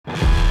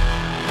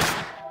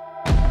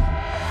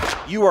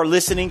You are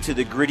listening to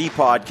the Gritty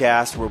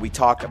Podcast, where we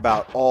talk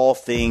about all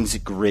things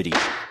gritty.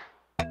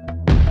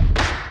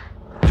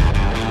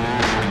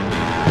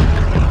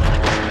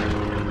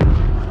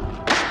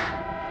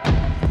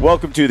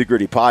 Welcome to the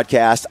Gritty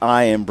Podcast.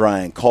 I am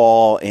Brian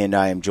Call, and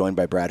I am joined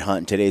by Brad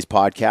Hunt. Today's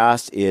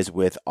podcast is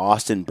with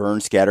Austin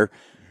Bernsketter,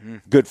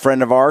 good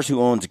friend of ours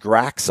who owns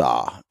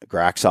Grakksaw.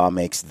 Grakksaw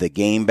makes the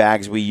game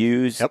bags we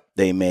use. Yep.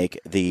 They make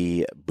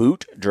the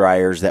boot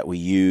dryers that we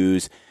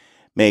use.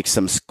 Make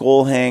some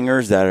skull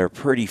hangers that are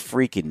pretty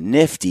freaking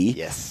nifty.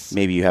 Yes.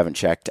 Maybe you haven't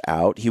checked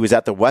out. He was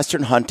at the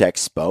Western Hunt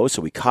Expo,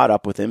 so we caught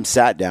up with him,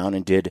 sat down,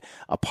 and did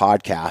a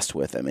podcast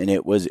with him. And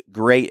it was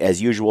great as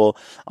usual.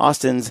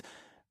 Austin's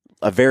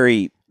a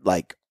very,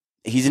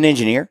 he's an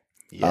engineer.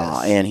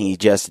 Yes. And he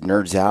just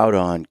nerds out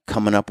on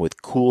coming up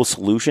with cool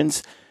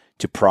solutions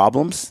to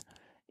problems.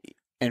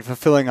 And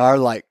fulfilling our,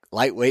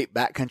 lightweight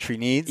backcountry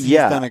needs.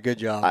 Yeah. He's done a good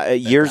job.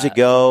 Years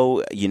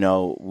ago,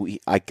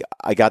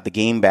 I got the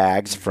game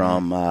bags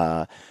from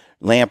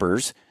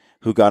Lampers,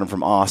 who got them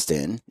from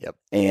Austin. Yep.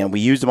 And we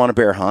used them on a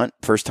bear hunt.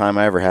 First time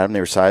I ever had them.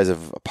 They were the size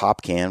of a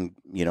pop can,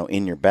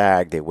 in your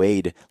bag. They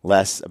weighed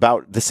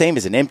about the same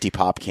as an empty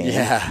pop can.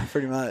 Yeah,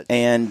 pretty much.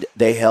 And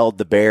they held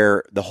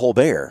the whole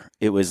bear.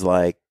 It was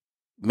like,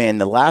 man,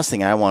 the last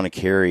thing I want to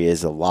carry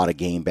is a lot of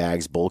game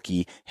bags,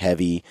 bulky,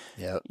 heavy.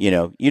 Yep.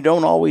 You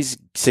don't always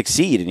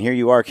succeed. And here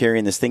you are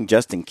carrying this thing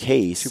just in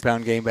case.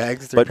 2-pound game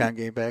bags, 3-pound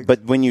game bags.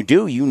 But when you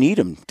do, you need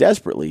them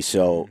desperately.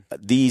 So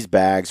these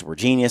bags were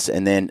genius.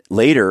 And then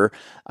later,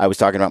 I was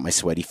talking about my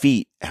sweaty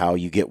feet, how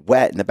you get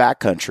wet in the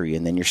backcountry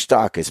and then you're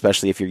stuck,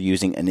 especially if you're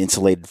using an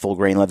insulated full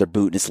grain leather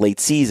boot and it's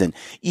late season.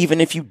 Even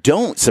if you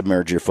don't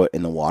submerge your foot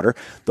in the water,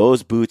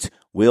 those boots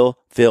will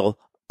fill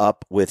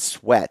up with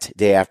sweat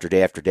day after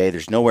day after day.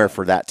 There's nowhere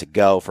for that to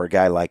go for a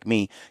guy like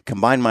me.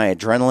 Combine my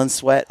adrenaline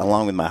sweat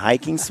along with my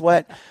hiking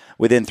sweat.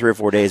 Within 3 or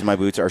 4 days, my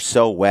boots are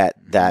so wet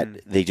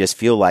that they just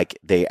feel like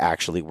they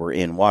actually were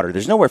in water.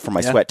 There's nowhere for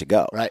my sweat to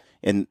go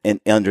in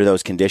under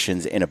those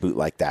conditions in a boot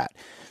like that.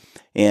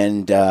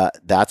 And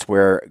that's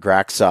where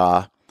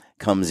Grakksaw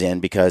comes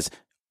in, because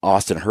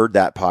Austin heard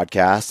that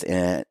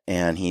podcast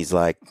and he's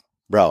like,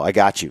 bro, I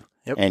got you.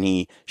 Yep. And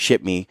he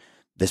shipped me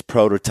this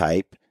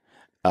prototype.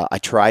 I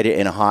tried it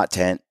in a hot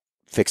tent,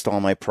 fixed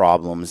all my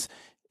problems.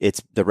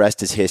 The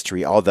rest is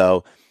history,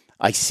 although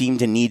I seem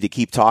to need to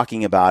keep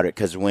talking about it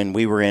because when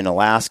we were in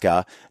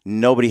Alaska,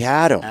 nobody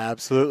had them.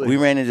 Absolutely. We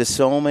ran into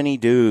so many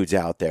dudes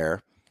out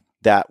there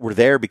that were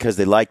there because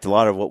they liked a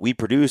lot of what we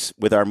produce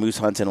with our moose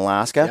hunts in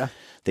Alaska. Yeah.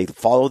 They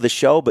followed the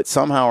show, but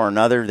somehow or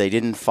another, they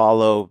didn't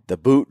follow the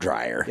boot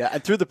dryer. Yeah,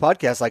 and through the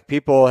podcast,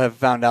 people have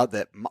found out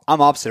that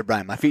I'm opposite of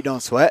Brian. My feet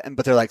don't sweat,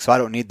 but they're like, so I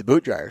don't need the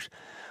boot dryers.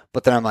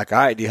 But then I'm like, all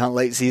right, do you hunt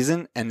late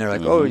season? And they're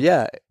like, oh,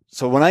 yeah.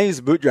 So when I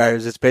use boot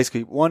dryers, it's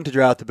basically, one, to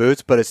dry out the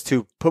boots, but it's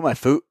to put my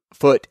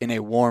foot in a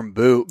warm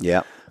boot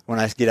when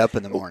I get up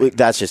in the morning.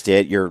 That's just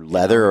it. Your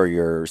leather or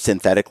your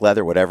synthetic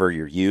leather, whatever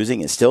you're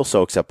using, it still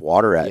soaks up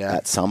water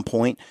at some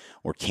point,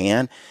 or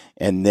can.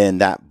 And then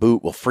that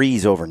boot will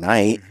freeze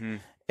overnight. Mm-hmm.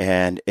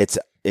 And it's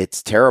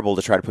terrible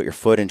to try to put your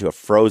foot into a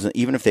frozen,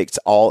 even if it's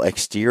all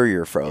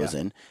exterior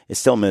frozen, it's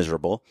still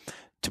miserable.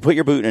 To put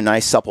your boot in a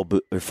nice supple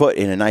boot, or foot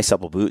in a nice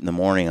supple boot in the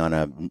morning on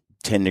a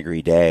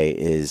 10-degree day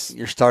is...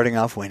 You're starting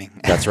off winning.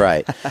 That's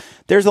right.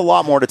 There's a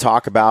lot more to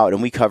talk about,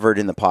 and we covered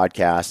in the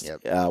podcast.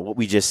 What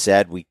we just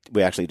said, we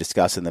actually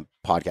discussed in the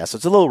podcast. So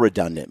it's a little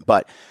redundant,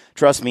 but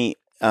trust me,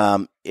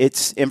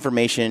 it's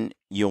information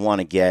you'll want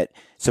to get.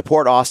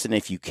 Support Austin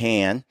if you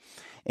can,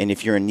 and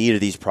if you're in need of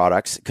these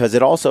products, because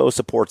it also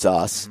supports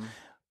us. Mm-hmm.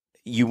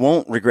 You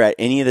won't regret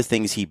any of the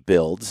things he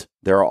builds.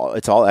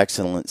 It's all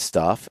excellent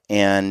stuff,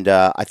 and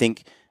I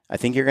think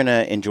you're going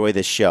to enjoy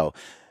this show.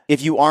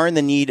 If you are in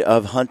the need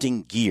of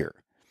hunting gear,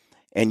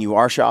 and you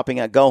are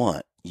shopping at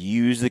GOHUNT,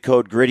 use the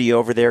code GRITTY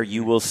over there.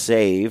 You will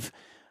save,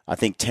 I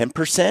think,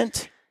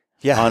 10%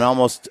 on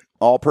almost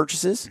all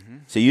purchases. Mm-hmm.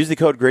 So use the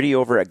code GRITTY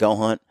over at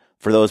GOHUNT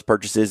for those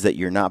purchases that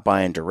you're not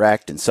buying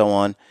direct and so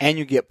on. And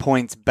you get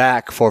points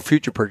back for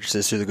future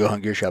purchases through the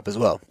GOHUNT Gear Shop as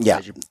well.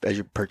 Yeah, as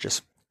you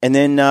purchase. And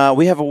then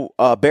we have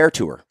a bear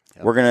tour.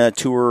 Yep. We're going to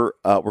tour.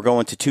 We're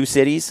going to 2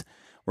 cities.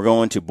 We're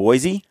going to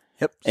Boise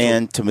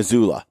and to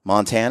Missoula,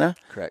 Montana.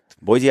 Correct.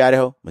 Boise,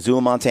 Idaho,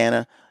 Missoula,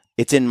 Montana.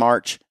 It's in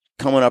March,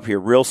 coming up here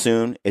real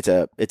soon. It's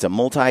a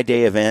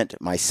multi-day event.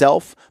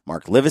 Myself,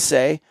 Mark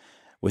Livesey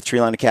with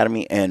Treeline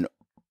Academy, and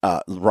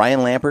Ryan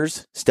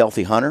Lampers,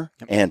 Stealthy Hunter,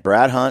 and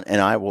Brad Hunt, and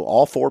I will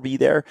all 4 be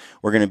there.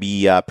 We're going to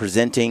be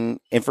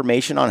presenting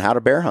information on how to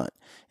bear hunt,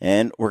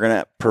 and we're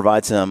going to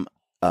provide some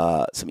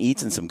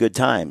eats and some good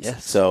times.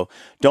 Yes. So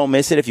don't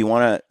miss it. If you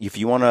want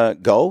to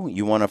go,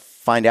 you want to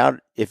find out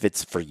if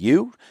it's for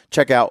you,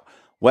 check out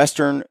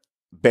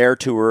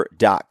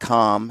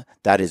westernbeartour.com.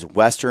 That is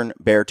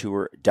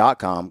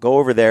westernbeartour.com. Go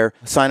over there,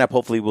 sign up.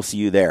 Hopefully we'll see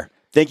you there.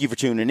 Thank you for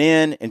tuning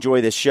in.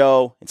 Enjoy this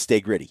show and stay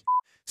gritty.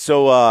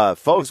 So,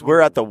 folks,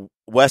 we're at the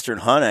Western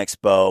Hunt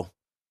Expo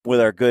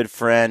with our good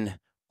friend,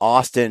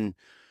 Austin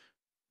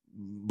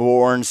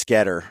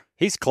Bernsketter.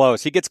 He's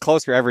close. He gets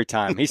closer every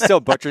time. He's still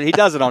butchered. He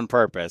does it on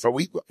purpose. Are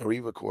we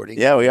recording?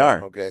 Yeah, we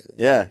are. Okay.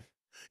 Yeah.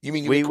 You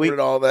mean you recorded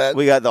all that?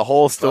 We got the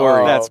whole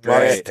story. Oh, That's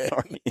great.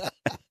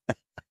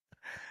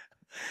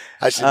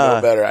 I should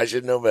know better. I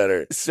should know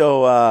better.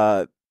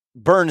 So,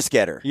 burn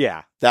scatter.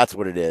 Yeah. That's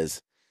what it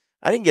is.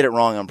 I didn't get it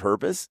wrong on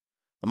purpose.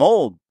 I'm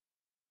old.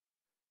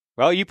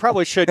 Well, you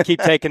probably should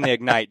keep taking the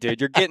Ignite, dude.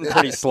 You're getting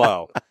pretty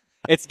slow.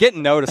 It's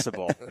getting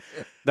noticeable.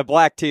 The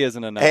black tea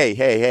isn't enough.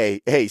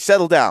 Hey,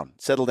 settle down.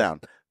 Settle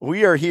down.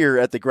 We are here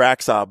at the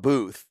Grakksaw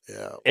booth.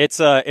 Yeah.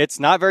 It's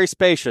not very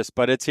spacious,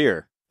 but it's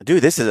here.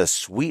 Dude, this is a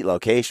sweet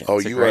location. Oh,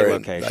 It's a you great are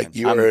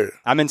location.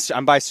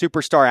 I'm by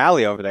Superstar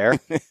Alley over there.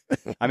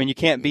 I mean, you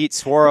can't beat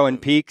Swaro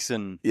and Peaks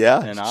and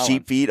OLLIN.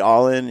 Sheep feet,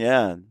 OLLIN,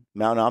 yeah.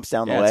 Mountain Ops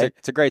down the way.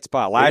 It's a great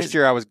spot. Last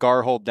year I was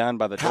gar-holed down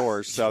by the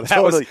doors, so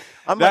that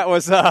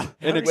was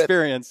an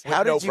experience.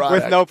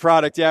 With no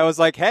product? Yeah, I was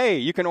like, hey,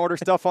 you can order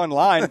stuff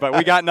online, but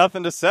we got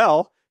nothing to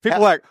sell. People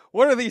are like,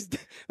 what are these?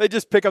 They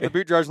just pick up the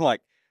boot drawers and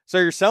like, so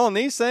you're selling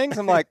these things?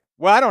 I'm like,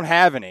 well, I don't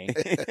have any,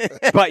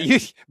 but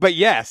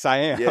yes, I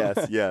am.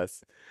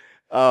 Yes.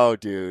 Oh,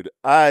 dude,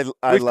 we've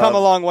come a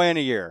long way in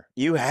a year.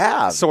 You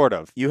have, sort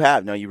of. You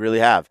have. No, you really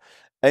have.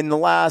 In the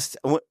last,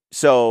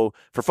 so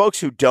for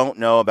folks who don't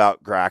know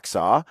about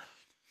Grakksaw,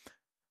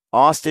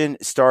 Austin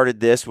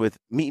started this with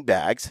meat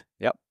bags.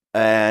 Yep.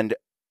 And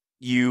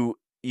you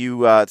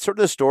sort of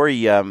the story.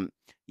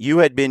 You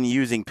had been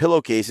using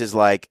pillowcases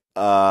like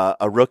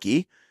a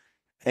rookie.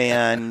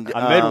 And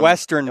a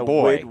Midwestern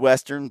boy. He's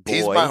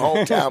my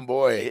hometown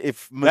boy.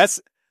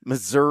 That's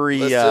Missouri.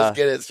 Let's just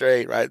get it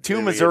straight, right?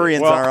 Two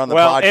Missourians are on the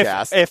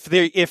podcast.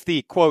 If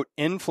the quote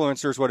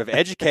influencers would have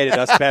educated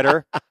us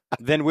better,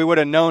 then we would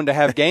have known to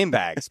have game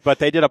bags. But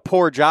they did a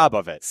poor job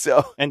of it.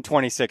 So in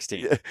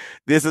 2016,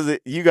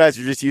 you guys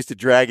are just used to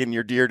dragging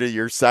your deer to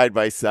your side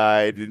by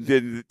side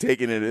and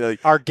taking it.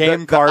 Like, our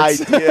game carts.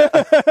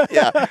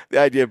 The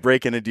idea of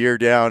breaking a deer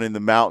down in the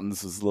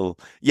mountains was a little.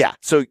 Yeah.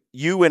 So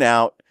you went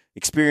out,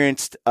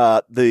 experienced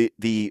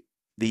the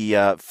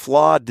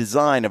flawed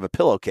design of a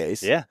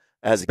pillowcase. Yeah.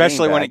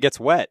 Especially when it gets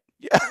wet.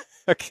 Yeah.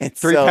 Okay.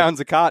 3 pounds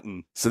of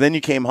cotton. So then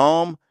you came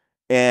home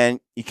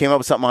and you came up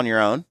with something on your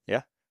own.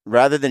 Yeah.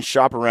 Rather than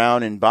shop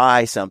around and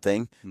buy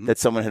something that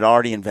someone had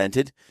already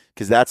invented,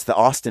 because that's the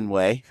Austin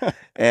way,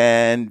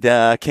 and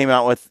came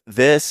out with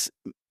this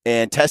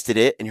and tested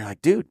it. And you're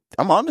like, dude,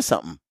 I'm onto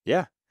something.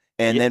 Yeah.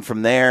 And then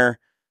from there,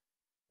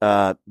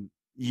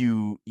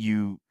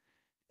 you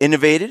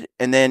innovated,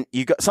 and then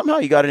somehow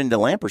you got it into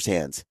Lamper's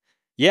hands.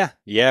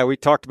 Yeah, we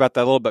talked about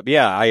that a little bit. But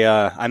yeah,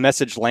 I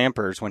messaged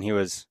Lampers when he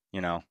was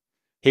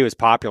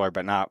popular,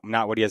 but not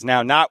what he is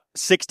now. Not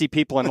 60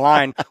 people in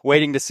line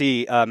waiting to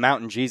see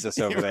Mountain Jesus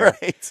over there.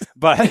 Right.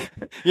 But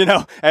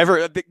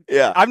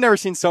I've never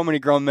seen so many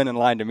grown men in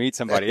line to meet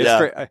somebody.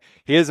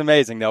 He is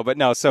amazing though. But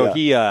no, so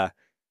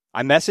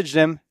I messaged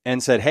him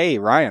and said, hey,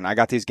 Ryan, I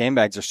got these game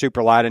bags. They're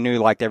super light. I knew he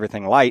liked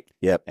everything light.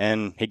 Yep.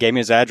 And he gave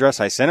me his address.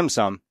 I sent him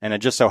some, and it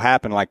just so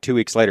happened like 2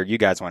 weeks later, you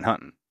guys went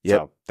hunting. Yep.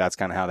 So that's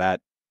kind of how that.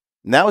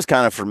 And that was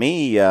kind of for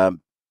me.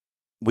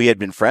 We had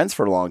been friends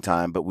for a long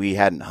time, but we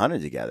hadn't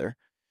hunted together.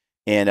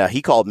 And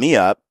he called me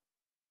up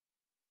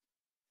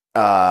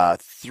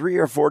 3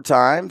 or 4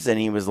 times, and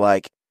he was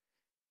like,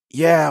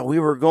 yeah, we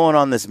were going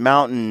on this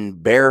mountain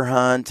bear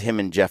hunt, him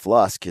and Jeff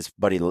Lusk, his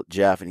buddy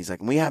Jeff. And he's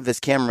like, we have this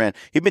cameraman.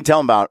 He'd been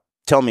telling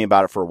me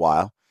about it for a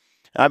while.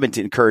 And I've been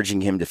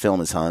encouraging him to film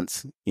his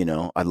hunts.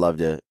 I'd love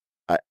to,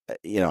 I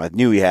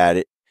knew he had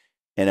it.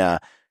 And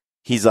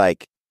he's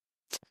like,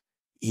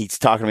 he's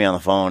talking to me on the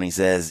phone. He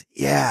says,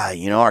 yeah,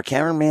 our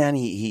cameraman,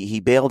 he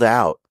bailed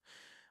out.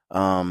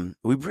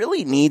 We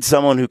really need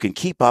someone who can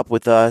keep up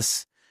with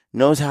us,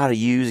 knows how to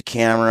use a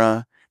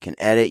camera, can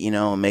edit,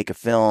 and make a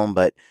film,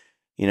 but,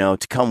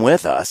 to come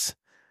with us,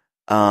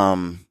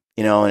 and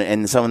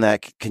someone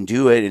that can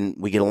do it and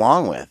we get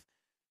along with.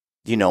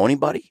 Do you know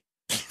anybody?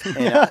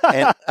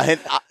 and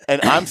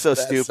I'm so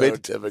stupid. So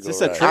typical, Is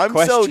this a trick I'm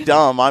question? so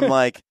dumb. I'm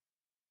like,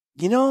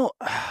 and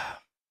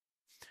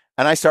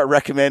I start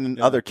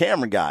recommending other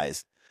camera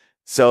guys.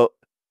 So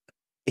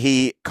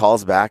he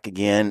calls back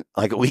again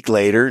like a week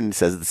later and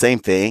says the same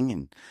thing.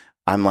 And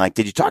I'm like,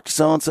 did you talk to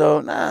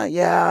so-and-so? Nah,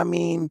 yeah, I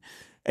mean,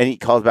 and he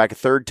calls back a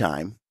third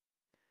time.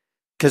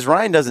 Because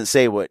Ryan doesn't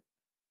say what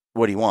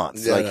he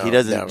wants. He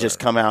doesn't just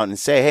come out and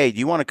say, hey, do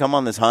you want to come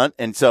on this hunt?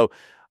 And so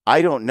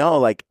I don't know.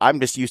 Like, I'm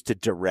just used to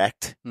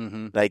direct.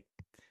 Mm-hmm. Like,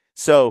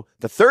 so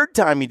the third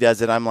time he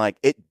does it, I'm like,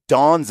 it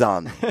dawns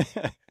on me.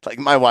 Like,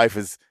 my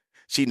wife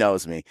she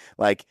knows me.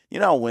 Like,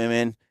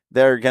 women,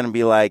 they're going to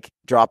be like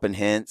dropping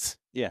hints.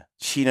 Yeah.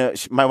 She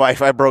knows, my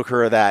wife, I broke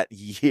her of that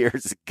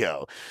years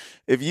ago.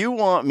 If you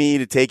want me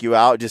to take you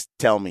out, just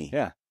tell me.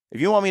 Yeah.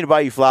 If you want me to buy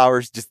you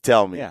flowers, just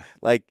tell me. Yeah.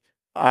 Like,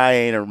 I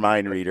ain't a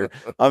mind reader.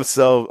 I'm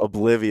so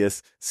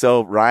oblivious.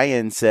 So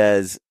Ryan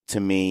says to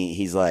me,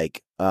 he's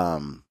like,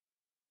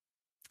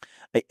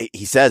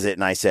 he says it,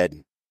 and I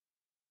said,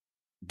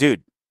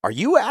 dude, are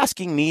you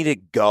asking me to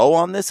go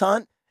on this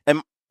hunt?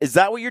 Is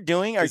that what you're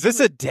doing? Is this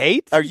a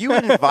date? Are you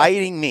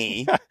inviting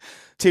me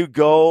to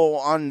go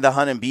on the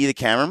hunt and be the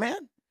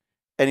cameraman?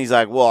 And he's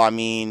like, well, I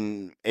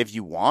mean, if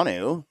you want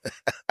to,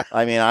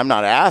 I mean, I'm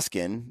not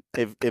asking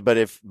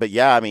but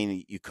yeah, I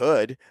mean, you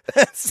could.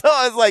 So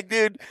I was like,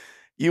 dude,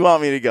 you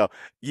want me to go?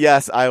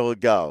 Yes, I will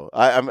go.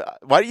 Why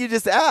don't you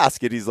just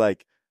ask? And he's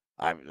like,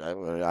 I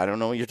don't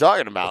know what you're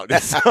talking about.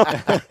 So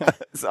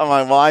I'm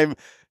like, well,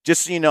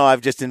 just so you know,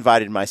 I've just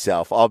invited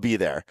myself. I'll be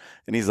there.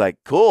 And he's like,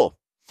 cool.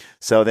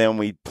 So then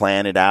we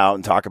plan it out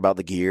and talk about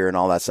the gear and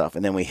all that stuff.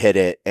 And then we hit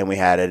it and we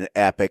had an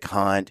epic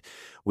hunt.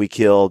 We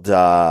killed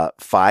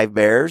 5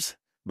 bears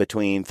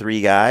between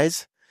 3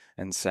 guys.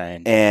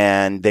 Insane.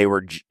 And they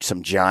were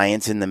some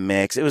giants in the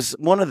mix. It was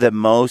one of the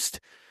most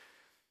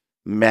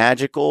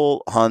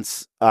magical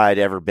hunts I'd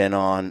ever been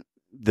on.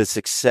 The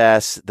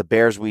success, the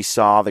bears we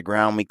saw, the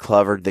ground we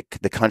covered,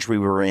 the country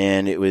we were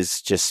in, it was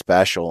just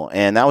special.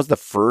 And that was the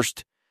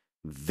first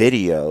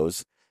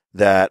videos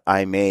that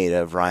I made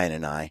of Ryan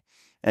and I.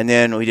 And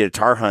then we did a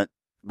tar hunt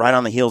right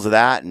on the heels of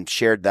that and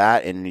shared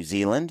that in New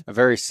Zealand. A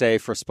very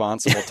safe,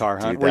 responsible tar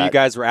hunt Dude, where you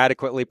guys were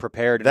adequately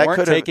prepared and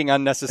weren't taking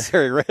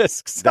unnecessary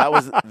risks.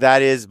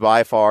 That is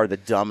by far the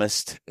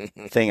dumbest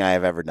thing I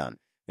have ever done.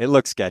 It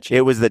looks sketchy.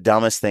 It was the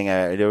dumbest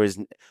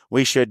thing.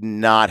 We should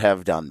not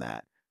have done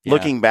that. Yeah.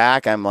 Looking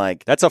back, I'm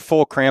like, that's a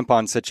full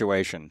crampon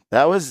situation.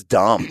 That was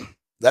dumb.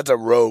 That's a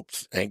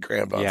ropes and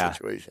crampon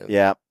situation.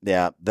 Yeah.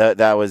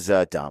 That was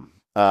dumb.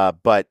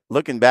 But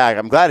looking back,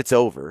 I'm glad it's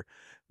over.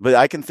 But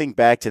I can think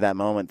back to that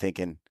moment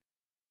thinking,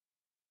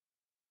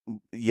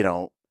 you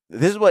know,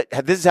 this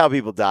is how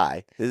people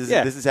die. This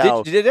is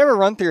how. Did it ever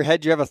run through your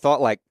head? You ever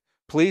thought like,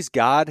 please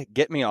God,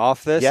 get me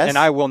off this, and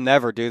I will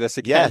never do this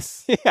again?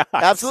 Yes, yeah,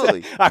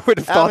 absolutely. I would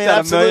have thought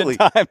that a million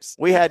times.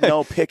 We had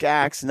no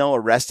pickaxe, no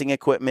arresting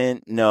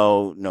equipment,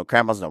 no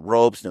crampons, no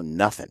ropes, no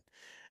nothing.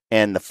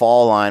 And the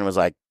fall line was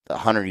like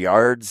 100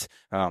 yards.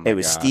 It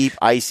was steep,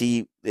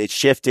 icy. It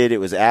shifted. It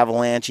was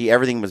avalanchy.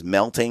 Everything was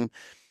melting.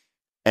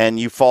 And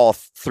you fall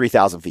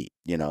 3,000 feet,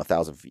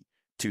 1,000 feet,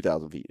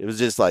 2,000 feet. It was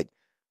just like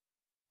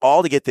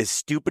all to get this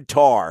stupid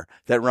tar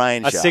that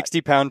Ryan shot. A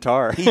 60-pound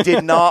tar. He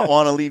did not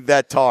want to leave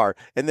that tar.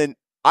 And then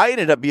I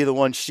ended up being the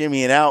one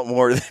shimmying out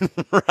more than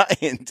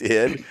Ryan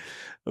did.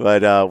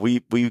 But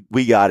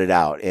we got it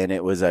out, and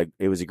it was a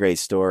great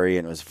story,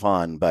 and it was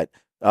fun. But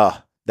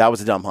that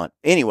was a dumb hunt.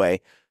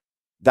 Anyway,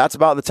 that's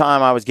about the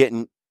time I was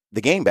getting the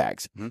game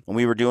bags. Mm-hmm. When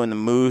we were doing the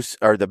moose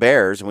or the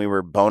bears, and we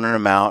were boning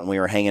them out and we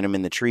were hanging them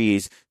in the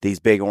trees, these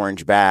big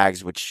orange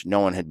bags, which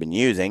no one had been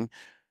using.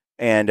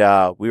 And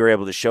we were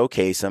able to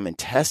showcase them and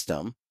test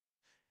them.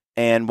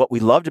 And what we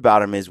loved about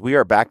them is we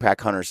are backpack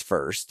hunters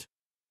first,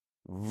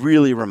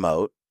 really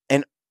remote.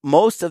 And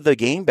most of the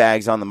game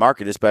bags on the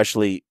market,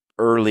 especially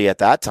early at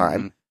that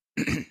time,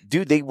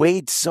 dude, they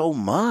weighed so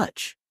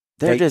much.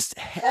 They're just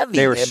heavy.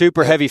 They were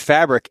super heavy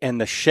fabric, and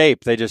the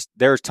shape,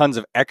 there was tons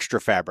of extra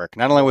fabric.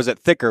 Not only was it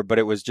thicker, but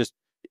it was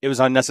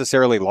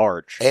unnecessarily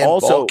large. And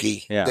also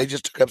bulky. Yeah. They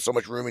just took up so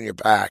much room in your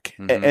pack.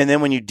 Mm-hmm. And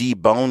then when you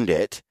deboned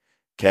it,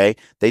 okay,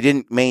 they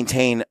didn't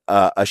maintain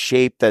a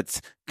shape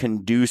that's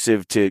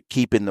conducive to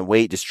keeping the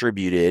weight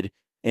distributed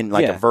in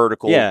like a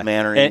vertical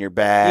manner in your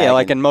bag. Yeah,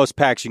 like in most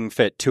packs, you can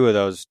fit two of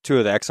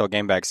the XL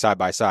game bags side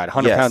by side.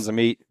 100 pounds of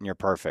meat, and you're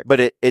perfect.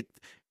 But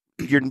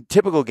your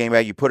typical game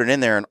bag, you put it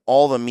in there, and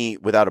all the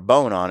meat without a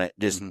bone on it,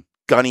 just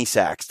gunny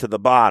sacks to the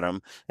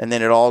bottom, and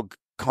then it all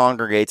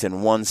congregates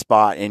in one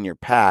spot in your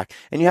pack.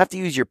 And you have to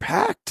use your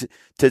pack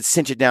to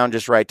cinch it down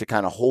just right to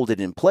kind of hold it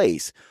in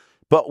place.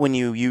 But when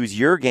you use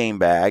your game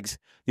bags,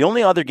 the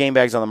only other game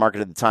bags on the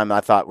market at the time that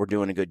I thought were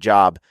doing a good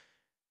job,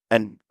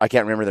 and I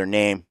can't remember their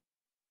name.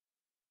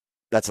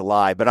 That's a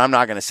lie, but I'm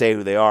not going to say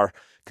who they are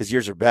because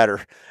yours are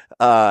better.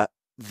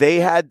 They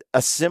had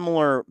a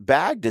similar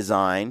bag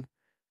design,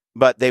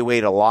 but they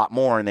weighed a lot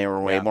more and they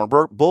were way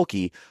more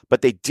bulky.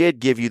 But they did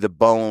give you the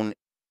bone,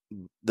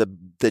 the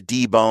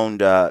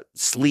deboned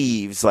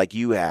sleeves like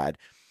you had.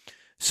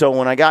 So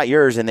when I got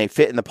yours and they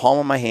fit in the palm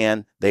of my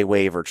hand, they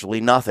weigh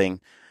virtually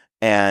nothing,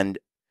 and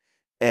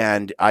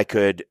I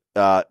could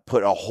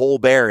put a whole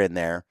bear in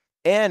there,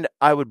 and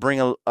I would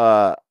bring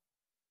an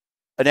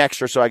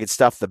extra so I could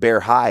stuff the bear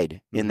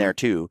hide in there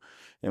too,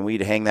 and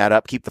we'd hang that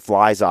up, keep the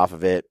flies off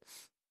of it.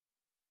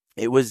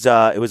 It was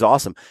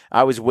awesome.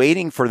 I was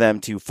waiting for them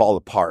to fall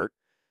apart,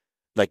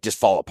 like just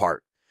fall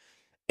apart,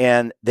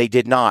 and they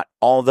did not.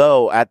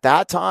 Although at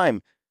that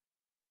time,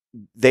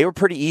 they were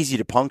pretty easy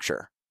to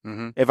puncture.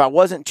 Mm-hmm. If I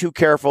wasn't too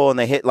careful and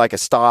they hit like a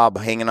stub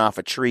hanging off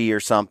a tree or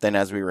something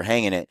as we were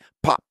hanging it,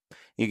 pop,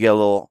 you get a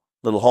little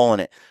hole in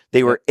it.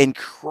 They were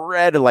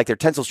incredible. Like their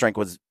tensile strength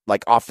was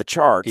like off the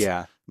charts.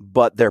 Yeah.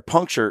 But their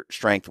puncture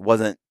strength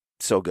wasn't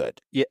so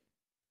good. Yeah.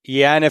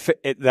 Yeah. And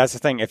that's the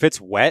thing. If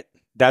it's wet,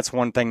 that's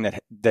one thing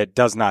that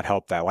does not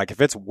help that. Like if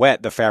it's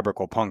wet, the fabric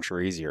will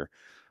puncture easier.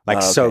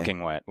 Like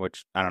soaking wet,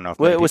 which I don't know if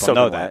many people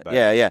know that. But.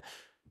 Yeah.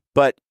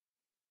 But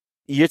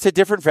it's a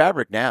different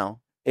fabric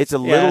now. It's a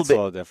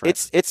little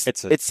different.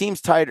 It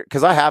seems tighter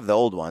because I have the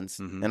old ones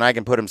and I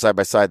can put them side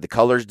by side. The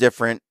color's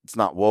different. It's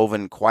not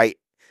woven quite.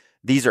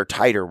 These are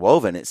tighter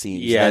woven, it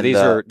seems. Yeah, these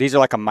are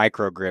like a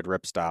microgrid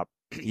ripstop.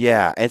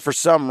 Yeah, and for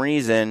some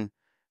reason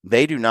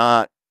they do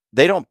not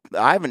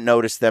I haven't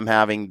noticed them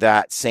having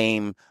that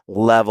same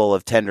level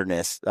of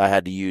tenderness I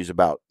had to use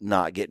about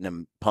not getting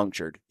them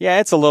punctured. Yeah,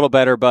 it's a little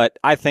better, but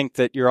I think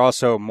that you're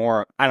also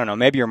more, I don't know,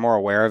 maybe you're more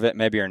aware of it,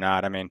 maybe you're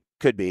not. I mean,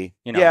 could be.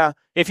 Yeah.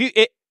 If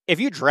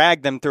you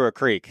drag them through a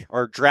creek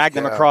or drag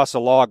them across a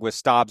log with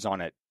stobs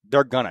on it,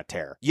 they're gonna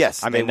tear.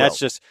 Yes. I mean, that's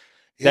just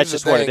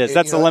what it is.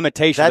 That's the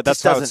limitation, but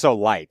that's how it's so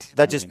light.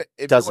 That just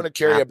if doesn't you want to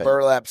carry happen. a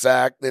burlap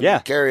sack, then you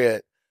carry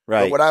it.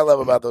 Right. But what I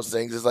love about those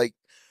things is like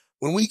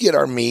when we get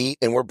our meat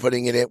and we're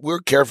putting it in, we're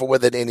careful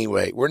with it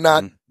anyway. We're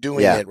not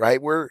doing it, right?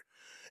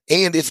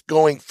 And it's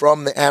going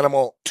from the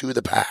animal to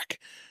the pack.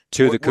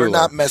 The cooler. We're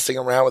not messing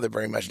around with it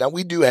very much. Now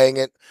we do hang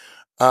it,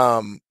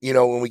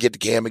 when we get to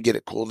camp and get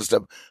it cooled and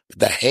stuff. But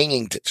the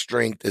hanging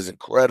strength is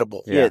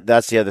incredible. Yeah,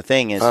 that's the other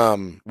thing is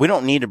we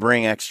don't need to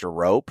bring extra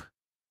rope,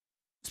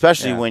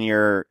 especially when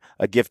you're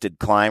a gifted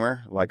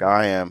climber like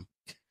I am.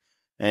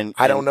 And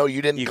I don't know,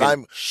 you didn't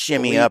climb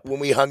shimmy up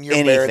when we hung your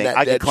anything. bear in that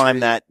I dead could climb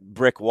tree. that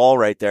brick wall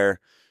right there.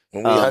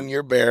 When we hung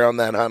your bear on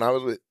that hunt, I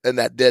was in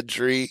that dead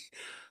tree.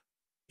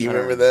 You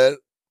remember that?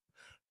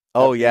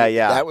 Oh yeah.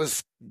 That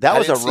was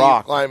a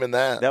rock. Climbing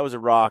that. That was a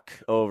rock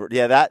over.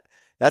 Yeah,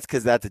 that's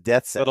because that's a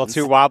death sentence. A little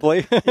too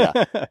wobbly.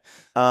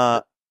 Yeah.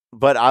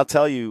 But I'll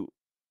tell you,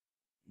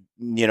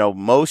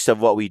 most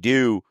of what we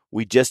do,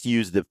 we just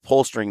use the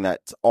pull string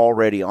that's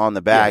already on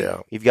the bag. Yeah.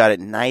 You've got it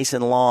nice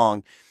and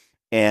long,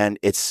 and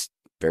it's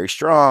very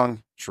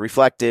strong. It's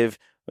reflective.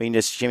 We can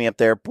just shimmy up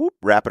there, boop,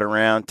 wrap it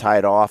around, tie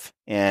it off,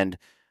 and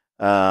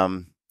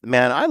man,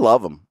 I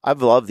love them.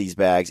 I've loved these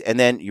bags. And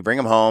then you bring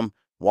them home,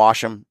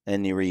 wash them,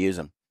 and you reuse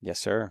them. Yes,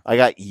 sir. I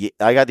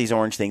got these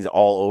orange things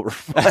all over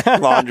my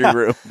laundry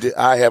room.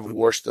 I have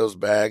washed those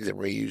bags and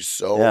reused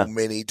so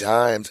many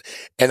times,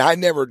 and I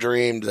never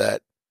dreamed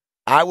that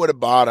I would have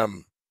bought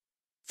them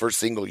for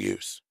single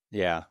use.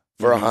 Yeah,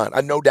 for a hunt. I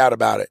no doubt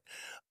about it.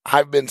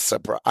 I've been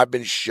surprised. I've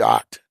been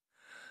shocked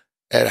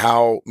at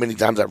how many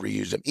times I've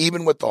reused them,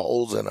 even with the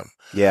holes in them.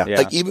 Yeah.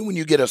 Like even when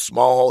you get a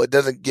small hole, it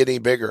doesn't get any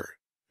bigger.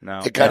 No,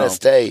 it kind of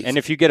stays. And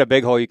if you get a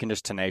big hole, you can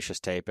just tenacious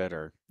tape it,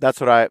 or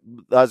that's what I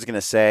was going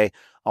to say.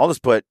 I'll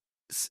just put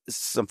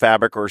some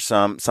fabric or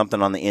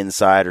something on the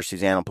inside, or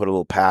Suzanne will put a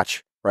little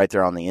patch right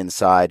there on the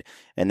inside,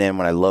 and then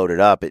when I load it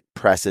up, it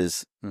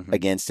presses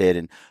against it.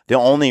 And the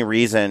only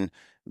reason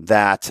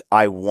that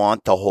I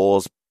want the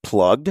holes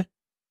plugged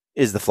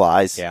is the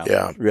flies.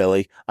 Yeah.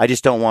 Really. I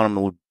just don't want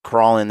them to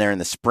crawl in there in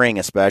the spring,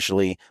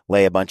 especially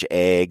lay a bunch of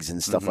eggs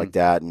and stuff like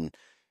that. And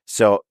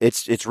so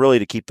it's really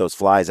to keep those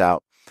flies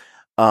out.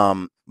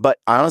 But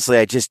honestly,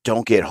 I just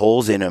don't get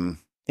holes in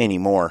them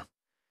anymore.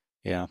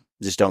 Yeah.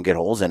 Just don't get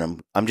holes in them.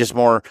 I'm just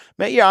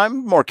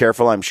I'm more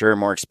careful, I'm sure,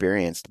 more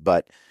experienced,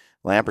 but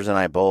Lampers and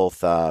I both,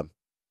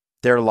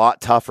 they're a lot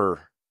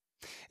tougher.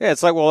 Yeah.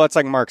 It's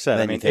like Mark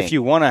said. I mean, if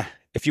you want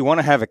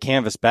to have a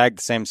canvas bag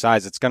the same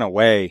size, it's going to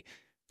weigh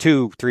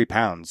 2-3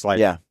 pounds,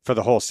 for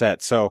the whole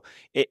set. So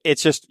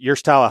it's just your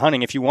style of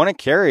hunting. If you want to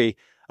carry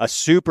a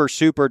super,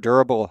 super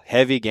durable,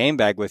 heavy game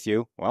bag with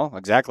you, well,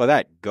 exactly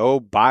that. Go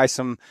buy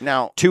some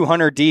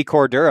 200D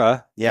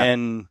Cordura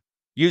and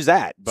use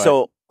that. But,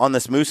 so on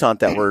this moose hunt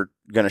that we're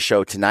going to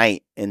show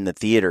tonight in the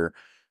theater,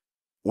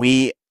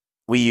 we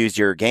used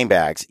your game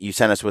bags. You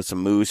sent us with some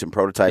moose and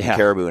prototype and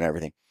caribou and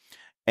everything.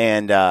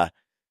 And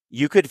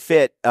you could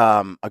fit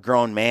a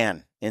grown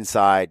man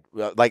inside.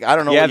 Like, I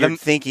don't know what you're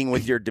thinking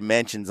with your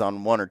dimensions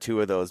on one or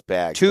two of those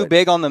bags. Too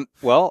big on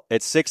the,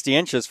 it's 60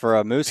 inches for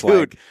a moose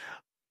leg.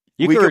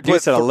 You could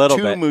reduce it a little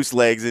bit. 2 moose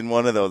legs in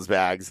one of those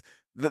bags.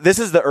 This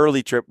is the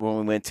early trip when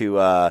we went to,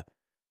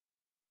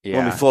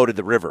 when we floated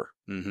the river.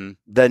 Mm-hmm.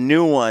 The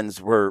new ones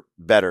were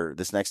better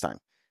this next time.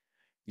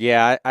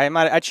 Yeah,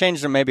 I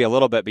changed them maybe a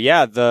little bit, but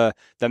yeah, the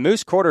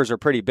moose quarters are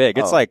pretty big.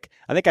 It's like,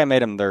 I think I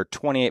made them, they're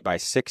 28 by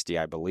 60,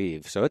 I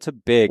believe. So it's a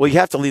big. Well, you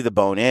have to leave the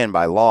bone in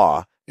by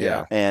law.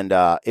 Yeah. And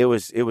it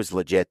was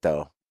legit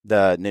though.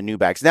 The new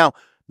bags. Now,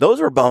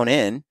 those were bone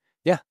in.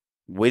 Yeah.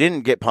 We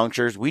didn't get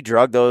punctures. We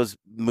drug those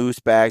moose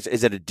bags.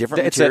 Is it a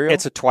different material?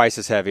 It's a twice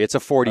as heavy. It's a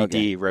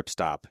 40D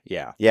ripstop.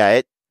 Yeah.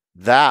 Yeah,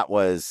 that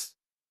was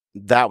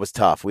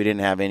tough. We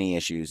didn't have any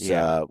issues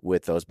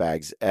with those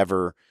bags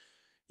ever.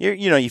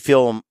 You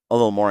feel them a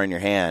little more in your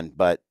hand,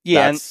 but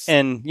and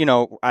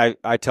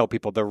I tell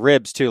people the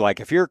ribs too. Like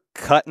if you're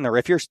cutting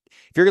if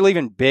you're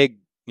leaving big,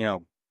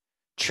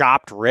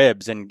 chopped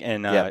ribs and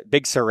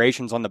big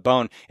serrations on the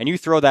bone, and you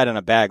throw that in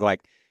a bag, like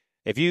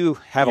if you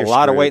have a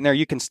lot of weight in there,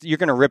 you're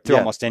going to rip through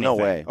almost anything.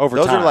 No way. Over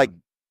those time. are like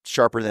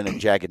sharper than a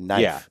jagged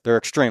knife. Yeah, they're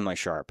extremely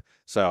sharp.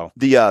 So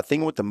the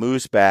thing with the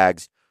moose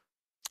bags,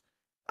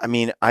 I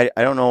mean, I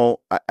don't know.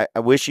 I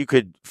wish you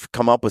could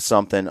come up with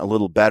something a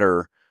little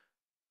better.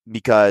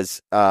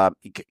 Because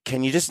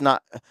can you just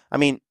not? I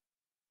mean,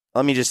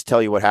 let me just tell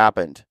you what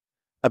happened.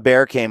 A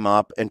bear came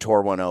up and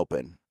tore one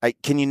open.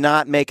 Can you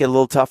not make it a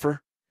little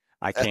tougher?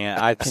 I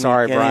can't.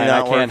 Sorry, Brian.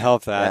 I can't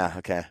help that. Yeah,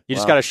 okay. You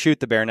just got to shoot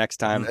the bear next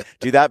time.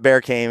 Dude, that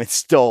bear came and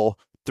stole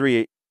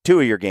 2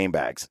 of your game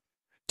bags,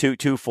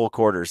 two full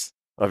quarters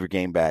of your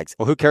game bags.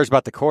 Well, who cares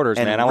about the quarters,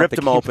 and man? I ripped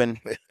them open,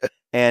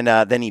 and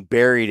then he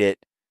buried it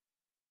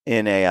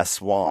in a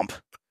swamp.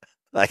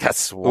 like a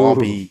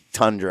swampy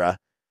tundra,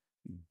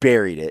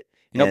 buried it.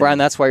 Brian,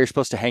 that's why you're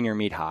supposed to hang your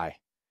meat high.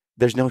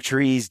 There's no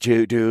trees,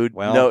 dude.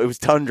 Well, no, it was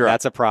tundra.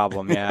 That's a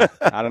problem, yeah.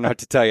 I don't know what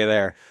to tell you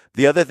there.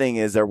 The other thing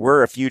is there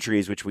were a few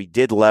trees, which we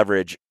did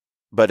leverage,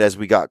 but as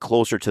we got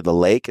closer to the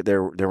lake,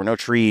 there were no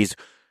trees.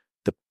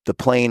 The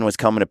plane was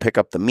coming to pick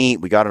up the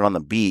meat. We got it on the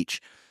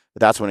beach,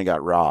 but that's when it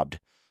got robbed.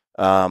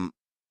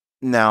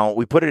 Now,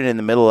 we put it in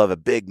the middle of a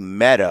big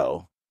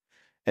meadow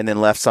and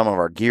then left some of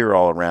our gear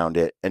all around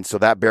it. And so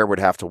that bear would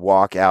have to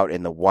walk out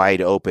in the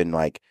wide open,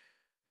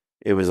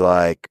 it was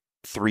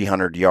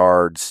 300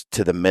 yards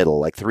to the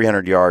middle,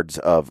 300 yards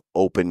of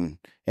open,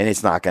 and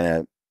it's not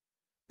gonna,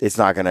 he's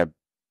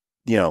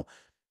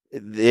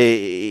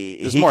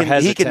more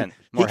hesitant.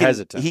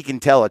 He can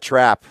tell a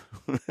trap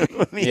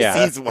when he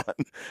sees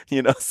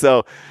one,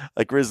 so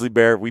a grizzly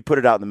bear, we put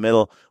it out in the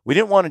middle. We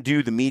didn't want to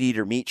do the meat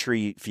eater meat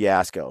tree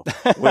fiasco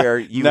where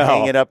you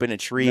hang it up in a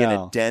tree in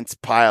a dense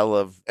pile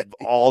of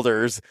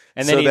alders.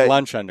 And then eat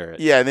lunch under it.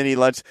 Yeah. And then eat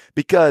lunch,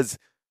 because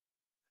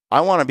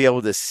I want to be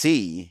able to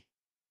see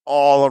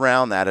all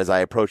around that as I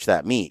approach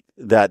that meat,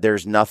 that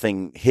there's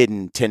nothing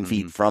hidden 10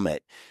 feet from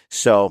it.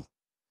 So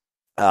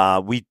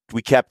we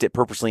kept it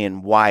purposely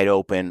in wide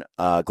open,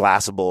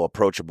 glassable,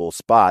 approachable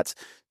spots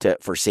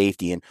for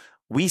safety. And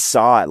we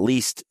saw at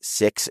least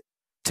 6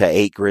 to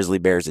 8 grizzly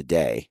bears a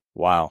day.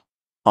 Wow.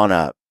 On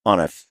a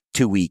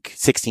 2-week,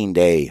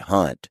 16-day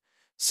hunt.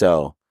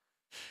 So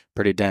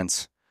pretty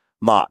dense.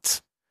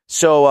 Mott's.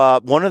 So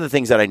one of the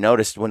things that I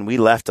noticed when we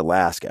left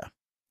Alaska,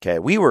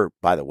 we were,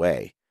 by the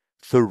way,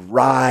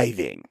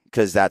 thriving,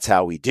 because that's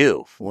how we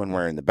do when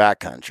we're in the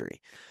backcountry.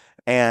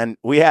 And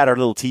we had our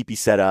little teepee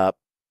set up,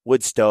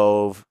 wood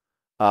stove.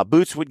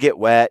 Boots would get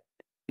wet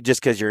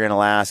just because you're in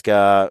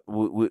Alaska.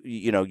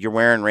 You're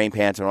wearing rain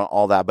pants and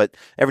all that. But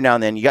every now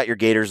and then you got your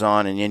gaiters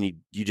on, and then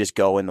you just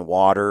go in the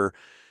water,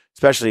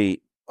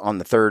 especially on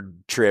the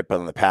third trip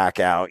on the pack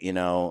out,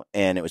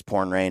 and it was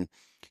pouring rain.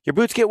 Your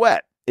boots get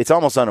wet. It's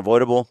almost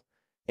unavoidable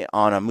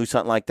on a moose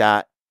hunt like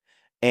that.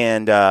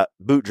 And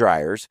boot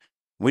dryers.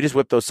 We just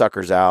whip those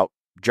suckers out,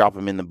 drop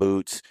them in the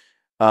boots.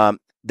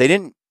 They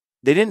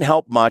didn't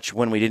help much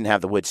when we didn't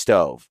have the wood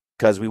stove,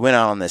 because we went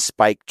out on this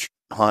spike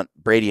hunt.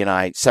 Brady and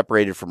I,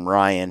 separated from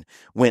Ryan,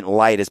 went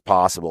light as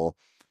possible,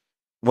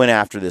 went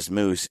after this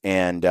moose,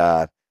 and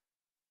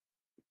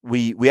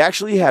we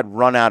actually had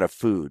run out of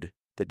food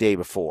the day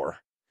before.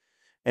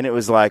 And it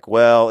was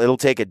it'll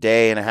take a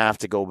day and a half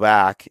to go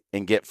back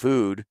and get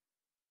food,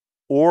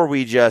 or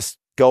we just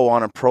go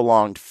on a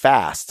prolonged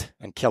fast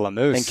and kill a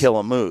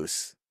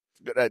moose.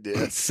 Good idea.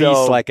 Feast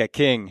like a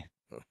king.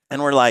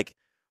 And we're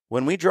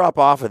when we drop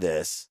off of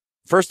this,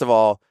 first of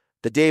all,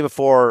 the day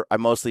before I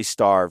mostly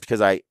starved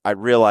because I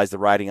realized the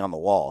writing on the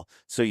wall.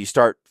 So you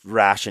start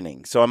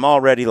rationing. So I'm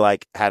already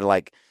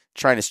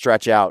trying to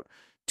stretch out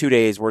 2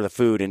 days worth of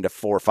food into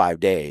 4 or 5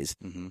 days.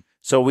 Mm-hmm.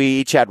 So we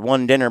each had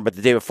one dinner, but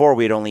the day before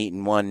we had only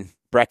eaten one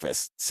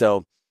breakfast.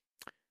 So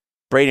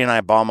Brady and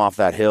I bomb off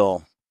that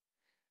hill,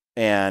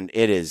 and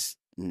it is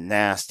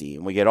nasty.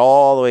 And we get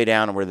all the way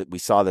down to where we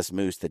saw this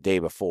moose the day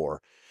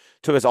before.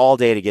 Took us all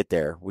day to get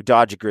there. We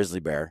dodge a grizzly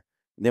bear.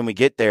 Then we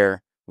get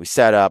there, we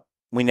set up,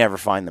 we never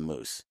find the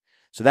moose.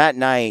 So that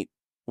night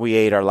we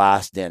ate our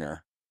last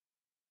dinner.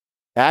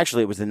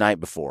 Actually, it was the night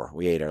before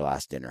we ate our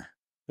last dinner.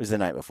 It was the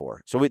night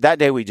before. So that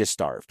day we just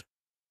starved.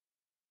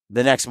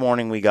 The next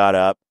morning we got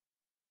up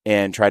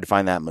and tried to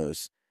find that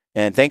moose.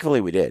 And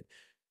thankfully we did.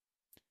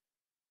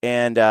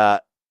 And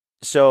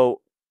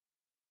so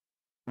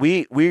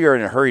we are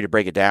in a hurry to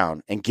break it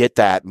down and get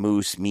that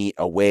moose meat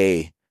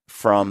away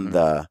from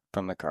the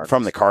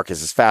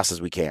carcass as fast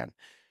as we can,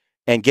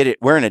 and get it.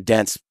 We're in a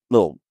dense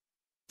little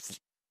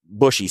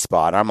bushy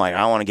spot. I'm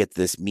I want to get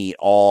this meat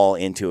all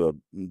into a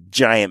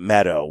giant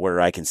meadow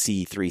where I can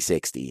see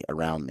 360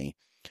 around me.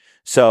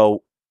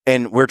 So,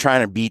 and we're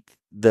trying to beat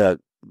the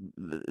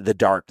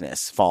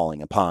darkness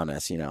falling upon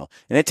us, and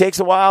it takes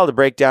a while to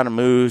break down a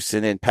moose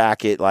and then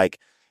pack it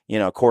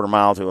a quarter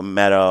mile to a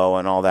meadow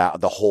and all that,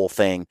 the whole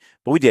thing.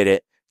 But we did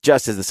it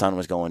just as the sun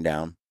was going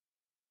down.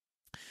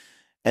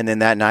 And then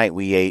that night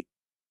we ate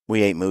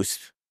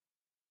moose.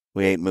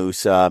 We ate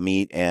moose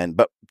meat,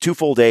 but 2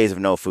 full days of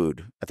no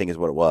food, I think is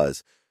what it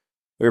was.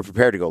 We were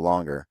prepared to go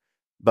longer,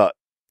 but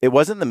it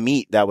wasn't the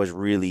meat that was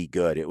really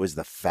good. It was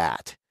the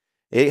fat.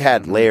 It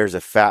had layers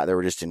of fat that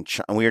were just and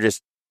we were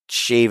just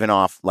shaving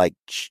off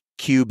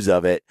cubes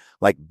of it,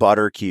 like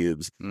butter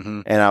cubes.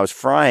 Mm-hmm. And I was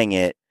frying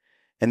it.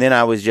 And then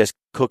I was just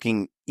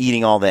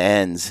eating all the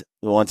ends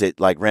once it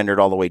rendered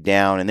all the way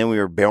down. And then we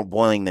were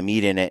boiling the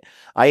meat in it.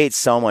 I ate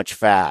so much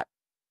fat.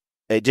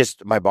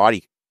 My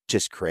body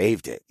just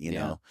craved it, you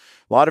know.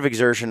 A lot of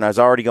exertion. I was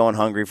already going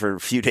hungry for a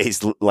few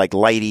days,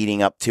 light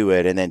eating up to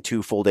it. And then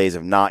 2 full days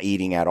of not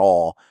eating at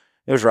all.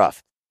 It was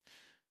rough.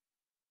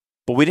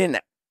 But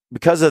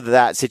because of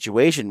that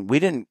situation, we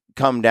didn't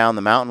come down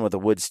the mountain with a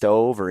wood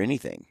stove or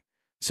anything.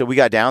 So we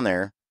got down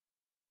there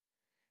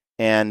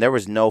and there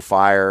was no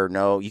fire.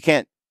 No, you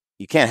can't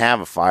have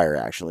a fire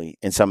actually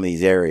in some of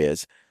these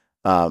areas,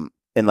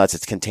 unless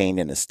it's contained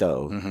in a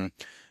stove. Mm-hmm.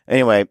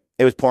 Anyway,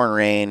 it was pouring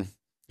rain.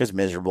 was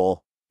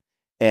miserable.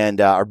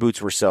 And our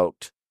boots were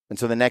soaked. And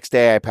so the next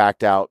day I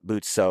packed out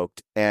boots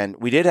soaked. And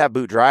we did have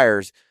boot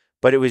dryers,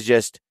 but it was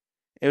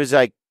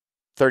like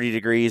 30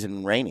 degrees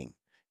and raining.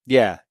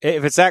 Yeah.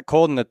 If it's that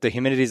cold and that the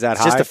humidity is that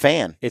high. It's just a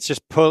fan. It's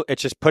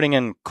just putting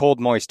in cold,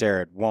 moist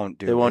air. It won't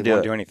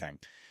do anything.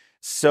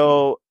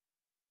 So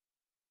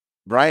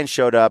Brian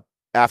showed up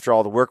after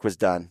all the work was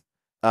done.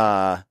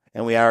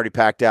 And we already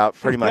packed out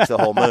pretty much the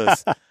whole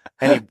moose.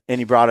 And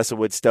he brought us a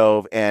wood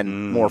stove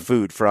and more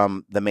food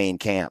from the main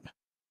camp,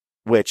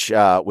 which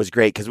was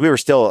great because we were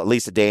still at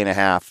least a day and a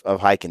half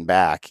of hiking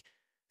back.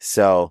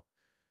 So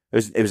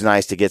it was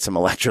nice to get some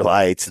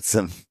electrolytes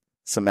and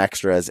some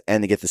extras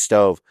and to get the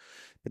stove.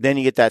 But then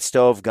you get that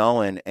stove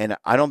going, and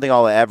I don't think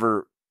I'll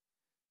ever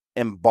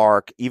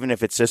embark, even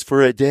if it's just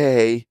for a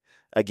day,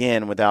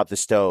 again without the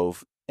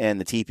stove and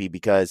the teepee,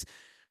 because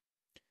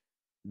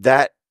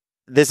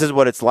this is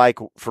what it's like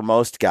for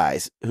most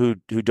guys who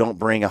don't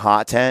bring a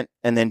hot tent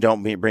and then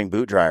don't bring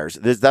boot dryers.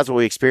 That's what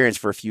we experienced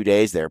for a few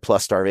days there,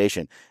 plus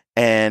starvation.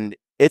 And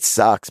it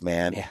sucks,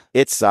 man. Yeah.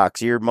 It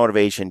sucks. Your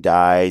motivation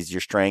dies.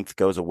 Your strength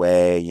goes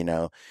away,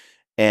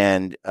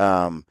 And,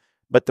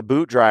 but the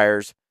boot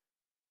dryers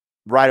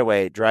right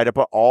away dried up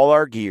all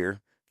our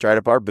gear, dried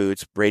up our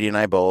boots, Brady and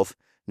I both.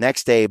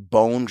 Next day,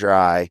 bone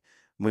dry.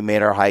 We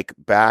made our hike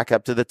back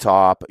up to the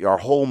top. Our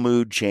whole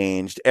mood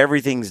changed.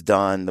 Everything's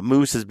done. The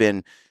moose has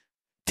been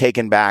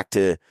taken back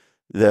to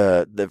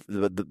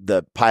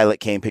the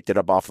pilot came, picked it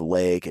up off the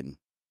lake. And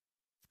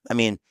I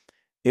mean,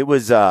 it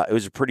was a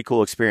pretty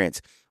cool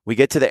experience. We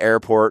get to the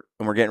airport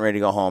and we're getting ready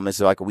to go home. This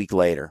is like a week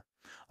later.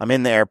 I'm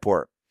in the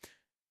airport.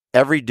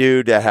 Every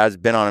dude that has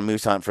been on a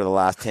moose hunt for the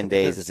last 10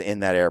 days is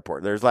in that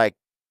airport. There's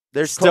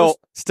still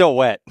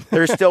wet.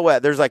 They're still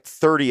wet. There's like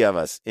 30 of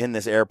us in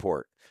this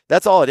airport.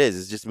 That's all it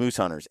is just moose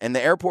hunters. And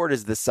the airport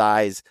is the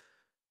size,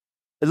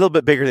 a little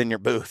bit bigger than your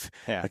booth.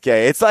 Yeah.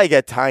 Okay. It's like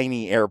a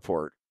tiny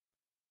airport.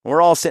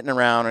 We're all sitting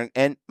around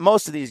and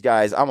most of these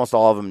guys, almost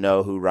all of them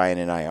know who Ryan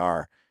and I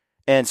are.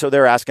 And so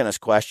they're asking us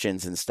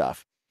questions and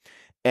stuff.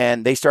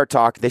 And they start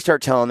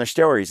telling their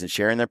stories and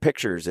sharing their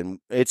pictures. And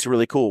it's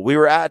really cool. We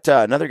were at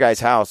another guy's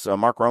house,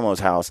 Mark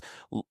Romo's house.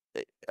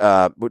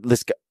 And there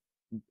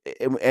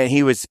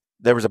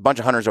was a bunch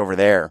of hunters over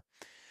there.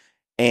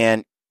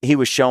 And he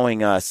was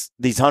showing us,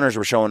 these hunters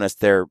were showing us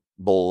their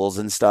bulls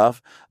and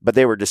stuff, but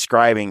they were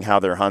describing how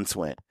their hunts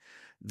went.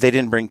 They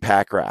didn't bring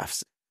pack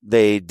rafts.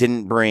 They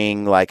didn't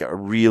bring like a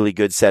really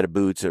good set of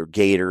boots or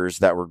gaiters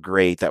that were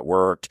great, that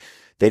worked.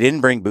 They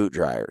didn't bring boot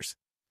dryers.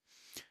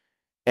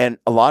 And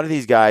a lot of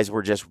these guys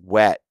were just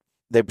wet.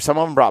 Some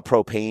of them brought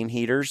propane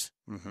heaters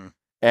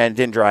and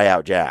didn't dry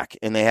out jack.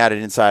 And they had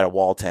it inside a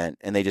wall tent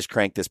and they just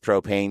cranked this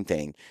propane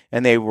thing.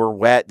 And they were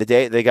wet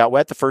they got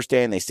wet the first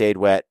day and they stayed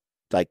wet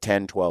like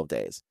 10, 12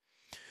 days.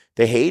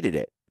 They hated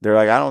it. They're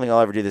like, I don't think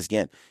I'll ever do this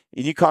again.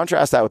 And you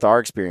contrast that with our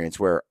experience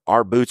where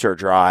our boots are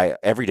dry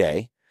every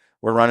day.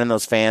 We're running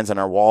those fans in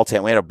our wall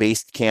tent. We had a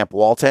base camp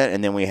wall tent,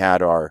 and then we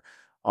had our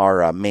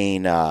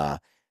main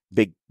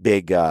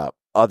big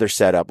other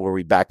setup where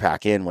we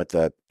backpack in with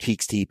the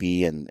Peaks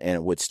teepee and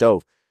a wood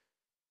stove.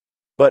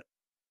 But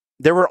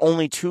there were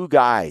only 2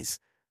 guys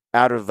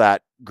out of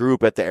that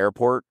group at the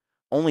airport,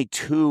 only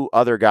 2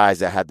 other guys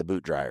that had the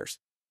boot dryers.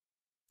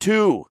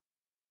 2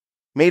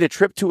 made a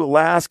trip to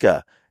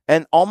Alaska,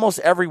 and almost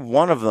every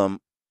one of them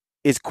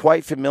is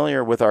quite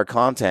familiar with our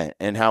content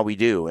and how we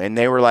do. And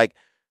they were like,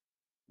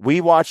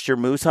 we watched your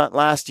moose hunt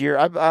last year.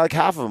 I like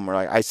half of them were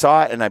like, I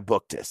saw it and I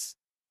booked this.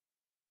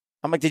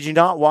 I'm like, did you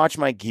not watch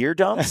my gear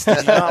dumps? Did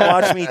you not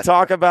watch me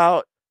talk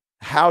about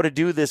how to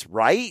do this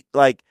right?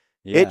 Like,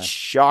 It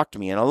shocked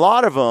me. And a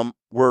lot of them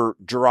were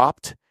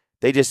dropped.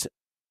 They just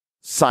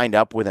signed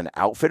up with an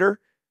outfitter.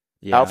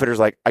 Yeah. Outfitter's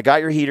like, I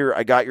got your heater.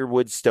 I got your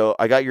wood stove.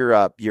 I got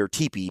your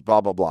teepee,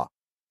 blah, blah, blah.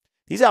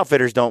 These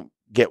outfitters don't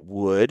get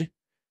wood.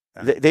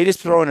 They just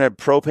throw in a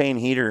propane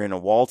heater in a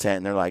wall tent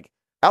and they're like,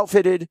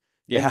 outfitted.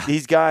 Yeah. And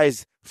these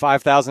guys,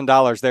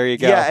 $5,000. There you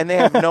go. Yeah. And they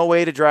have no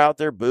way to dry out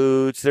their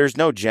boots. There's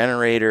no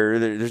generator.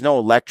 There's no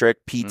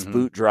electric Pete's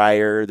boot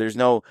dryer. There's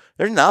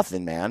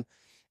nothing, man.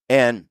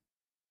 And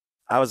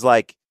I was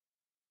like,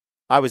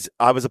 I was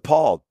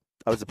appalled.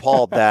 I was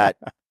appalled that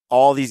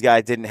all these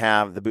guys didn't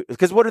have the boot.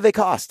 Because what do they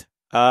cost?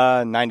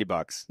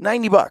 $90.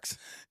 $90.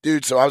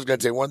 Dude, so I was going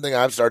to say one thing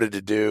I've started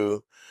to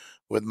do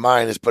with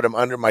mine is put them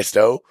under my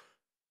stove.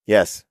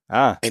 Yes.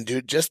 And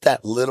dude, just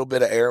that little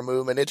bit of air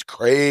movement, it's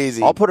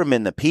crazy. I'll put them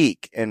in the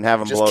peak and have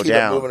them just blow keep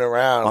down it moving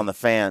around on the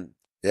fan.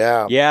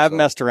 Yeah. Yeah, I've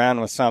messed around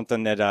with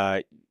something that,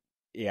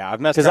 I've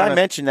messed because around I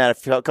mentioned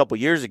that a couple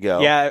years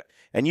ago. Yeah.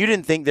 And you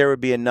didn't think there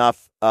would be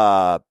enough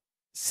CFM.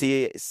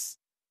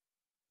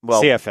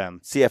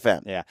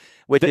 Yeah.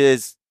 Which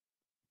is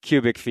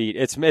cubic feet.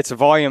 It's a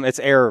volume. It's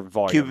air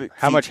volume. Cubic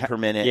how feet much per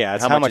minute? Yeah,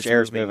 it's how much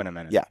air is moving a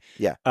minute. Yeah,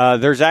 yeah.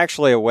 There's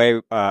actually a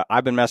way.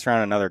 I've been messing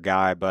around with another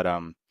guy, but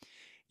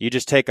you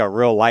just take a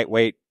real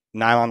lightweight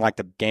nylon, like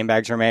the game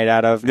bags are made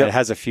out of. Yep. It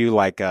has a few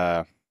I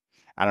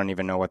don't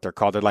even know what they're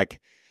called. They're like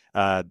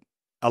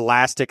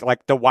elastic,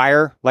 like the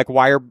wire,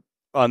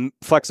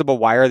 flexible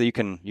wire that you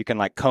can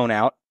like cone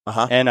out.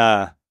 Uh-huh.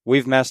 And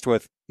we've messed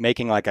with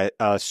making like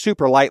a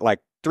super light, like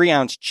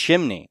 3-ounce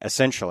chimney,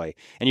 essentially.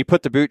 And you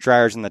put the boot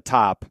dryers in the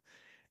top,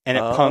 and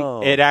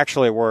it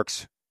actually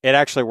works. It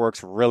actually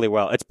works really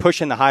well. It's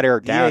pushing the hot air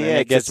down, and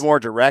it gets more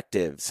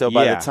directive. So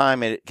by the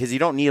time because you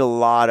don't need a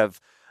lot of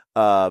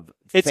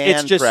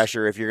fan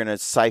pressure if you're going to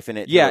siphon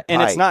it. Yeah,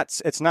 and it's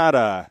not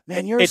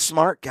man, you're a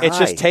smart guy. It's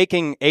just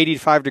taking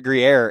 85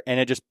 degree air, and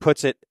it just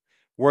puts it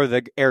where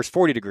the air's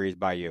 40 degrees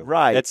by you.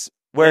 Right. It's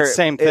the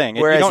same thing.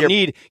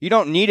 You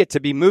don't need it to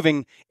be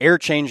moving air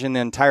change in the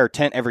entire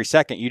tent every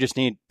second. You just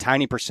need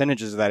tiny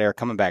percentages of that air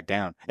coming back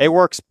down. It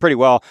works pretty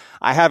well.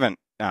 I haven't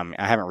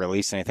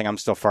released anything. I'm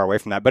still far away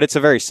from that, but it's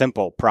a very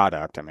simple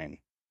product. I mean,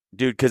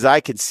 dude, because I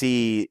could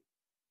see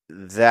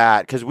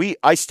that because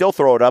I still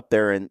throw it up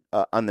there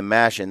on the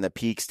mesh in the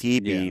Peaks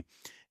teepee,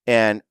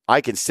 and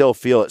I can still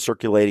feel it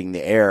circulating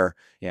the air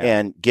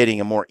and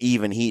getting a more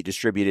even heat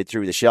distributed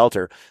through the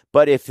shelter.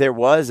 But if there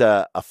was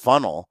a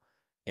funnel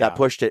that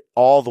pushed it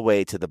all the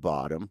way to the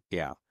bottom,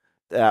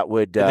 that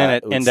would then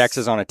it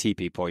indexes on a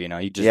teepee pole. You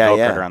just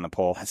Velcro around the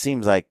pole. That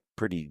seems like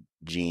pretty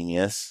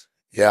genius.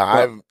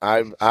 Yeah,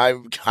 I've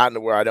gotten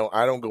to where I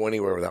don't go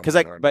anywhere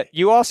without. But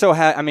you also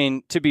have. I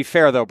mean, to be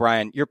fair though,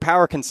 Brian, your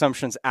power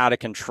consumption's out of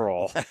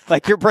control.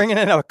 Like you're bringing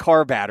in a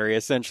car battery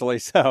essentially.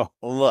 So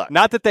look,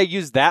 not that they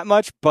use that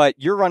much, but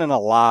you're running a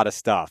lot of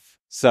stuff.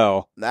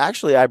 So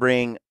actually, I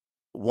bring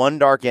one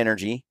Dark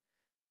Energy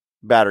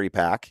battery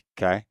pack.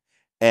 Okay,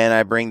 and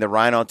I bring the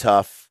Rhino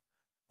Tough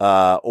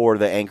or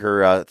the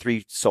Anker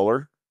 3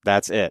 Solar.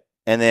 That's it.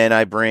 And then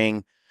I've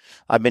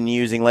been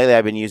using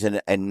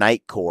a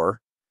Night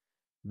Core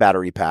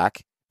battery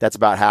pack. That's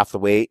about half the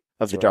weight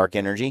of the Dark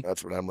Energy.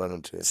 That's what I'm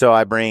running to. So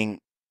I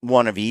bring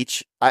one of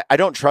each. I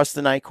don't trust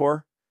the Night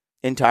Core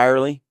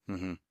entirely.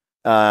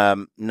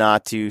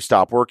 Not to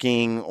stop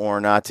working or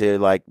not to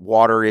like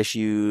water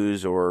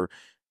issues or,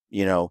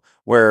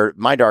 where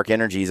my Dark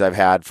Energies I've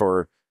had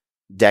for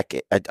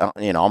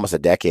almost a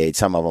decade,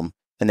 some of them,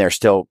 and they're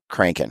still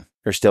cranking.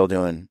 They're still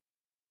doing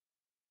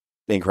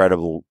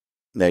incredible.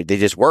 They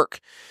just work.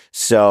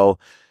 So,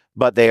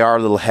 but they are a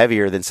little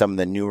heavier than some of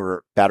the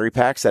newer battery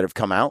packs that have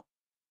come out.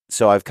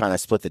 So I've kind of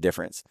split the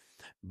difference.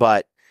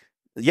 But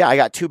yeah, I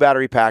got 2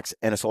 battery packs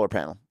and a solar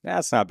panel.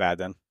 That's not bad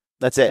then.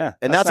 That's it. Yeah,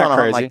 and that's on a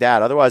hunt like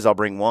that. Otherwise, I'll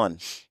bring one.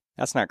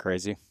 That's not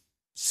crazy.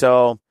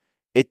 So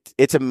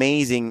it's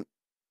amazing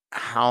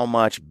how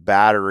much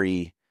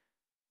battery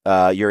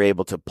you're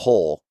able to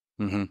pull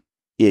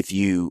if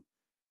you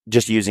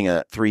just using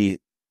a three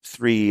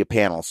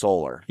panel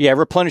solar. Yeah,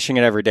 replenishing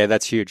it every day.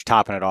 That's huge.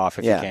 Topping it off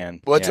if you can.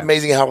 Well, it's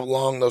amazing how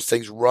long those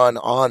things run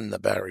on the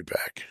battery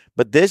pack.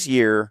 But this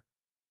year,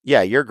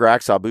 your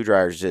Grakksaw boot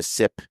dryers just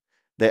sip.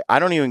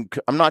 I'm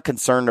not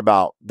concerned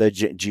about the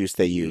juice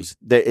they use.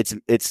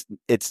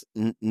 It's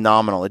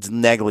nominal. It's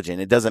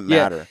negligent. It doesn't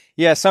matter.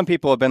 Yeah. Some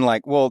people have been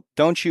like, well,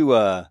 don't you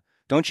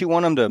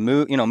want them to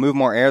move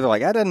more air? They're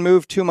like, that doesn't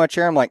move too much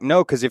air. I'm like,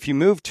 no, because if you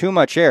move too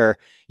much air,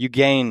 you're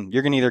going to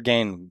either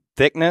gain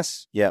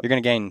thickness, you're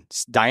going to gain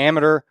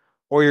diameter,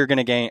 or you're going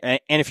to gain,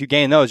 and if you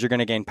gain those, you're going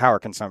to gain power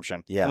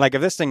consumption. Yeah. And like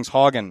if this thing's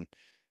hogging,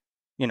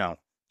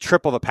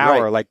 triple the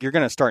power, like you're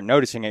going to start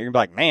noticing it. You're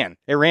like, man,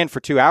 it ran for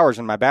 2 hours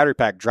and my battery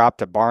pack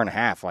dropped a bar and a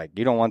half. Like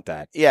you don't want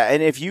that. Yeah.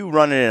 And if you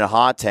run it in a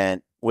hot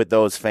tent with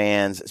those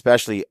fans,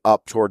 especially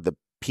up toward the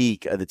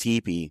peak of the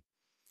teepee,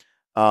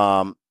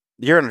 you're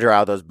going to dry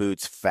out those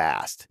boots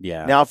fast.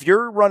 Yeah. Now, if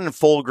you're running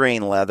full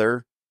grain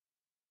leather,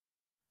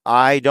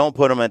 I don't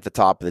put them at the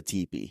top of the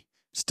teepee.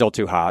 Still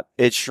too hot.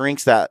 It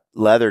shrinks that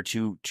leather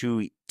too.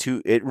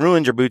 It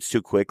ruins your boots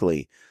too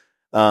quickly.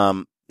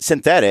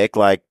 Synthetic,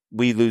 like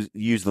we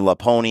use the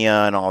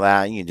Laponia and all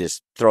that, you can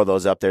just throw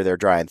those up there. They're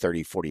dry in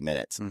 30, 40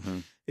 minutes.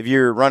 If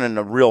you're running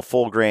a real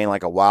full grain,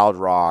 like a Wild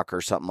Rock or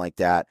something like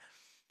that,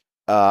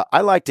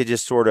 I like to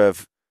just sort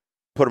of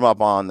put them up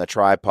on the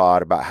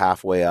tripod about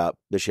halfway up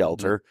the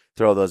shelter,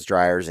 throw those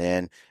dryers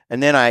in.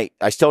 And then I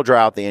still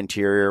dry out the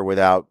interior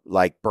without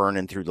like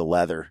burning through the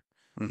leather.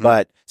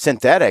 But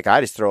synthetic, I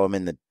just throw them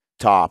in the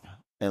top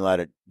and let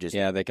it just.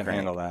 Yeah, they can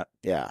handle that.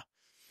 Yeah.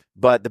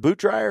 But the boot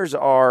dryers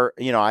are,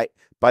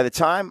 by the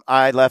time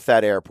I left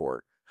that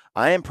airport,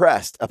 I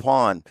impressed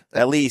upon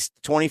at least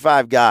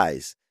 25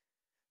 guys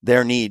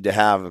their need to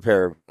have a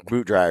pair of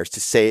boot dryers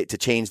to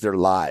change their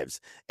lives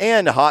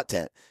and a hot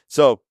tent.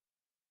 So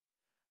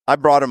I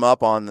brought them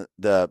up on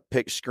the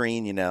pic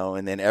screen,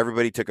 and then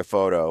everybody took a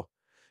photo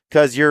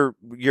because your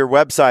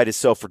website is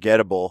so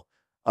forgettable.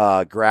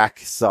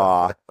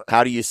 Grakksaw,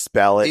 how do you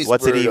spell it?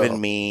 What's it even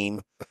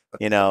mean?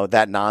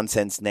 That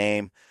nonsense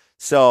name.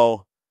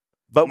 So,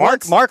 but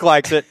Mark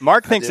likes it.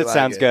 Mark thinks it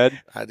sounds good.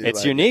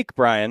 It's unique,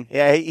 Brian.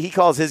 Yeah, he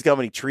calls his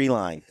company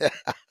Treeline.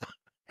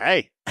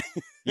 Hey,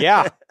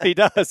 yeah, he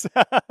does.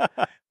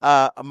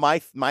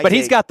 But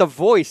he's got the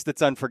voice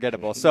that's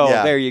unforgettable. So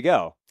there you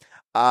go.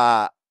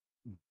 I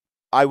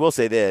will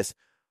say this: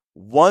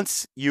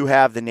 once you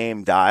have the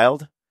name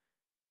dialed,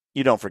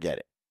 you don't forget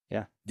it.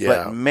 Yeah.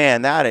 But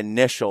man, that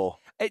initial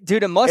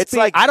Dude, it must it's be.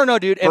 Like I don't know,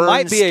 dude. It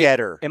might be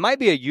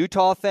a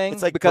Utah thing.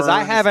 It's like because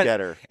I haven't.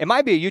 Sketter. It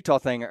might be a Utah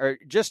thing or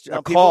just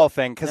a call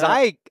thing. Because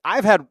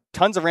I've had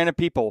tons of random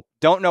people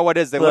don't know what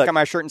it is. They look at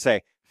my shirt and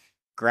say,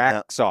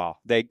 Grakksaw.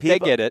 They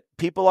get it.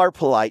 People are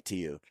polite to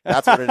you.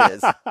 That's what it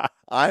is.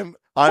 I'm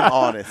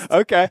honest.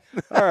 Okay.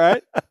 All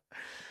right.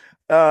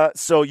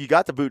 So you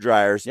got the boot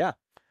dryers. Yeah.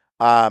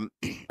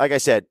 Like I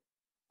said,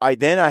 I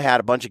had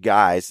a bunch of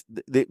guys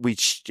that we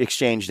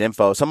exchanged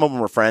info. Some of them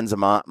were friends of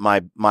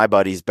my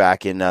buddies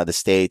back in the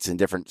States and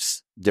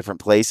different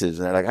places.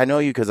 And they're like, I know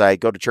you because I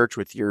go to church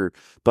with your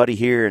buddy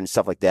here and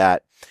stuff like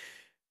that.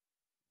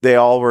 They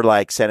all were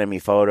like sending me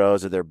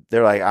photos of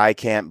they're like, I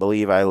can't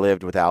believe I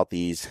lived without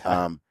these.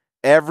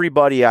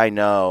 Everybody I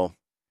know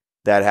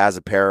that has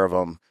a pair of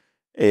them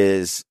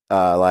is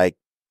like,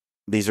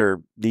 these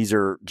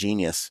are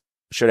genius.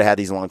 Should have had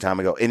these a long time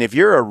ago. And if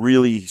you're a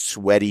really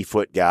sweaty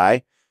foot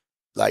guy,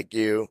 like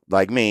you,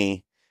 like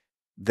me,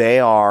 they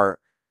are,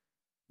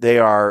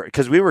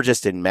 because we were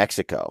just in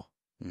Mexico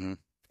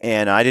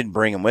and I didn't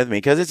bring them with me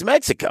because it's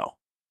Mexico.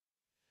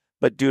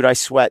 But dude, I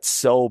sweat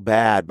so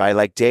bad by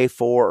like day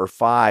 4 or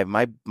 5.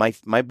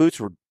 My boots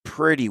were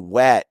pretty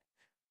wet,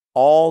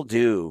 all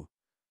due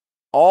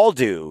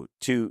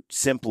to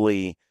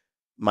simply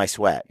my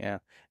sweat. Yeah.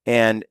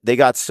 And they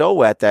got so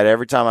wet that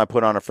every time I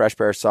put on a fresh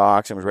pair of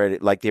socks and was ready,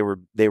 like they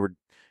were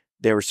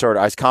sort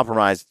of, I was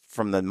compromised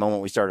from the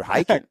moment we started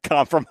hiking.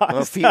 Compromised.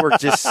 My feet were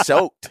just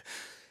soaked.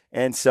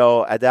 And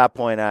so at that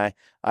point,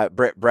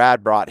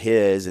 Brad brought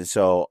his, and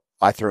so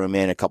I threw him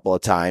in a couple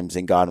of times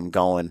and got him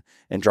going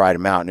and dried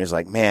him out. And he was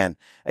like, man,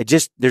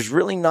 there's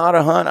really not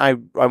a hunt I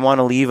want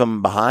to leave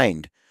them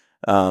behind.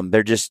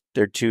 They're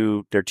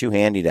too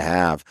handy to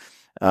have.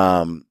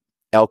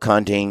 Elk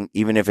hunting,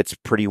 even if it's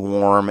pretty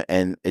warm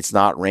and it's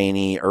not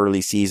rainy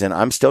early season,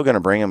 I'm still going to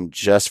bring them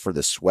just for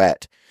the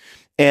sweat.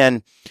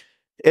 And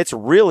it's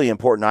really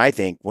important, I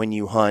think, when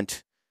you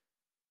hunt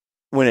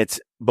when it's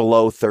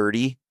below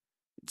 30,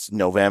 it's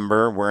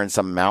November, we're in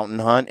some mountain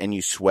hunt and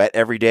you sweat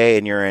every day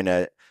and you're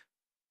in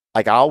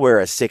I'll wear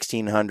a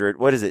 1600,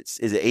 what is it?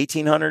 Is it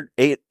 1800,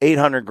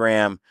 800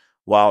 gram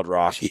Wild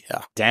Rock?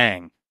 Yeah.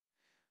 Dang.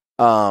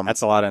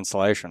 That's a lot of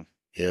insulation.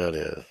 Yeah, it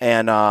is.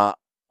 And,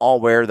 I'll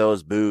wear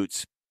those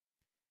boots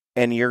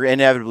and you're going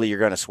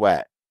to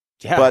sweat.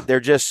 Yeah. But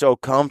they're just so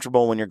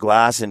comfortable when you're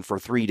glassing for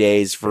 3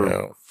 days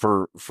for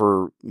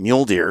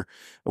mule deer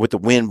with the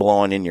wind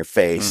blowing in your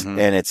face and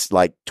it's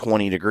like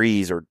 20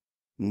 degrees or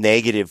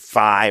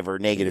 -5 or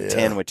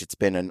 -10, which it's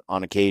been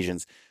on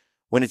occasions.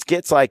 When it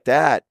gets like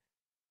that,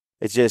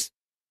 it's just,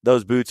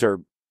 those boots are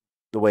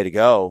the way to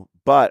go.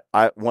 But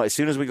as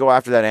soon as we go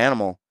after that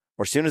animal,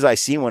 or as soon as I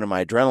see one of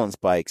my adrenaline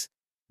spikes,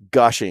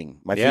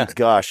 gushing, my feet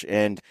gush,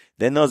 and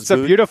then those boots,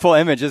 a beautiful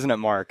image, isn't it,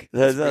 Mark?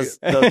 Those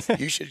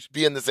you should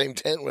be in the same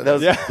tent with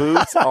those us.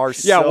 boots are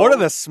what are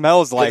the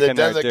smells like in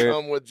there, it doesn't dude?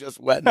 come with just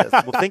wetness.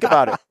 Well, think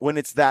about it. When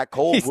it's that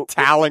cold, He's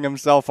toweling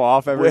himself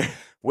off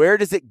where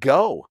does it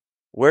go?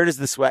 Where does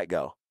the sweat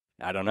go?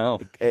 I don't know.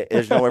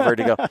 There's nowhere for it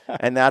to go.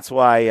 And that's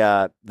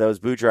why those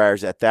boot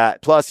dryers at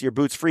that, plus your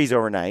boots freeze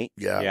overnight.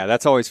 Yeah,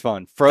 that's always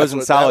fun.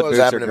 Frozen solid boots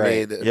are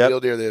great. To me, the mule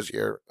deer this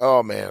year,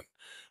 oh man,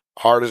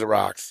 hard as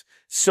rocks.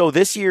 So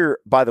this year,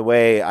 by the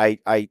way,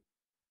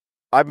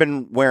 I've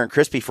been wearing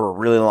crispy for a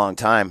really long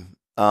time.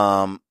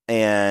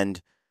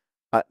 And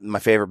my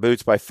favorite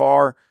boots by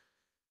far,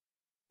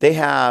 they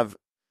have,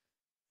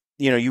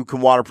 you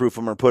can waterproof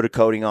them or put a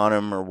coating on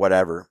them or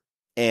whatever.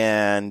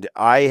 And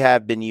I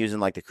have been using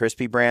like the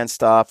crispy brand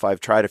stuff. I've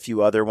tried a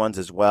few other ones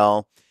as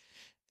well.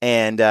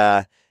 And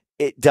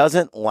it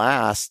doesn't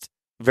last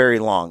very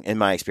long in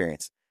my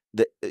experience.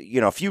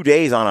 A few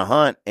days on a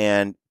hunt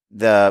and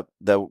the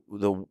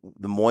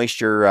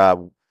moisture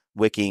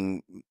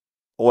wicking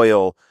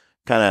oil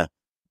kind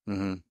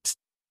of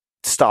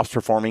stops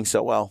performing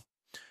so well.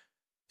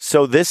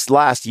 So this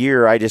last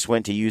year, I just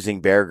went to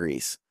using bear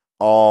grease,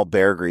 all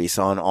bear grease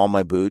on all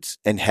my boots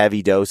and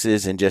heavy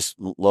doses and just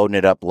loading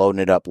it up.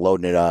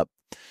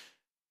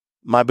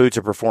 My boots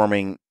are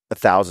performing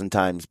 1,000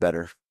 times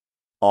better.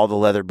 All the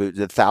leather boots,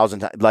 1,000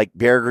 times. Like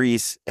bear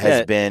grease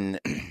has been,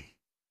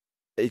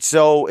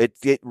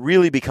 it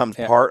really becomes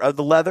part of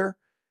the leather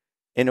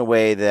in a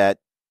way that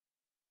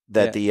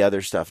the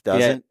other stuff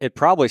doesn't. Yeah, it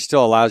probably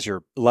still allows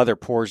your leather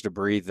pores to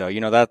breathe, though.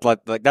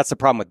 That's the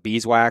problem with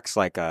beeswax,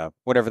 like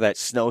whatever that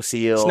snow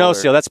seal.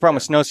 That's the problem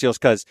with snow seals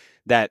because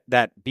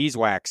that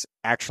beeswax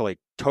actually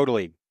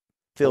totally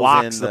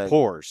blocks the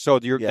pores. So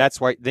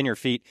that's why then your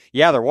feet,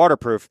 they're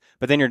waterproof,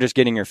 but then you're just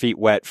getting your feet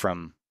wet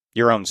from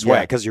your own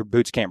sweat because your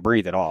boots can't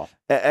breathe at all.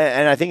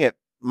 And I think it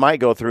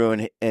might go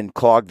through and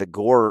clog the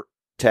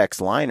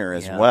Gore-Tex liner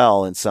as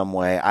well in some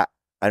way.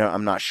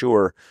 I'm not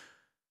sure.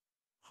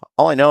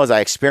 All I know is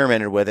I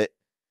experimented with it,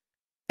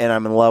 and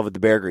I'm in love with the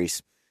bear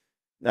grease.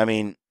 I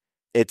mean,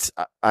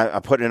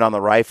 I'm putting it on the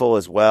rifle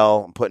as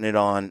well. I'm putting it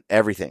on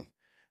everything,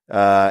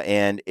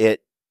 and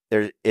it's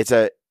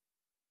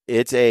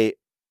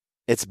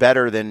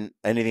better than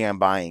anything I'm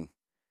buying.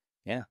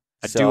 Yeah,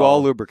 a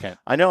dual lubricant.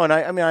 I know, and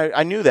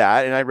I knew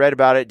that, and I read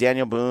about it.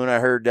 Daniel Boone. I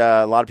heard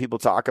a lot of people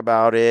talk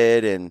about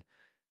it, and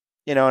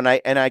you know,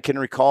 and I can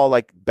recall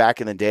like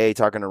back in the day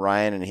talking to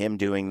Ryan and him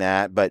doing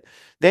that. But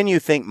then you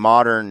think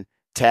modern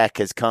tech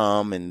has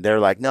come and they're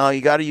like, no,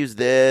 you got to use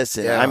this.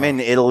 And I'm in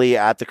Italy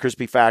at the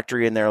crispy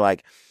factory and they're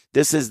like,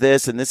 this is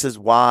this and this is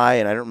why.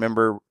 And I don't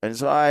remember. And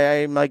so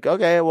I'm like,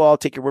 okay, well, I'll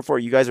take your word for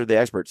it. You guys are the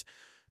experts.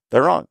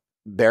 They're wrong.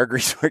 Bear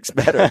grease works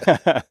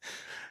better.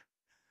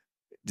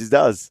 Just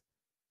does.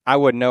 I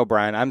wouldn't know,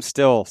 Brian. I'm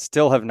still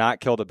have not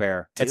killed a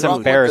bear. It's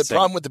embarrassing. The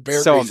problem with the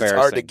bear grease is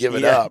hard to give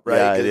it up, right?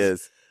 Yeah, it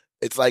is.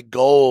 It's like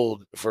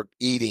gold for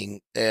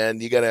eating,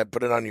 and you got to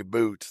put it on your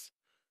boots.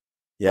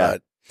 Yeah.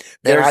 But,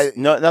 there's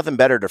nothing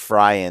better to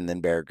fry in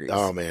than bear grease.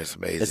 Oh, man, it's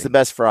amazing. It's the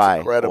best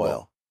fry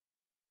oil.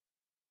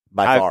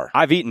 By far.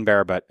 I've eaten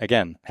bear, but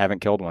again, haven't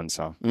killed one,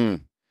 so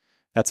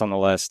that's on the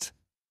list.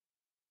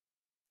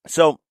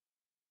 So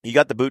you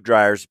got the boot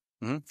dryers.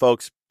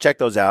 Folks, check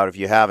those out if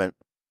you haven't.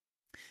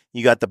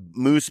 You got the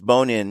moose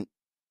bone-in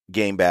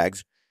game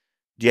bags.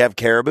 Do you have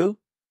caribou?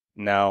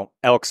 No,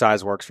 elk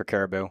size works for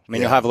caribou. I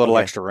mean, you'll have a little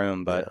extra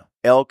room, but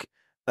elk.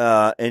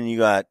 And you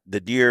got the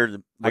deer.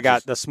 I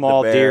got the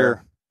small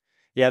deer.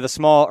 Yeah, the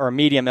small or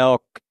medium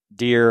elk,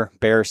 deer,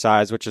 bear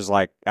size, which is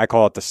like I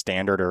call it the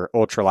standard or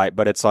ultralight,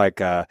 but it's like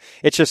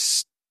it's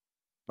just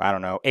I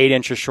don't know, 8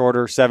 inches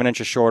shorter, 7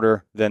 inches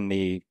shorter than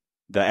the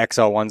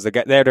XL ones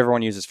that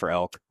everyone uses for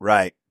elk.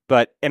 Right.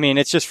 But I mean,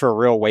 it's just for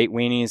real weight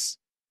weenies.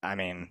 I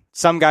mean,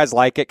 some guys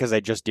like it because they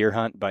just deer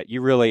hunt, but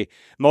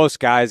most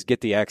guys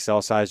get the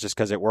XL size just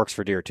because it works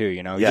for deer too.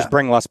 You know, you just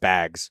bring less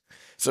bags.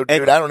 So,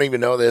 dude, I don't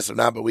even know this or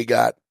not, but we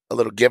got a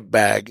little gift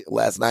bag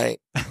last night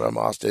from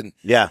Austin.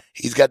 Yeah,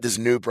 he's got this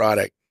new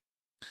product.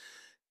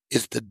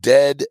 It's the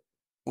dead.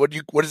 What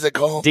is it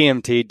called?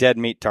 DMT, dead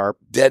meat tarp.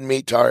 Dead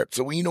meat tarp.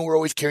 So we're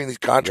always carrying these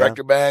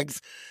contractor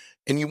bags,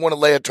 and you want to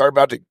lay a tarp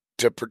out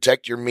to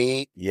protect your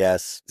meat.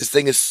 Yes. This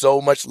thing is so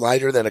much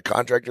lighter than a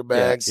contractor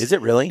bag. Yes. Is it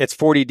really? It's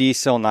 40D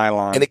sil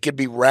nylon. And it can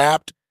be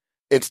wrapped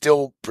and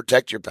still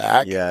protect your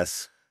pack.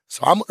 Yes.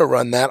 So I'm going to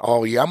run that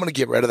all year. I'm going to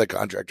get rid of the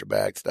contractor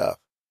bag stuff.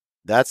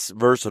 That's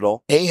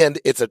versatile. And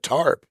it's a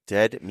tarp.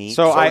 Dead meat.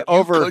 So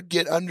you could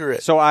get under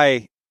it. So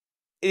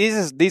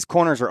these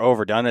corners are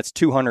overdone. It's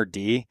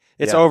 200D.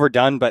 It's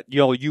overdone, but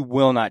you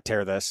will not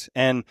tear this.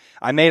 And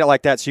I made it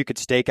like that so you could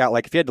stake out.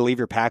 Like if you had to leave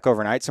your pack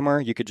overnight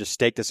somewhere, you could just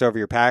stake this over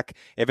your pack.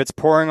 If it's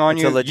pouring on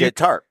it's a legit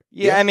tarp.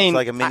 Yeah, I mean, it's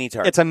like a mini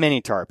tarp. It's a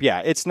mini tarp.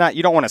 Yeah, it's not.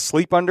 You don't want to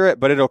sleep under it,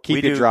 but it'll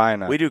keep you dry.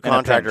 We do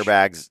contractor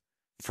bags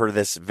for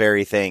this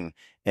very thing,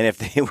 and if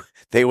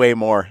they weigh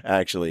more,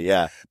 actually,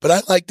 yeah. But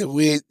I like the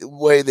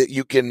way that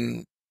you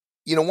can.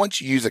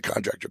 Once you use a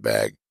contractor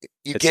bag,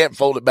 you can't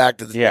fold it back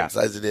to the same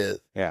size it is.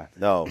 Yeah,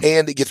 no.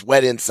 And it gets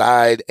wet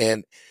inside.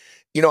 And,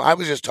 I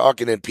was just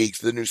talking in Peaks,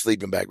 the new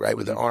sleeping bag, right,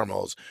 with the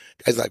armholes.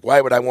 Guys like,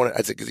 why would I want it?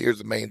 I said, because here's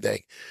the main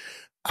thing.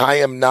 I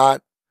am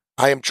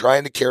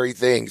trying to carry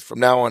things from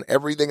now on.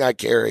 Everything I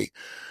carry,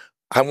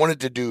 I wanted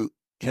to do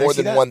more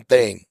than one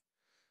thing.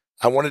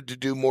 I wanted to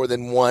do more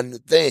than one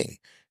thing.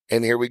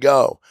 And here we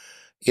go.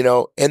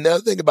 And the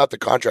other thing about the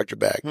contractor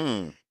bag,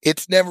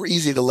 it's never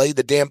easy to lay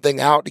the damn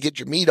thing out to get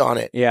your meat on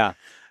it. Yeah.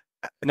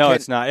 No,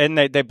 it's not. And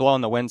they blow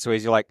in the wind so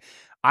easy. Like,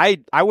 I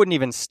wouldn't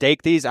even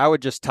stake these. I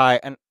would just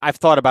tie, and I've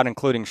thought about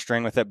including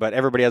string with it, but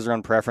everybody has their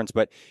own preference.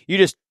 But you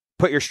just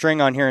put your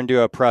string on here and do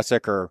a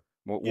prusik or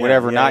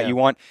whatever you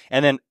want.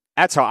 And then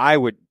that's how I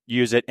would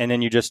use it. And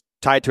then you just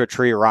tie it to a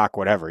tree or rock,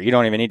 whatever. You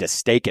don't even need to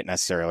stake it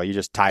necessarily. You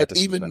just tie it to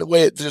even something. The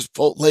way it just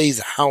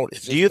lays out.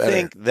 Do you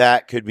think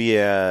that could be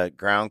a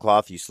ground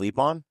cloth you sleep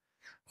on?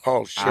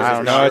 Oh, shit. I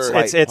don't know.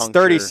 It's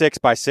 36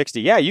 by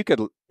 60. Yeah, you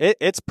could.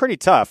 It's pretty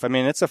tough. I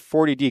mean, it's a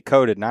 40D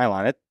coated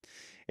nylon.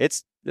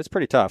 It's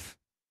pretty tough.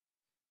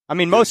 I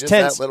mean, most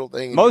tents are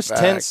closer to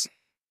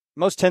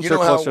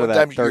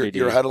that 30D.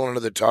 You're huddling under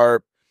the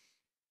tarp,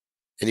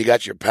 and you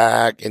got your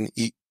pack, and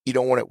you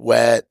don't want it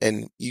wet,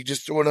 and you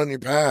just throw it on your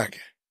pack.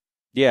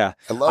 Yeah,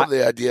 I love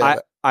the idea. of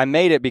it. I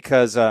made it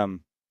because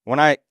when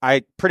I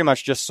pretty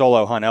much just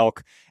solo hunt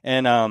elk,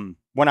 and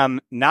when I'm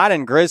not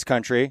in Grizz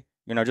country,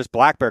 just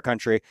black bear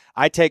country,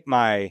 I take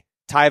my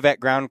Tyvek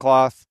ground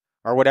cloth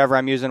or whatever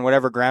I'm using,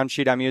 whatever ground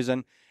sheet I'm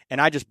using, and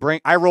I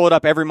roll it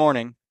up every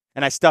morning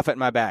and I stuff it in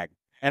my bag.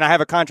 And I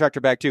have a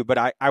contractor bag too, but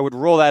I would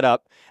roll that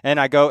up and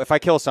I go, if I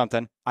kill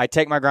something, I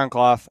take my ground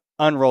cloth,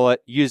 unroll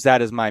it, use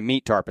that as my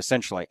meat tarp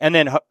essentially, and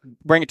then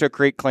bring it to a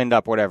creek, cleaned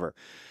up, whatever.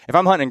 If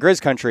I'm hunting in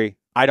Grizz country,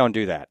 I don't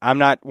do that. I'm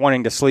not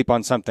wanting to sleep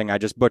on something I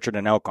just butchered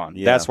an elk on.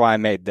 Yeah. That's why I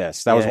made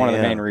this. That was one of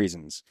the main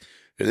reasons.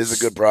 It is a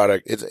good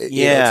product. It's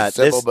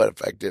simple but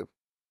effective.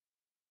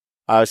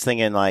 I was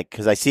thinking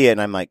because I see it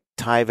and I'm like,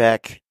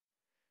 Tyvek,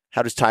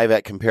 how does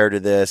Tyvek compare to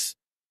this?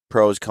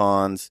 Pros,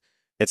 cons.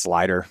 It's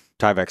lighter.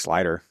 Tyvek's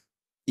lighter.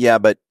 Yeah,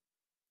 but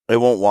it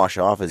won't wash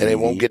off as and easy. It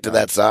won't get to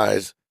that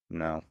size.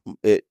 No.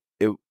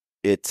 It'll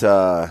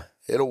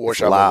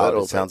wash off loud. a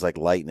little. It sounds like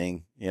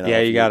lightning. Yeah,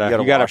 you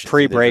gotta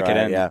pre-break it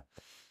in. Yeah.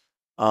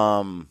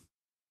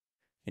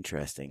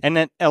 Interesting. And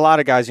then a lot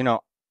of guys,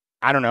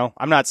 I don't know.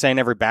 I'm not saying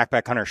every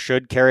backpack hunter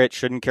should carry it,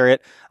 shouldn't carry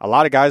it. A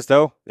lot of guys,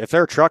 though, if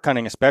they're truck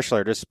hunting,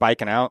 especially, or just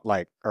spiking out,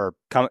 coming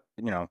from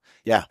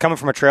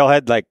a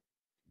trailhead,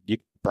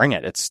 bring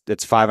it. It's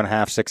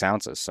 5.5, 6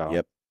 ounces.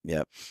 So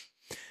Yep.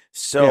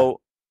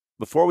 So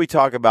before we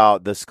talk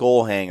about the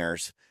skull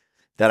hangers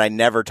that I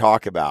never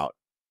talk about,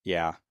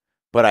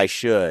 but I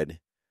should,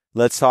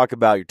 let's talk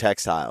about your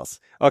textiles.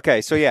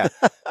 Okay, so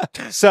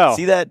so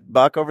see that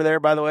buck over there,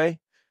 by the way?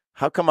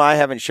 How come I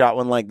haven't shot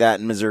one like that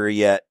in Missouri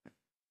yet?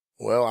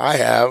 Well, I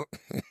have.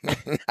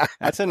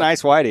 That's a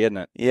nice whitey, isn't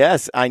it?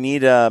 Yes, I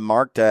need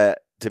Mark to.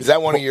 Is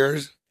that one of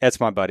yours? That's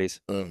my buddy's.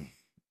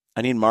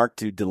 I need Mark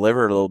to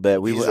deliver a little bit.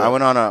 I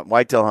went on a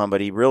whitetail hunt,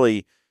 but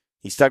he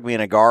stuck me in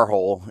a gar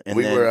hole, and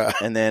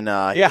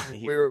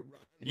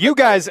you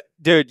guys,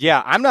 dude.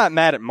 Yeah, I'm not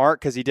mad at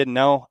Mark because he didn't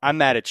know. I'm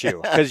mad at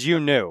you because you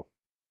knew.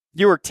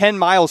 You were 10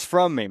 miles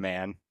from me,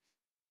 man.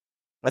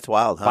 That's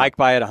wild, huh? Bike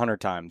by it 100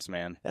 times,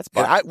 man. That's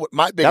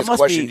my biggest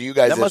question to you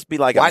guys is,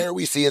 like why are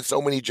we seeing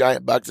so many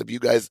giant bucks if you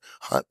guys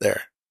hunt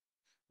there?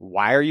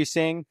 Why are you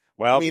seeing?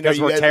 Well, because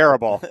we're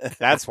terrible.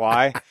 That's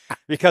why.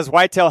 Because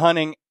whitetail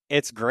hunting,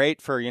 it's great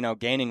for,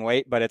 gaining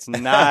weight, but it's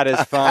not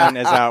as fun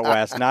as out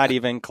west. Not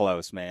even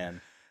close,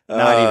 man.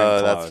 Not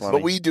even close.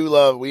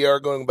 But we are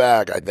going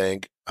back, I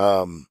think.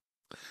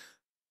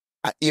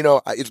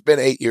 It's been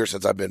 8 years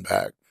since I've been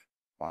back.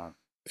 Wow.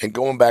 And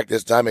going back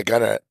this time and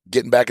kind of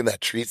getting back in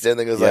that tree stand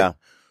thing, like,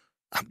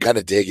 I'm going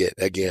to dig it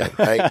again.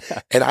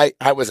 And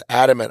I was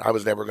adamant I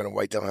was never going to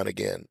whitetail hunt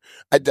again.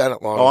 I'd done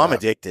it long enough. I'm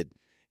addicted.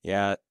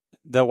 Yeah.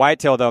 The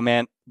whitetail, though,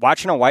 man,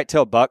 watching a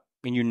whitetail buck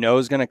and you know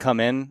is going to come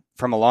in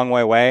from a long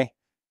way away,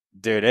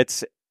 dude,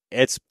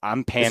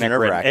 I'm panic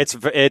ridden.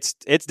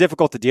 It's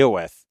difficult to deal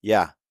with.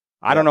 Yeah.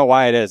 I don't know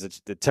why it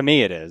is. To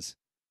me, it is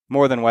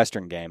more than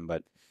Western game,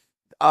 but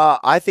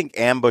I think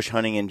ambush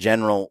hunting in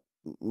general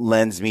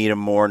lends me to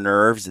more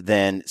nerves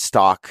than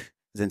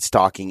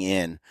stalking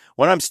in.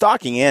 When I'm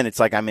stalking in, it's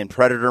like I'm in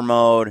predator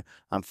mode.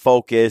 I'm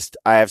focused.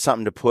 I have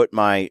something to put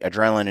my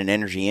adrenaline and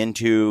energy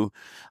into.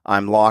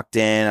 I'm locked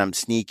in. I'm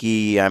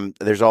sneaky.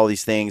 There's all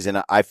these things,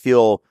 and I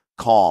feel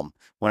calm.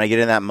 When I get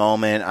in that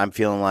moment, I'm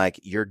feeling like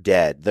you're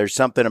dead. There's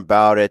something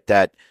about it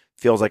that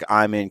feels like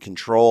I'm in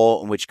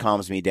control, which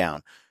calms me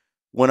down.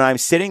 When I'm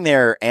sitting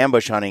there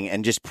ambush hunting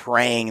and just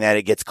praying that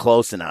it gets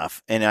close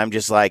enough, and I'm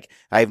just like,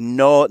 I have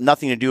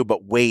nothing to do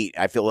but wait.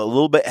 I feel a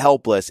little bit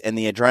helpless, and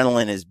the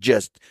adrenaline is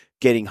just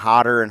getting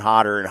hotter and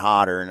hotter and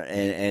hotter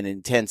and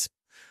intense.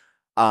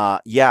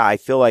 I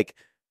feel like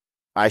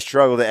I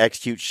struggle to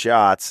execute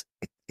shots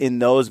in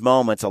those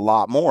moments a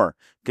lot more,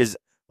 because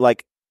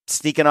like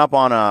sneaking up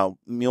on a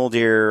mule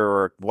deer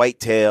or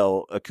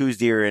whitetail, a coos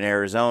deer in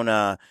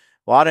Arizona,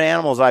 a lot of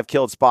animals I've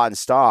killed spot and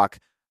stock,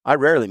 I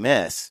rarely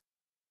miss.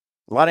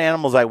 A lot of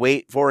animals I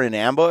wait for in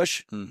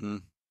ambush. Mm-hmm.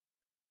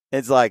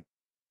 It's like,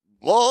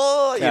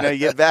 whoa, you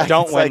get back.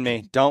 Don't win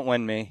me. Don't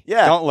win me.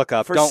 Yeah. Don't look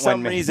up. For Don't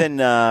some win me. reason,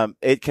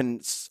 it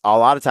can a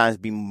lot of times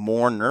be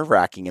more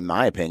nerve-wracking, in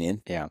my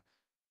opinion. Yeah.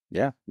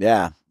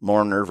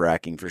 More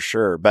nerve-wracking for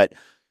sure. But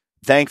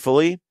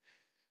thankfully,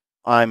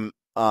 I'm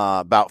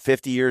about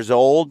 50 years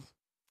old,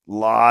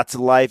 lots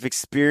of life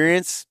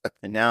experience,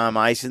 and now I'm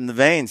icing the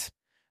veins.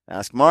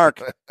 Ask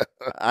Mark.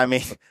 I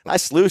mean, I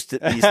sluiced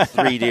these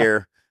 3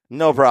 deer.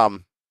 No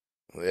problem.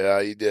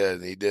 Yeah, he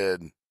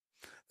did.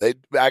 They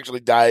actually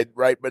died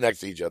right next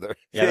to each other.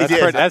 Yeah,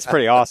 that's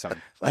pretty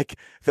awesome. Like,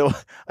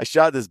 I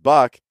shot this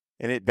buck,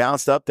 and it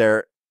bounced up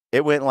there.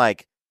 It went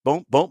like,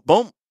 boom, boom,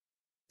 boom.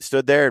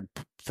 Stood there and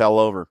fell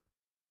over.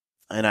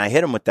 And I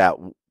hit him with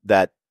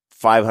that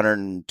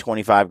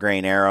 525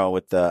 grain arrow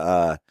with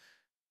the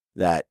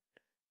that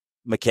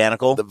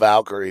mechanical. The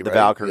Valkrie, The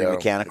right? Valkrie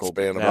mechanical.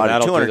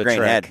 That'll 200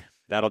 grain head.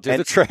 That'll do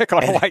the trick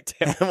on a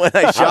whitetail. When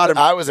I shot him,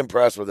 I was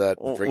impressed with that.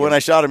 When I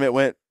shot him, it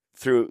went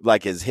through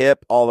like his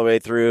hip all the way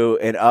through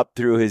and up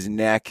through his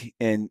neck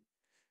and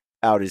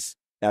out his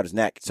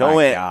neck. So it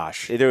went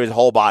through his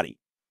whole body.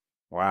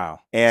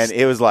 Wow. And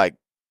it was like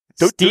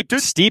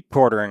steep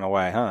quartering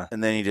away, huh?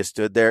 And then he just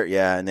stood there.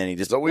 Yeah. And then he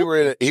just. So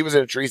he was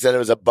in a tree stand. It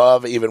was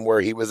above even where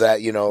he was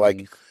at,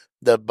 like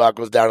the buck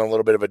was down a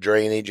little bit of a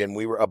drainage, and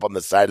we were up on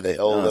the side of the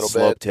hill a little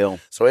sloped bit. Hill.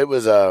 So it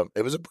was a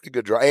pretty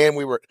good draw. And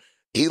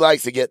he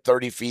likes to get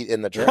 30 feet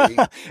in the tree.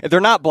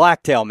 They're not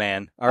blacktail,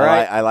 man. All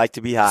right. I like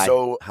to be high.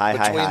 So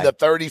between the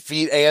 30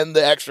 feet and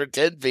the extra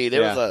 10 feet,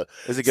 it was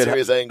a good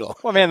serious angle.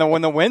 Well, man,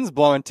 when the wind's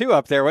blowing too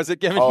up there, was it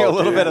giving you a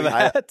little bit of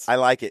that? I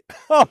like it.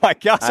 Oh my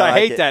gosh, I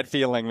hate that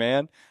feeling,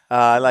 man.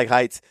 I like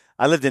heights.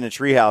 I lived in a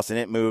tree house and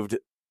it moved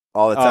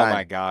all the time. Oh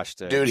my gosh,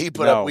 dude. Dude, we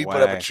put up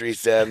a tree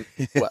stand,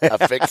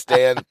 a fixed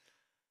stand.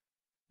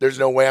 There's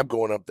no way I'm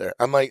going up there.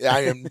 I'm like,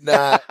 I am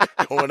not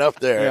going up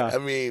there. Yeah. I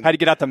mean, had to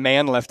get out the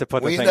man lift to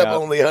put the thing up. We ended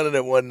up only hunting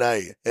it one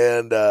night,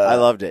 and I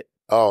loved it.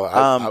 Oh,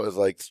 I was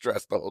like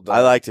stressed the whole time.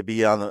 I like to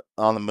be on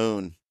the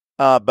moon.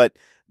 But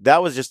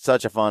that was just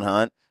such a fun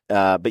hunt.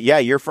 But yeah,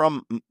 you're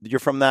from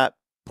that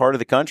part of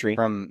the country,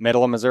 from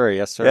middle of Missouri.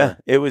 Yes, sir. Yeah,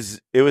 it was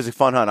a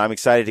fun hunt. I'm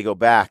excited to go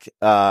back.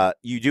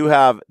 You do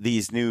have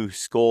these new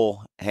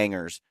skull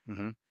hangers,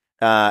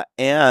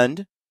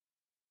 and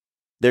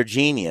they're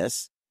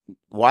genius.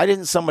 Why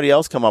didn't somebody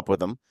else come up with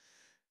them?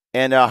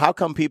 And how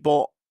come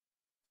people?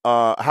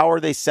 How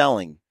are they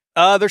selling?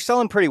 They're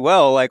selling pretty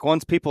well. Like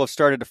once people have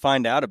started to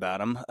find out about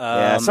them.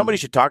 Yeah, somebody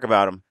should talk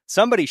about them.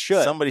 Somebody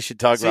should. Somebody should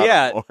talk about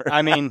them more.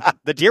 I mean,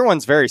 the deer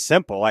one's very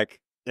simple. Like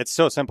it's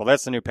so simple.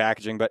 That's the new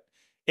packaging, but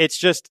it's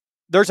just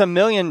there's a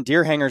million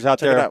deer hangers out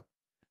there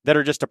that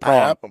are just a prong.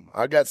 I have them.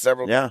 I got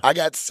several. Yeah. I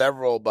got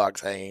several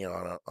bucks hanging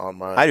on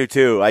mine. I do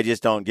too. I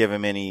just don't give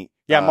him any.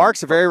 Yeah,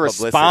 Mark's a very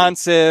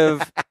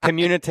responsive,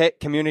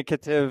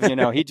 communicative. You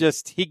know, he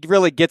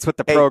really gets with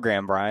the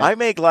program, Brian. I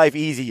make life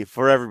easy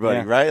for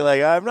everybody, right?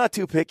 Like I'm not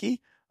too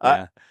picky.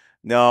 Yeah.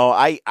 No,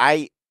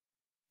 I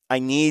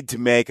need to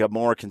make a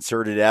more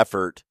concerted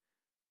effort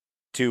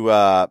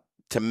to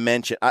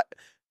mention.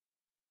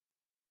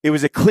 It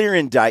was a clear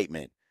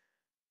indictment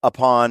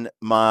upon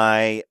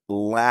my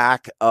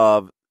lack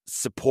of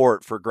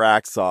support for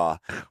Grakksaw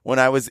when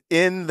I was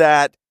in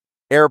that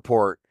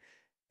airport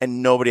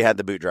and nobody had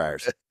the boot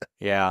dryers.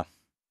 Yeah.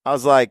 I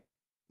was like,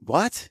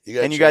 what?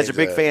 And you guys are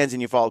big fans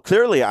and you follow.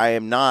 Clearly, I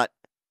am not.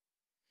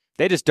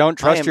 They just don't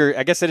trust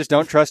I guess they just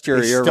don't trust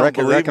your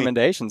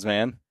recommendations,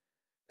 man.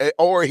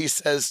 Or he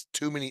says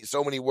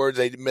so many words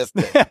they missed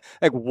it.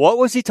 Like, what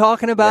was he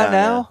talking about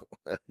now?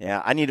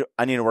 Yeah, I need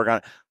to work on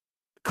it.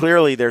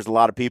 Clearly, there's a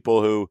lot of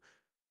people who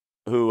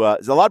a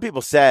lot of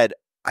people said,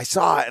 I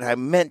saw it and I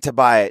meant to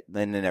buy it,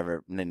 and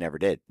they never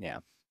did. Yeah.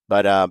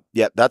 But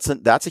yeah, that's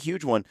a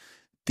huge one.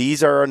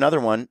 These are another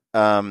one.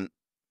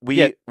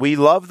 We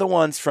love the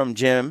ones from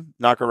Jim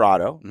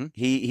Nacarado. Mm-hmm.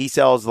 He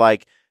sells,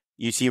 like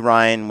you see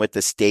Ryan with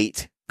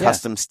the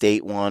custom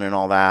state one and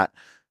all that,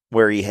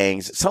 where he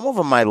hangs. Some of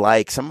them I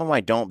like, some of them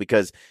I don't,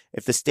 because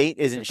if the state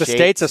isn't shaped, the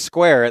state's a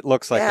square, it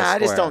looks like a square. I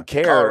just don't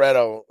care.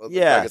 Colorado, like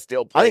a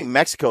steel plate. I think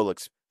Mexico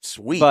looks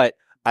sweet, but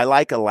I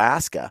like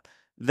Alaska.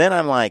 Then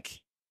I'm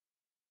like,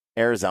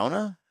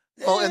 Arizona?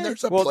 Well, and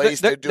there's a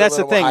place to do that's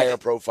a little higher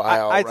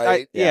profile,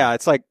 right? Yeah,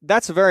 it's like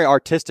that's very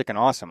artistic and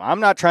awesome.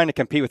 I'm not trying to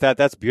compete with that.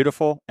 That's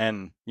beautiful,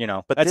 and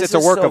but it's a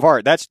work of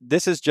art.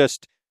 This is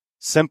just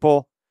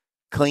simple,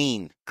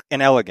 clean,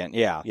 and elegant.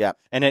 Yeah, yeah,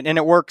 and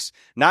it works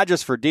not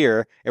just for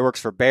deer. It works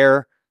for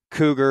bear,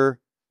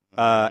 cougar,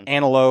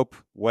 antelope,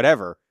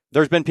 whatever.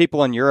 There's been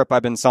people in Europe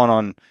I've been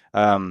selling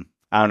on.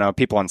 I don't know,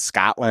 people in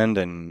Scotland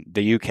and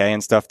the UK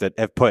and stuff that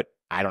have put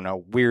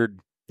weird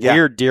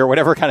deer,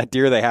 whatever kind of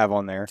deer they have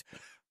on there.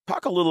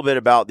 Talk a little bit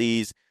about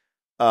these,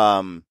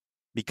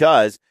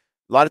 because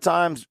a lot of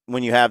times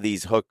when you have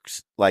these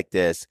hooks like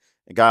this,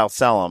 a guy will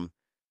sell them.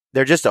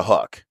 They're just a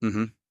hook,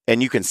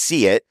 and you can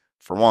see it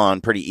for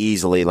one pretty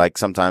easily. Like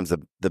sometimes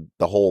the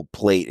whole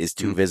plate is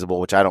too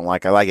visible, which I don't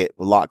like. I like it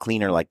a lot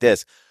cleaner like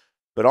this.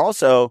 But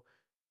also,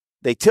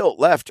 they tilt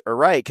left or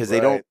right because they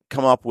don't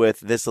come up with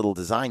this little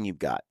design you've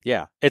got.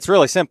 Yeah, it's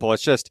really simple.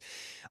 It's just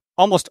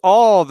almost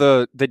all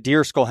the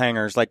deer skull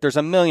hangers, like there's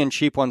a million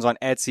cheap ones on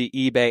Etsy,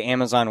 eBay,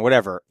 Amazon,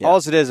 whatever. Yeah. All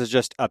it is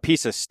just a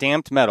piece of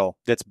stamped metal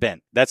that's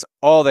bent. That's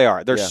all they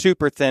are. They're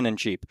super thin and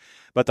cheap.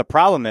 But the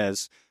problem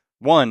is,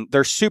 one,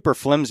 they're super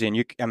flimsy.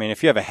 And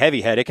if you have a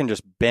heavy head, it can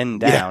just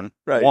bend down,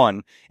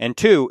 one. And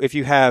two, if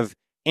you have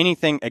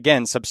anything,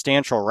 again,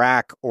 substantial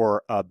rack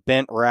or a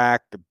bent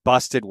rack,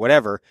 busted,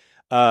 whatever,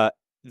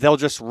 they'll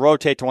just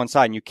rotate to one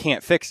side and you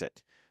can't fix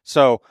it.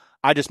 So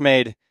I just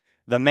made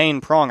the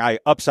main prong, I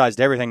upsized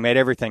everything, made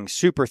everything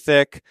super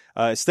thick,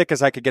 as thick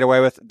as I could get away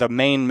with. The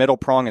main middle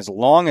prong as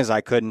long as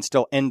I could and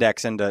still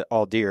index into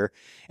all deer.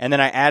 And then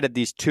I added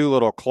these two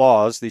little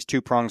claws, these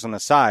two prongs on the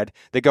side.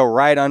 They go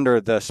right under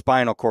the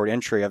spinal cord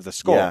entry of the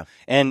skull. Yeah.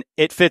 And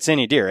it fits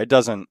any deer. It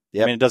doesn't,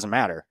 it doesn't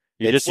matter.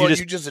 You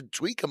just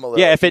tweak them a little.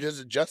 Yeah, if you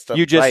just adjust them.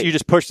 You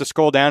just push the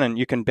skull down and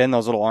you can bend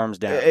those little arms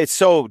down. It's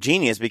so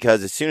genius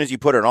because as soon as you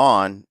put it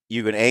on,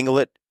 you can angle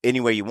it any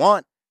way you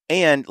want,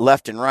 and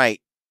left and right.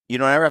 You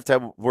don't ever have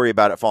to worry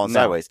about it falling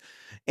sideways.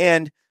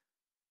 And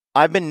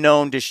I've been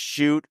known to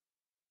shoot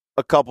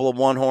a couple of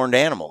one-horned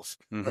animals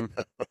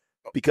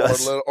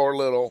because or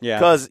little,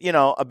 because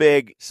a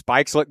big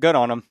spikes look good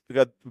on them.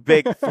 A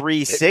big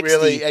 360 it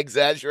really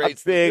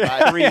exaggerates. A big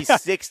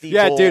 360.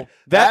 Yeah, bull. dude,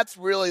 that's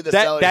really the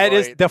selling that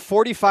point. Is the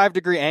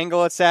 45-degree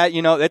angle it's at.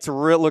 It's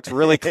looks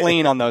really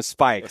clean on those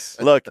spikes.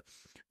 Look,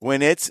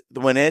 when it's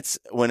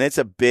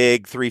a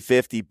big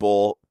 350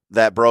 bull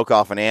that broke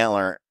off an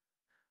antler,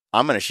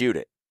 I'm going to shoot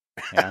it.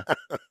 Yeah.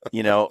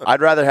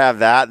 I'd rather have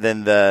that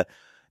than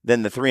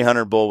the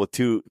 300 bull with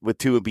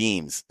two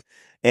beams.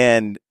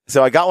 And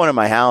so I got one in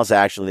my house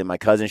actually that my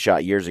cousin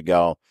shot years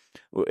ago.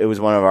 It was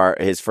one of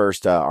his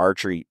first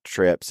archery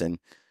trips, and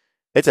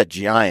it's a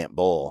giant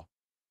bull,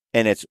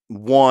 and it's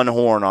one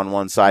horn on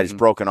one side. It's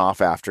broken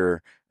off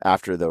after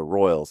the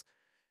royals,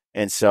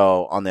 and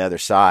so on the other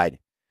side,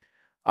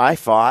 I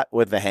fought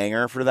with the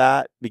hanger for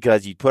that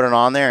because you put it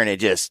on there and it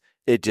just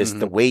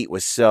the weight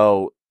was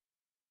so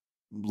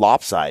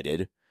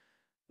lopsided.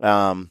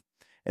 And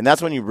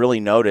that's when you really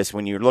notice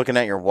when you're looking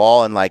at your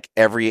wall and like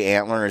every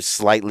antler is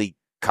slightly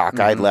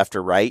cockeyed left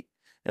or right.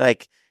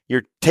 Like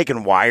you're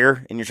taking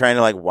wire and you're trying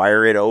to like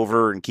wire it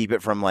over and keep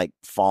it from like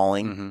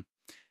falling.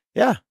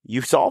 Yeah,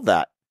 you solved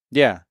that.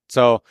 Yeah.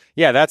 So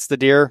that's the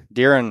deer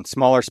and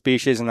smaller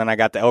species, and then I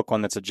got the elk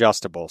one that's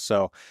adjustable.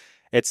 So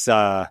it's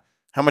how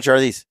much are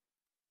these?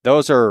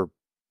 Those are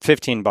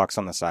 $15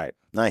 on the site.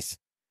 Nice.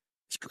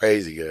 It's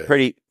crazy good.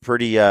 Pretty,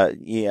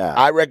 yeah.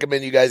 I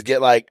recommend you guys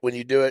get when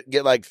you do it,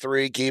 get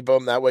 3, keep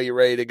them. That way you're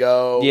ready to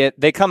go. Yeah,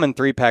 they come in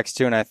 3-packs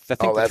too, and I think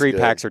the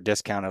 3-packs good. are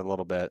discounted a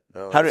little bit.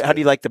 Oh, how do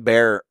you like the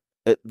bear,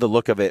 the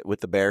look of it with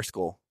the bear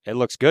skull? It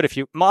looks good.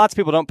 Lots of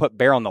people don't put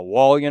bear on the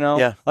wall,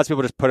 Yeah. Lots of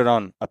people just put it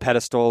on a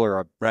pedestal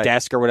or a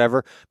desk or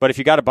whatever. But if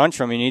you got a bunch of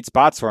them, you need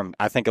spots for them.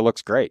 I think it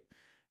looks great.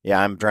 Yeah,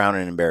 I'm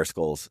drowning in bear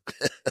skulls.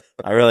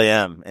 I really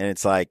am. And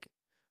it's like,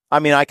 I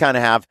mean, I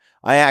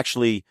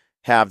actually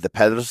have the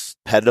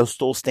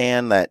pedestal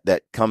stand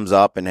that comes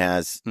up and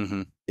has,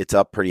 it's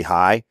up pretty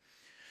high.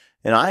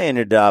 And I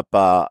ended up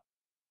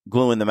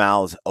gluing the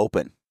mouths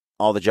open,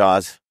 all the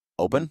jaws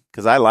open,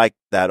 because I like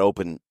that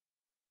open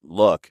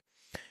look.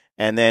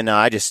 And then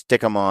I just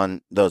stick them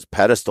on those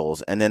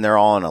pedestals, and then they're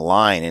all in a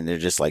line, and they're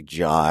just like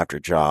jaw after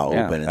jaw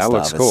open and that stuff.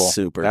 Looks cool. It's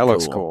super That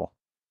looks cool.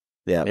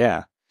 Yeah.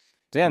 Yeah.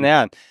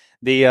 Yeah.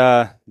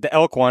 The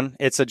elk one,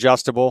 it's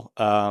adjustable.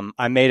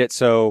 I made it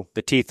so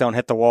the teeth don't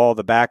hit the wall,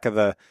 the back of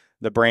the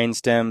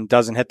brainstem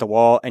doesn't hit the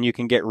wall, and you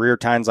can get rear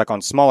tines like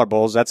on smaller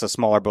bulls. That's a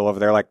smaller bull over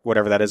there, like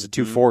whatever that is, a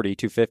 240,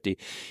 250.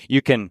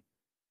 You can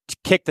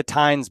kick the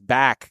tines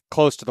back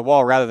close to the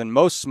wall rather than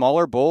most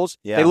smaller bulls.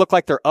 Yeah. They look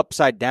like they're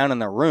upside down in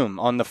the room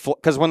on the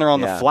because when they're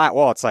on the flat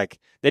wall, it's like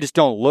they just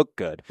don't look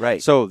good.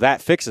 Right. So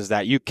that fixes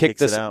that. You kick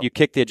you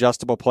kick the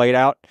adjustable plate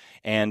out,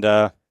 and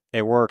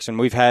it works. And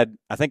we've had,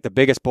 I think the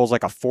biggest bull's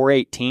like a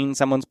 418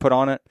 someone's put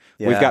on it.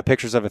 Yeah. We've got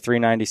pictures of a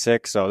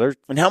 396. So there's.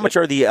 And how much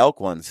are the elk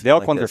ones? The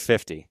elk ones are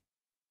 50.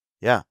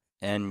 Yeah.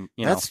 And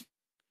it's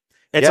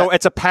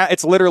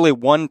literally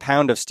 1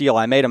 pound of steel.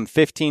 I made them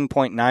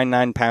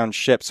 15.99 pounds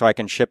shipped so I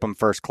can ship them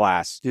first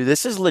class. Dude,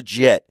 this is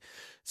legit.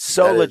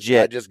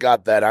 Legit. I just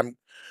got that.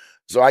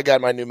 So I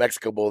got my New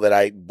Mexico bull that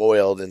I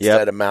boiled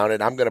instead of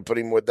mounted. I'm going to put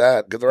him with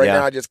that because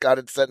now I just got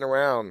it sitting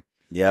around.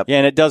 Yep. Yeah,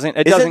 and it doesn't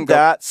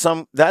go.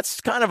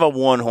 That's kind of a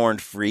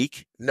one-horned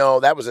freak. No,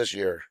 that was this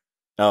year.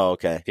 Oh,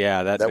 okay.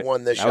 Yeah, that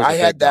one this year. I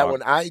had that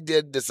one. I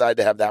did decide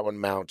to have that one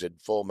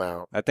mounted, full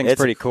mount. I think it's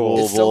pretty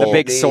cool. The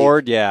big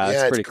sword,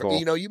 it's pretty cool.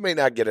 You may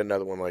not get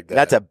another one like that.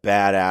 That's a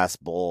badass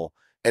bull.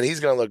 And he's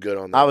going to look good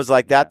on that. I was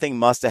like, that thing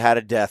must have had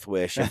a death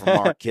wish if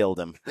Mark killed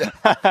him.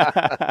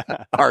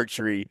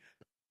 Archery.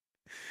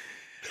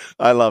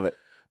 I love it.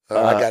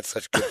 I got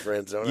such good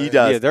friends, don't I? He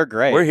does. Yeah, they're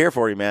great. We're here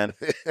for you, man.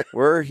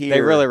 We're here. They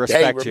really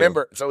respect you.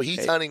 Remember, so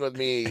he's hunting with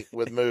me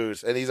with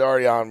Moose, and he's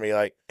already on me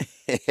like,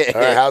 all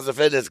right, how's the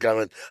fitness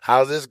coming?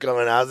 How's this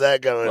coming? How's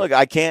that going? Look,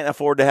 I can't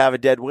afford to have a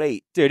dead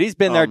weight. Dude, he's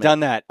been there,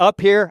 done that.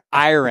 Up here,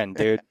 iron,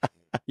 dude.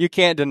 You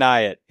can't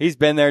deny it. He's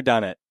been there,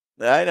 done it.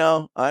 I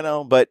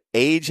know. But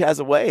age has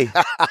a way.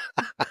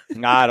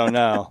 I don't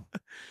know.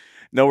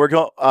 No, we're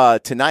going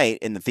tonight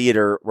in the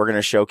theater. We're going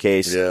to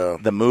showcase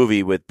the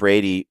movie with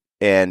Brady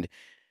and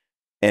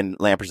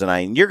Lampers and I.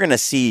 And you're going to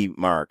see,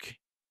 Mark,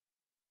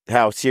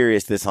 how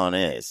serious this hunt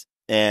is.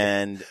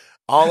 And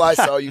all I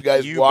saw you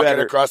guys walking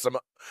across some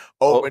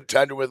open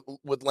tundra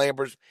with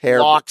Lampers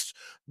locks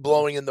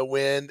blowing in the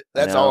wind.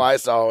 That's all I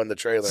saw in the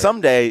trailer.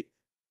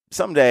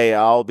 Someday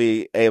I'll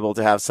be able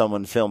to have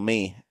someone film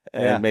me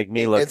and make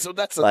me look. And so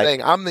that's the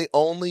thing. I'm the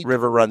only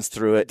river runs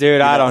through it. Dude,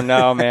 I don't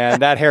know,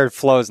 man. That hair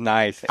flows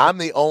nice. I'm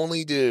the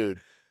only dude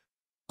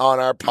on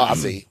our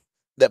posse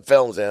that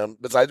films him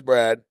besides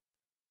Brad.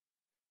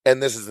 And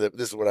this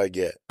is what I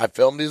get. I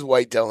filmed his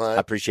whitetail hunt.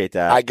 I appreciate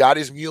that. I got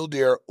his mule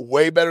deer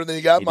way better than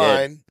he got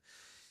mine.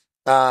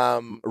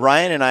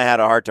 Ryan and I had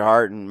a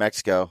heart-to-heart in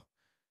Mexico,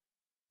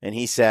 and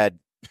he said,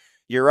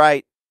 "You're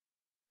right.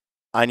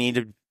 I need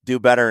to do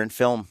better in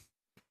film.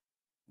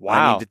 Wow.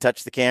 I need to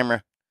touch the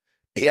camera."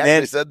 He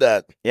actually said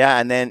that. Yeah,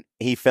 and then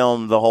he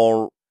filmed the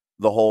whole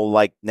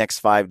like next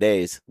 5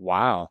 days.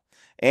 Wow.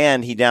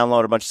 And he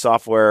downloaded a bunch of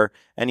software,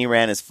 and he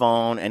ran his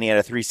phone, and he had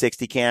a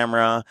 360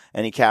 camera,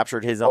 and he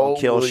captured his own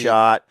kill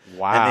shot.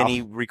 Wow. And then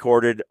he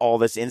recorded all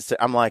this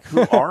instant. I'm like,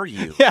 who are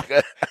you?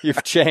 Yeah,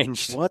 you've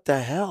changed. What the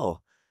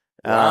hell?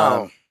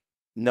 Wow.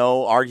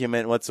 No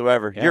argument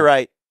whatsoever. Yeah. You're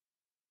right.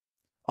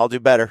 I'll do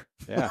better.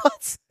 Yeah.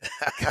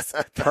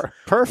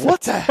 Perfect.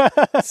 What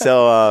the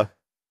So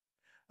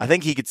I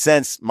think he could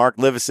sense Mark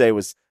Livesey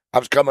was... I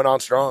was coming on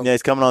strong. Yeah,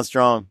 he's coming on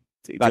strong.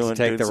 About to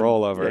take the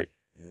role over. Yeah.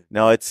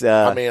 No, it's...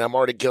 I mean, I'm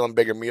already killing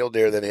bigger mule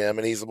deer than him,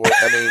 and he's... I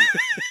mean,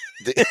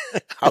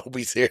 I hope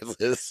he hears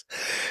this.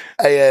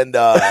 And...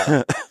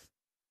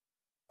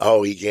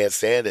 he can't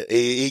stand it.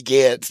 He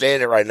can't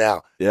stand it right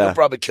now. Yeah. He'll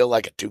probably kill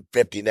like a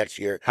 250 next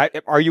year.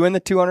 Are you in the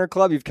 200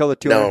 club? You've killed a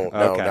 200?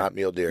 No, not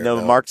mule deer.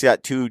 No, Mark's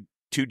got two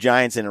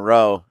giants in a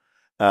row.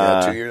 2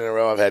 years in a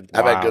row I've had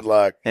good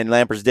luck. And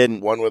Lampers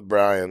didn't. One with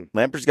Brian.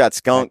 Lampers got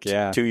skunked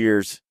 2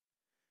 years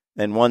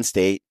in one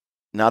state.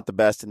 Not the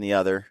best in the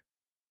other.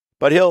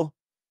 But he'll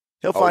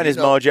find his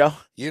mojo.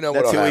 You know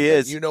that's who he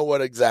is. You know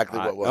what exactly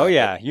what will happen.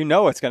 Yeah, you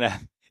know it's going to...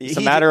 It's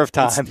a matter of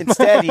time.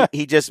 Instead,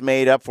 he just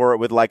made up for it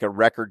with like a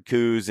record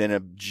coos and a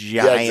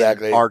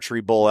giant archery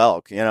bull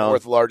elk. You know,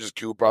 fourth largest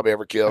coup probably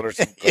ever killed, or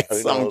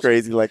something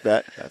crazy like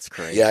that. That's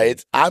crazy. Yeah,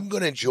 I'm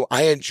gonna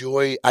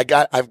enjoy.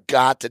 I've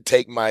got to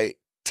take my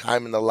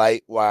time in the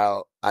light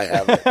while I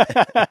haven't.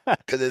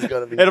 Because it's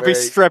going to be It'll be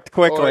stripped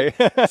quickly.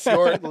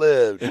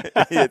 Short-lived.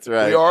 That's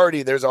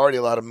right. There's already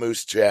a lot of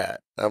moose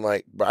chat. I'm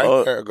like,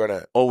 Brian, are going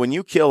to. Oh, when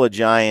you kill a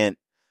giant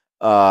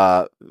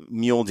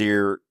mule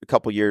deer a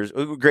couple years,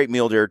 great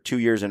mule deer 2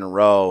 years in a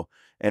row,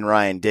 and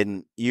Ryan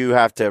didn't, you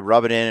have to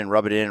rub it in and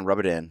rub it in and rub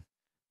it in.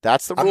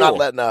 That's the rule. I'm not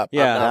letting up.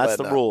 Yeah, that's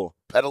the rule.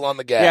 Pedal on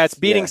the gas. Yeah,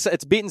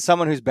 it's beating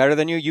someone who's better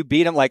than you. You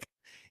beat them like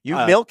you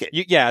milk it.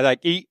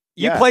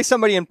 You play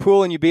somebody in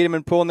pool and you beat them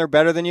in pool and they're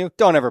better than you.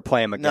 Don't ever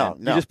play them again.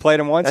 No. You just played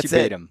them once. That's you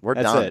beat them. We're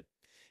that's done. It.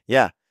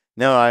 Yeah.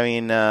 No, I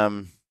mean,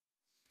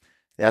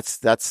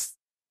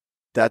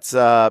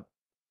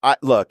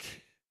 look,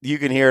 you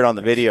can hear it on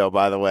the video,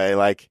 by the way,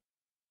 like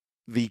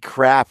the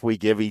crap we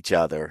give each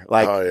other,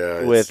 like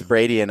with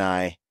Brady and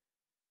I,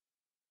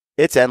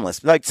 it's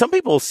endless. Like some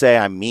people say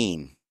I'm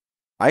mean.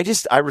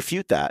 I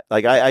refute that.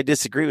 Like I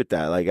disagree with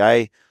that.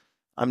 Like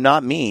I'm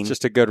not mean. It's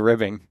just a good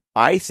ribbing.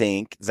 I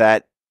think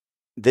that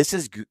this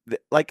is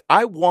like,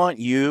 I want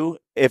you,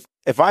 if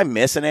I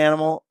miss an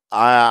animal,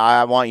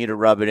 I want you to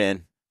rub it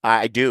in.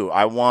 I do.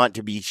 I want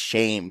to be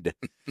shamed.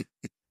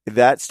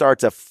 That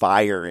starts a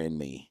fire in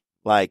me.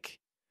 Like,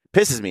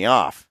 pisses me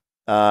off.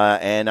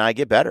 And I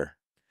get better.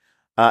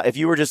 If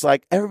you were just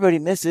like, everybody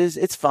misses,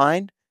 it's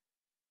fine.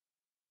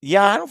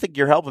 Yeah, I don't think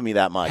you're helping me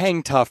that much.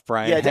 Hang tough,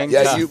 Brian. Yeah, hang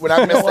tough. When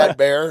I missed that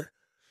bear,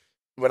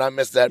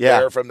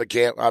 bear from the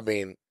camp, I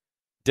mean,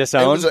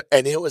 disowned.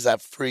 It was a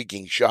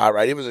freaking shot,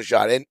 right? It was a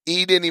shot, and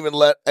he didn't even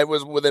let. It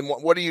was within.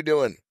 What are you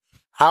doing?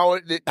 How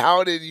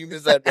did you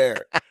miss that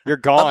bear? You're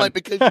gone. I'm like,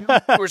 because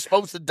you were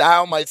supposed to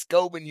dial my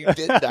scope and you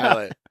didn't dial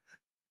it.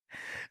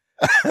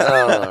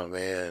 Oh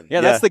man.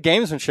 Yeah, that's the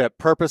gamesmanship.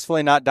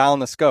 Purposefully not dialing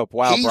the scope.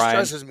 Wow, he Brian.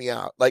 stresses me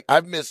out. Like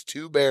I've missed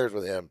 2 bears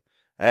with him.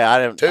 Hey, I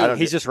don't.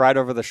 He's just right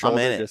over the shoulder.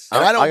 I'm in it.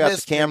 And I got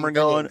the camera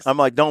going. I'm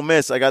like, don't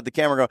miss. I got the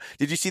camera going.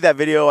 Did you see that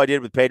video I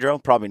did with Pedro?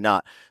 Probably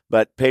not.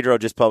 But Pedro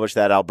just published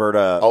that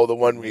Alberta. Oh, the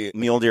one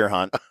mule deer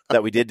hunt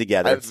that we did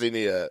together. I haven't seen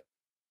it yet.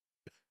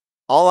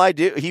 All I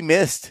do, he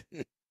missed.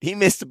 He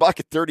missed a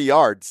buck at 30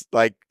 yards,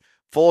 like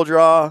full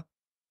draw.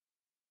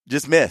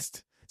 Just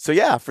missed. So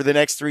yeah, for the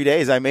next 3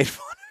 days, I made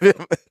fun of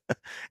him,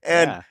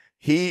 and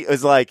he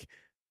was like,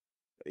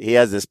 he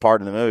has this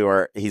part in the movie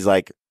where he's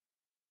like,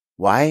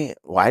 why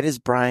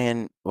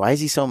is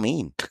he so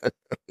mean?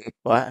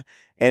 Why?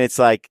 And it's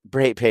like,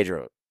 great,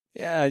 Pedro.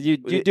 Yeah, you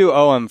do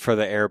owe him for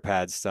the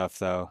AirPad stuff,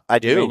 though. I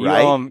do, you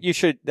right? Owe him, you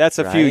should. That's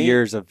a few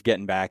years of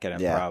getting back at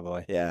him,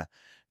 probably. Yeah.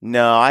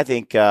 No, I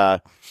think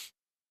I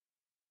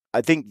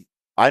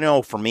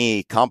know for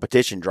me,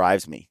 competition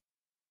drives me,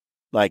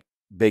 like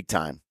big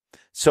time.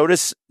 So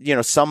does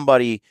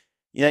somebody.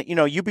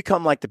 You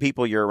become like the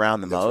people you're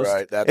around the most.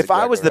 Right. That's if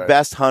I was the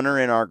best hunter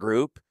in our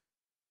group,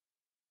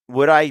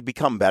 would I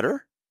become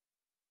better?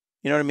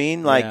 You know what I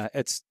mean? Like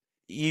it's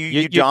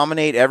you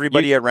dominate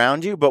everybody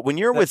around you, but when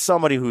you're with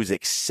somebody who's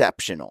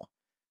exceptional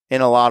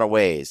in a lot of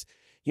ways,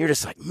 you're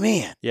just like,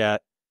 man. Yeah.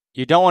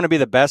 You don't want to be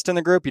the best in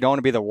the group. You don't want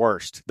to be the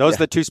worst. Those are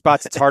the 2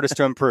 spots it's hardest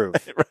to improve.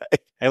 Right.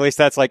 At least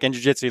that's like in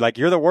jiu-jitsu. Like,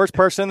 you're the worst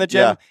person in the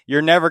gym.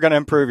 You're never going to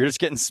improve. You're just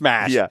getting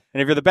smashed. Yeah.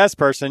 And if you're the best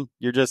person,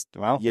 you're just,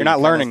 you're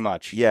not learning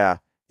much. Yeah.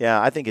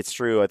 Yeah. I think it's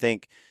true. I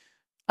think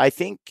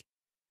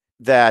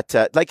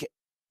that, like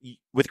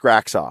with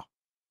Grakksaw,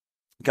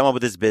 come up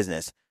with this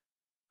business.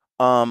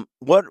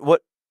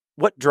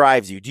 What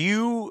drives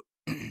you?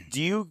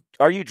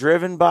 Are you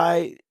driven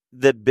by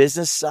the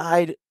business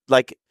side?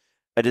 Like,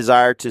 a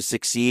desire to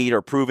succeed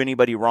or prove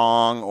anybody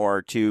wrong,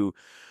 or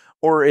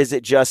is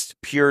it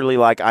just purely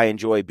like I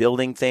enjoy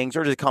building things,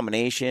 or is it a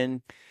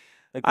combination?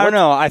 Like, I don't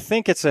know. I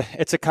think it's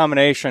a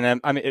combination. And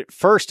I mean, at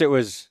first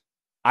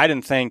I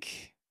didn't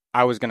think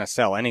I was going to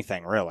sell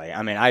anything really.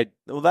 I mean,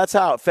 well, that's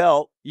how it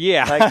felt.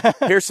 Yeah. Like,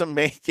 here's some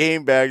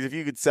game bags. If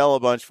you could sell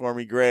a bunch for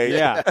me, great.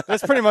 Yeah.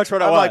 That's pretty much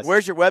what I'm was. like,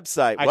 where's your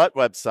website? What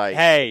website?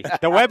 Hey,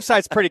 the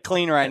website's pretty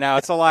clean right now.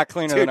 It's a lot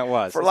cleaner than it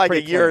was. For like a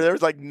year, there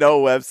was like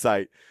no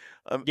website.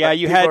 Yeah,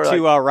 you had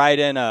to write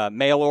in a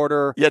mail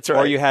order, that's right.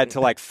 Or you had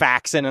to like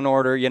fax in an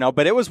order,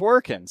 but it was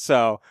working.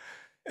 So,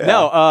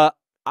 no,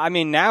 I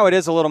mean, now it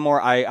is a little more.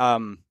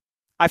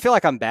 I feel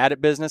like I'm bad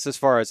at business as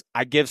far as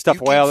I give stuff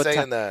away all the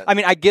time. That. I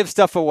mean, I give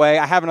stuff away.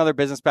 I have another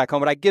business back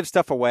home, but I give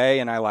stuff away,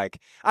 and I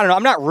don't know.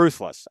 I'm not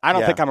ruthless. I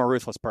don't think I'm a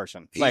ruthless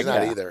person. He's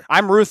not either.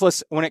 I'm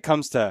ruthless when it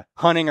comes to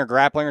hunting or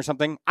grappling or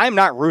something. I'm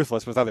not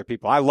ruthless with other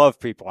people. I love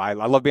people. I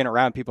love being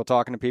around people,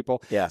 talking to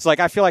people. Yeah. It's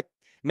like I feel like.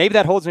 Maybe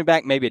that holds me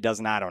back. Maybe it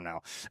doesn't. I don't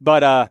know.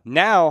 But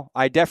now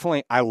I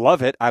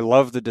love it. I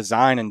love the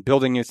design and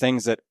building new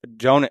things that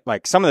don't,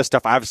 like some of the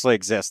stuff obviously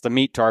exists. The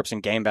meat tarps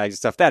and game bags and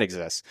stuff that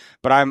exists.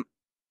 But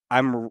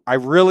I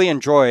really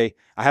enjoy,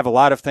 I have a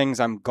lot of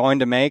things I'm going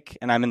to make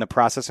and I'm in the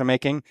process of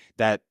making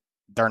that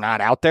they're not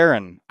out there.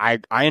 And I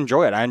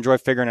enjoy it. I enjoy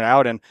figuring it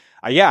out. And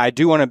I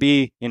do want to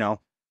be,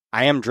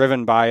 I am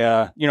driven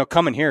by,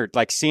 coming here,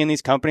 like seeing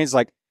these companies,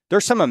 like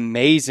there's some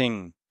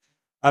amazing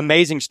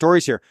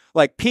stories here.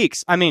 Like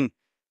Peaks. I mean,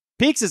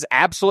 Peaks is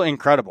absolutely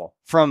incredible.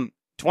 From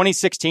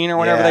 2016 or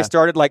whenever they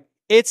started, like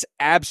it's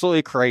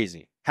absolutely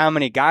crazy how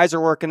many guys are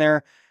working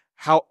there,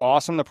 how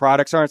awesome the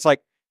products are. It's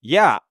like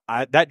yeah,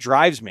 that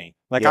drives me.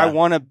 Like I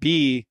want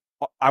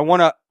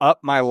to up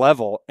my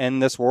level in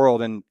this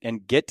world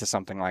and get to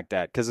something like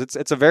that. Cause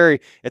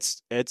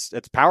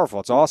it's powerful.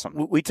 It's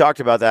awesome. We talked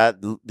about that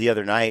the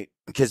other night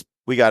because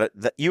we got it.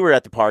 You were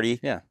at the party.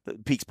 Yeah. The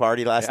Peaks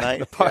party last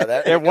night.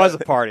 It was a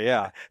party.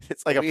 Yeah.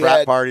 It's like a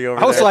frat party over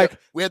there. I was like,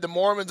 we had the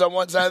Mormons on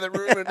one side of the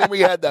room and then we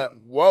had that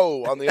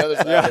whoa on the other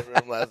side of the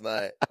room last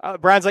night.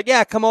 Brian's like,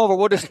 yeah, come over.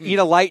 We'll just eat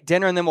a light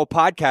dinner and then we'll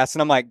podcast.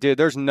 And I'm like, dude,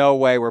 there's no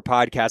way we're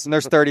podcasting.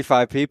 There's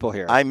 35 people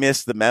here. I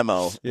missed the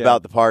memo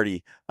about the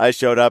party. I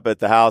showed up at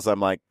the house. I'm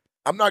like,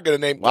 I'm not going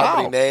to name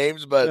company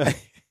names, but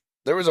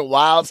there was a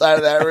wild side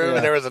of that room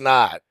and there was a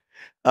not.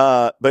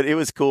 But it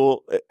was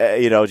cool,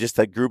 just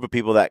a group of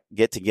people that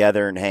get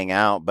together and hang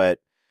out. But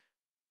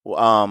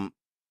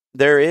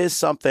there is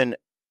something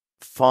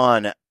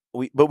fun.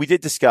 But we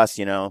did discuss,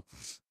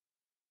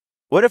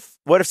 what if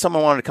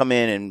someone wanted to come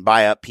in and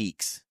buy up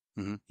Peaks?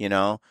 Mm-hmm.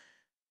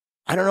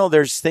 I don't know.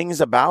 There's things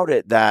about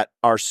it that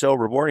are so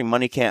rewarding.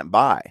 Money can't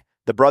buy.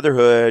 The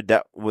brotherhood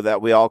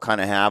that we all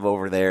kind of have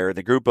over there,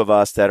 the group of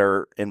us that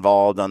are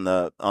involved on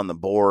the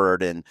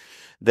board, and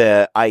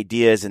the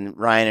ideas. And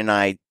Ryan and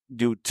I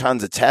do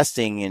tons of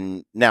testing,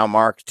 and now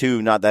Mark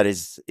too. Not that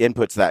his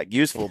input's that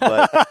useful,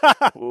 but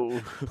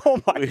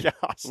oh my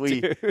gosh,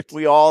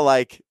 we all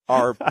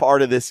are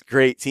part of this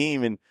great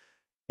team, and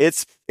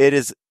it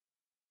is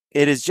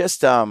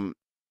just it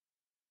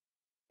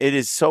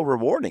is so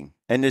rewarding,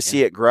 and to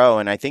see it grow.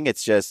 And I think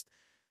it's just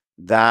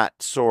that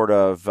sort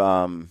of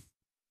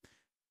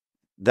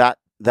that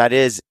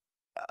is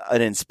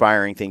an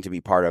inspiring thing to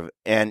be part of.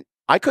 And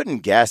I couldn't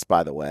guess,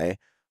 by the way,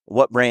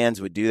 what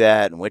brands would do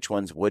that and which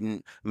ones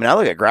wouldn't. I mean, I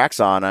look at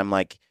Grakksaw and I'm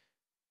like,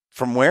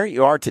 from where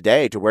you are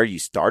today to where you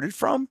started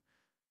from,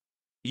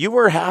 you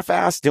were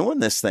half-assed doing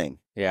this thing.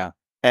 Yeah.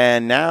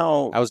 And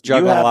now I was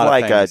juggling a lot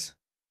of things.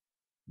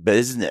 A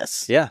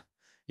business. Yeah.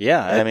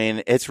 Yeah. I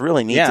mean, it's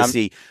really neat to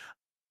see.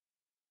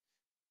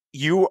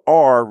 You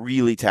are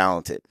really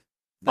talented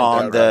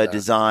on the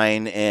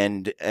design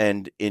and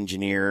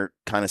engineer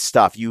kind of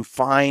stuff. You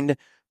find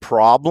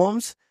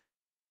problems,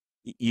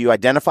 you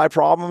identify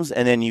problems,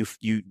 and then you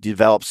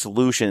develop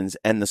solutions,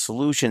 and the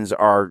solutions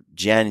are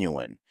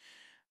genuine.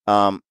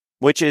 That's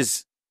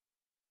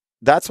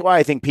why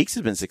I think Peaks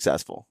has been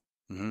successful.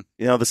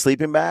 Mm-hmm. The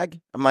sleeping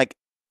bag. I'm like,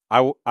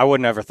 I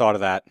would never thought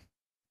of that.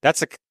 I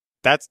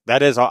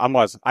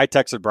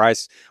texted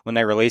Bryce when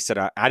they released it.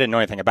 I didn't know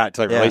anything about it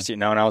until they released it,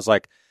 and I was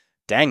like,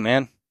 dang,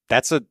 man,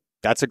 that's a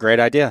great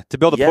idea. To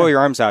be able to pull your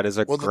arms out is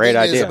a great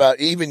idea. The thing is about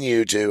even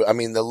you two, I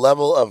mean, the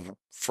level of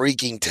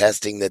freaking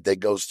testing that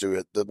goes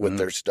through it with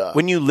their stuff.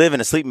 When you live in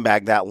a sleeping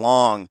bag that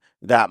long,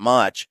 that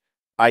much,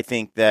 I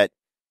think that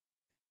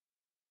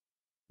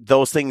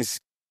those things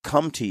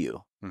come to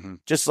you. Mm-hmm.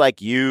 Just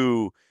like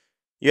you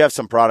have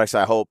some products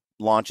I hope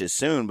launches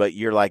soon, but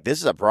you're like, this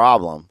is a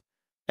problem.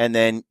 And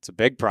then it's a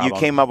big problem. You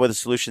came up with a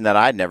solution that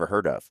I'd never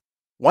heard of.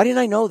 Why didn't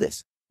I know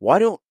this? Why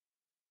don't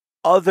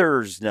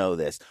others know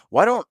this?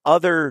 Why don't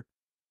other,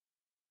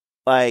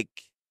 I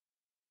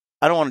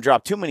don't want to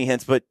drop too many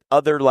hints, but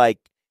other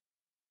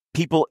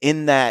people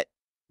in that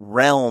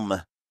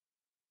realm,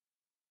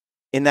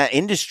 in that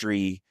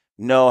industry,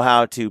 know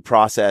how to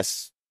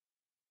process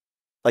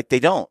they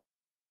don't?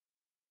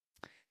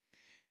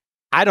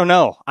 I don't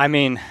know. I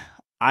mean,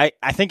 I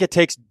think it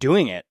takes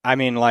doing it. I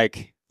mean,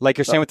 like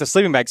you're saying with the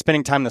sleeping bag,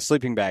 spending time in the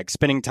sleeping bag,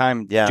 spending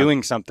time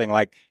doing something.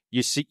 Like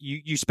you see,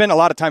 you spend a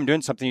lot of time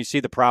doing something. You see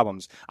the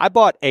problems. I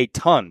bought a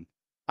ton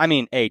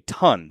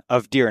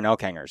of deer and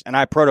elk hangers, and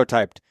I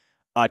prototyped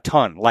a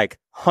ton,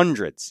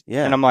 hundreds.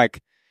 Yeah. And I'm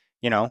like,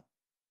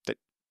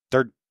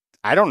 they're.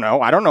 I don't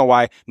know. I don't know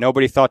why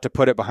nobody thought to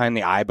put it behind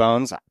the eye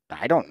bones.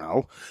 I don't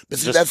know. But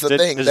see, that's the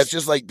thing. That's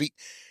just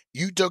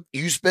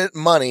you spent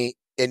money.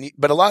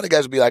 But a lot of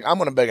guys would be like, I'm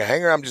going to make a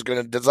hanger. I'm just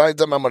going to design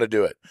something. I'm going to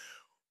do it.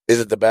 Is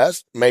it the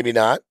best? Maybe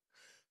not.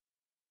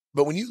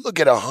 But when you look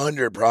at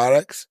 100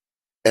 products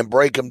and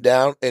break them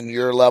down in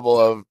your level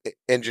of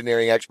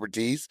engineering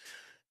expertise,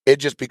 it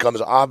just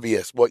becomes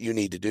obvious what you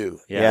need to do.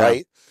 Yeah.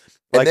 Right.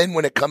 And then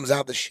when it comes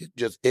out, the shit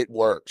it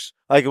works.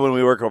 Like when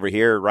we work over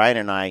here, Ryan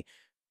and I,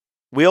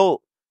 we'll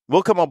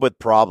come up with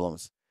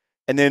problems,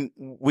 and then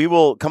we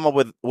will come up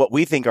with what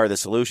we think are the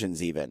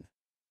solutions even.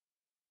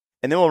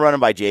 And then we'll run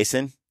them by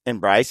Jason and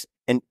Bryce,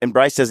 and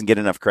Bryce doesn't get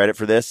enough credit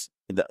for this.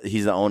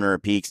 He's the owner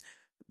of Peaks,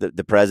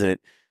 the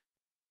president.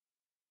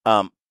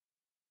 They'll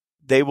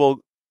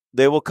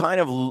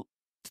kind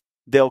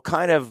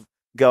of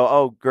go,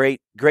 oh,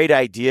 great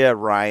idea,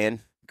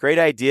 Ryan. Great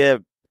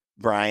idea,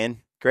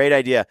 Brian. Great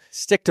idea.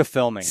 Stick to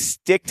filming.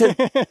 Stick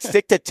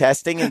to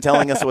testing and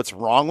telling us what's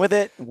wrong with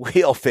it.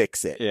 We'll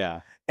fix it.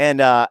 Yeah.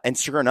 And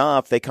sure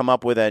enough, they come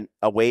up with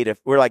a way to.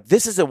 We're like,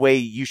 this is a way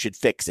you should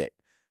fix it.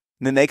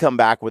 And then they come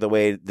back with a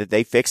way that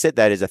they fix it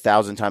that is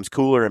 1,000 times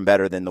cooler and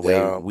better than the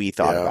way we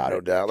thought about it.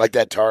 No doubt. Like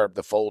that tarp,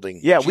 the folding.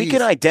 Yeah, we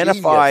can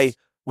identify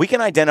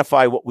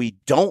what we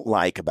don't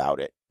like about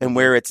it and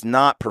where it's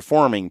not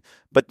performing.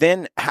 But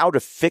then how to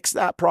fix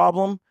that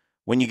problem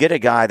when you get a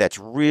guy that's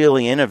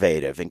really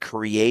innovative and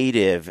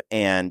creative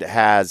and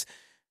has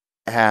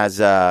has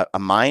a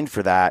mind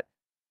for that.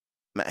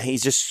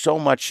 He's just so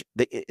much.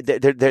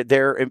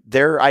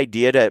 Their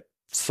idea to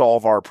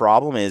solve our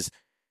problem is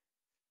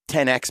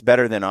 10x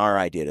better than our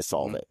idea to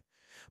solve it.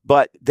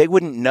 But they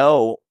wouldn't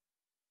know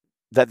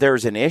that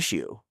there's an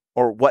issue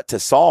or what to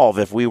solve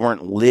if we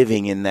weren't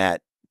living in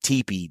that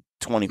teepee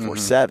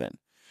 24/7.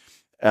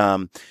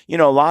 You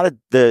know, a lot of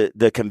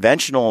the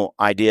conventional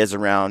ideas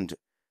around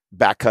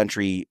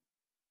backcountry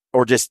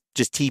or just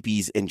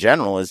teepees in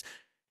general is,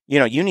 you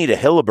know, you need a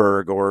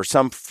Hilleberg or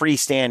some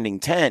freestanding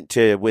tent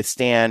to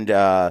withstand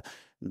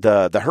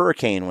the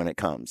hurricane when it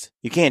comes.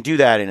 You can't do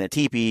that in a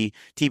teepee.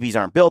 Teepees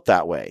aren't built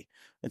that way.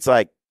 It's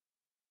like,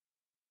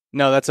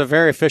 no, that's a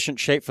very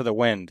efficient shape for the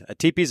wind. A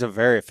teepee's a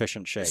very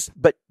efficient shape.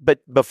 But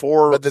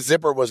before... But the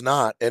zipper was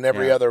not in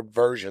every other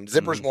version.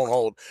 Zippers won't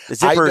hold. The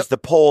zippers, the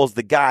poles,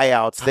 the guy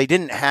outs, they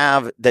didn't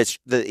have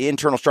the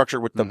internal structure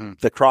with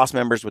the cross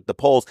members with the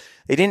poles.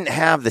 They didn't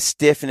have the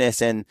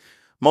stiffness, and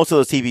most of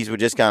those teepees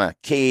would just kind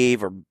of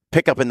cave or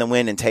pick up in the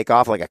wind and take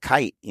off like a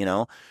kite, you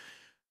know?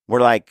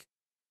 We're like,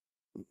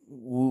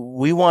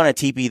 we want a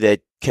teepee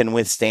that can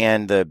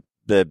withstand the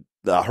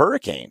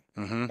hurricane,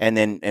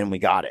 and we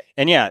got it.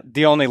 And yeah,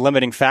 the only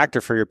limiting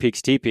factor for your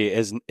Peaks teepee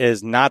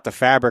is not the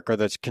fabric or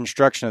the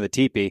construction of the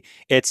teepee.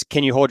 It's,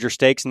 can you hold your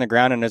stakes in the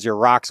ground, and is your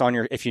rocks on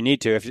your, if you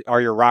need to,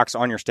 are your rocks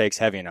on your stakes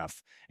heavy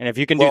enough? And if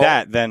you can do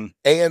that, then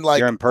and like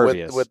you're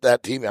impervious. With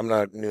that teepee, I'm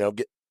not, you know,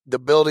 the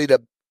ability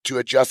to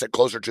adjust it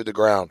closer to the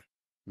ground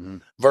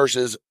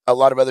versus a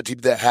lot of other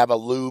teepees that have a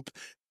loop,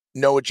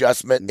 no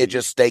adjustment, it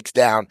just stakes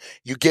down.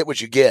 You get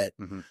what you get.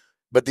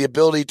 But the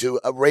ability to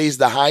raise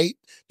the height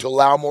to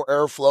allow more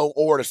airflow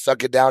or to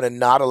suck it down and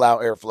not allow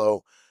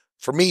airflow,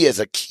 for me, is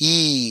a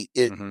key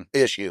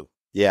issue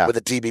with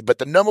a teepee. But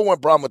the number one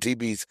problem with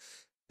teepees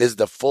is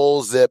the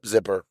full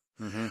zipper.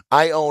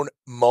 I own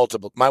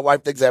multiple. My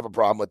wife thinks I have a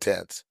problem with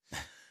tents.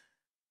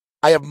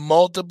 I have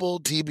multiple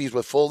teepees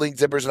with full length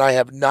zippers, and I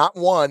have not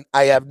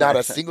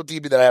a single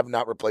teepee that I have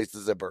not replaced the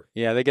zipper.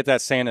 Yeah, they get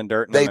that sand and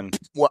dirt in them.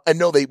 I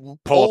know they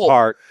pull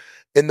apart.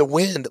 In the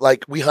wind,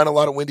 like we hunt a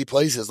lot of windy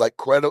places, like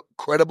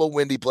credible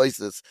windy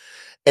places,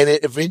 and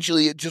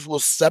eventually it just will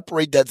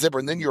separate that zipper,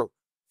 and then you're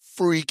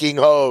freaking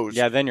hosed.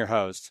 Yeah, then you're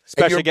hosed.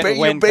 Especially getting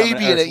the wind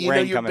babying it. You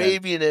know, you're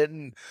babying it,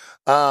 and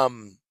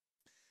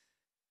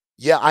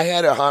yeah, I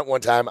had a hunt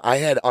one time. I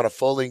had on a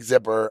folding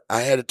zipper.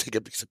 I had to take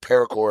a piece of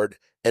paracord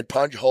and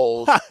punch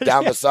holes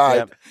down the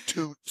side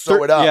to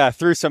sew it up. Yeah,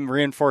 through some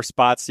reinforced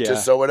spots. Yeah, to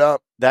sew it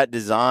up. That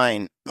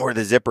design or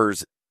the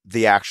zippers,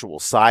 the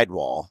actual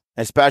sidewall,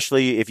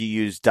 especially if you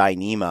use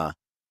Dyneema,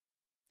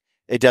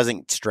 it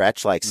doesn't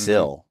stretch like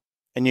sill.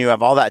 And you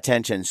have all that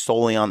tension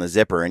solely on the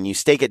zipper, and you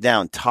stake it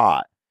down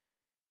taut.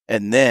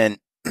 And then,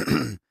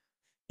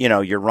 you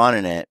know, you're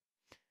running it.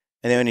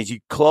 And then as you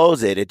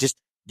close it,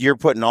 you're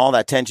putting all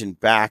that tension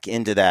back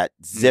into that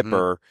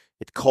zipper.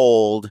 It's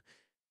cold.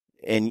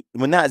 And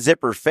when that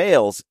zipper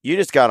fails, you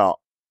just got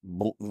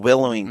a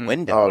willowing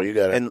window. Oh, you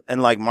got it.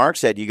 And like Mark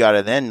said, you got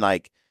to then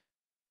like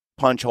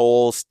punch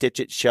holes, stitch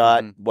it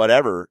shut,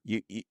 whatever.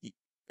 You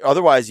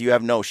otherwise you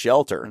have no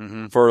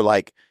shelter for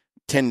like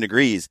 10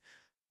 degrees.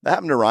 That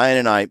happened to Ryan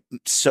and I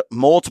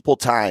multiple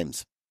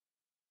times.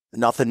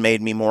 Nothing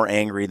made me more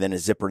angry than a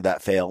zipper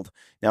that failed.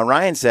 Now,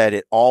 Ryan said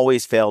it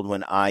always failed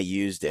when I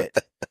used it.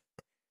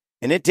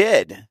 And it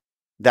did.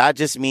 That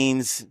just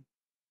means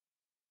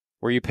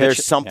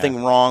there's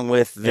something wrong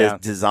with the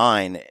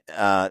design.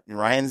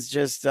 Ryan's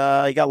just,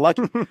 he got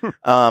lucky.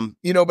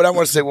 You know, but I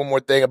want to say one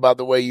more thing about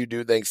the way you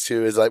do things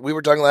too, is like we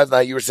were talking last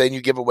night, you were saying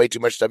you give away too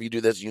much stuff, you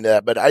do this, you do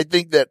that. But I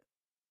think that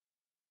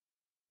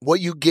what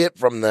you get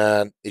from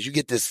that is you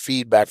get this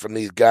feedback from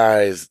these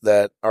guys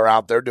that are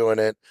out there doing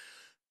it.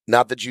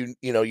 Not that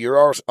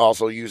you're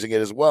also using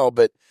it as well,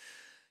 but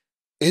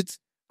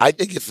I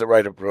think it's the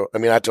right approach. I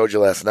mean, I told you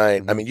last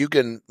night, I mean, you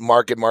can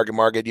market.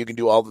 You can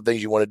do all the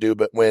things you want to do,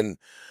 but when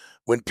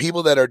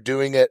people that are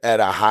doing it at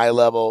a high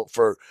level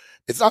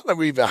it's not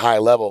even a high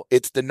level,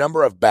 it's the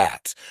number of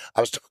bats.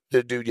 I was talking to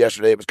a dude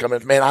yesterday, it was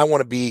coming, man, I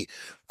want to be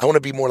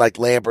more like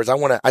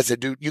Lampers. I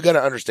said, dude, you got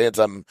to understand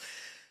something.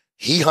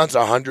 He hunts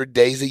 100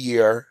 days a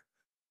year.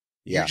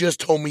 Yeah. You just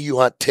told me you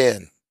hunt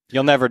 10.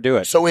 You'll never do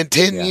it. So in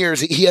 10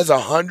 years, he has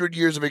 100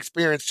 years of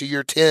experience to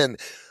year 10.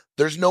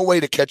 There's no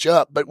way to catch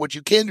up. But what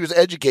you can do is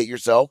educate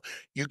yourself.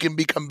 You can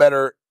become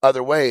better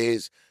other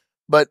ways,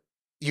 but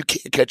you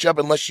can't catch up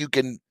unless you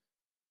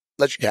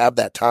have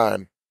that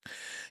time.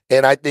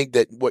 And I think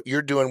that what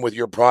you're doing with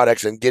your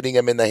products and getting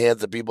them in the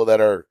hands of people that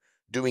are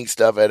doing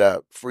stuff at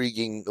a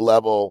freaking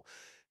level,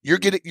 your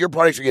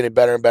products are getting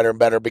better and better and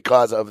better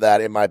because of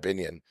that, in my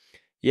opinion.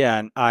 Yeah,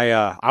 and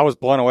I was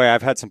blown away.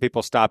 I've had some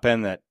people stop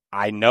in that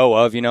I know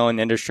of, in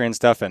the industry and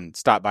stuff, and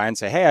stop by and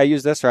say, hey, I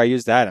use this or I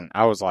use that. And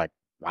I was like,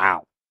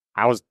 wow,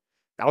 I was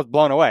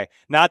blown away.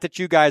 Not that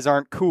you guys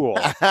aren't cool,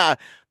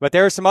 but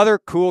there are some other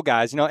cool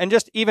guys, and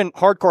just even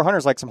hardcore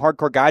hunters, like some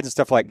hardcore guides and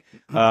stuff. Like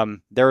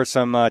there were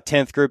some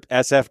 10th group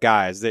SF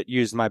guys that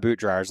used my boot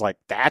dryers. Like,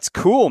 that's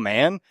cool,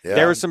 man. Yeah.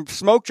 There were some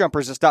smoke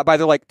jumpers that stopped by.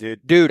 They're like,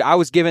 dude, I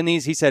was giving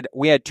these. He said,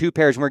 we had 2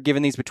 pairs and we're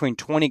giving these between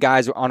 20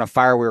 guys on a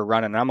fire we were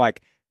running. And I'm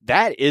like,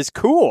 that is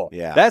cool.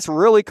 Yeah. That's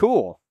really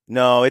cool.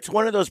 No, it's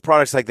one of those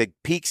products like the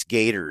Peaks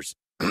Gators.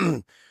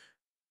 Ryan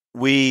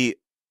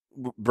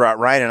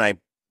and I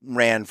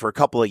ran for a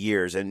couple of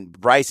years, and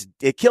Bryce,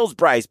 it kills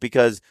Bryce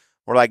because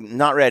we're like,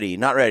 not ready,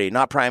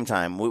 not prime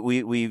time.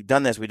 We've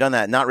done this, we've done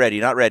that, not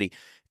ready.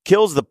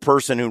 Kills the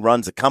person who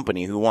runs a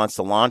company who wants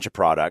to launch a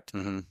product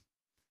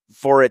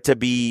for it to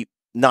be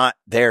not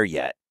there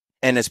yet.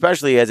 And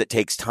especially as it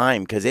takes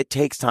time, because it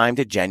takes time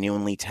to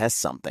genuinely test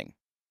something.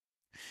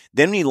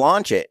 Then we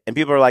launch it, and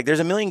people are like, there's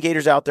a million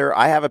gators out there.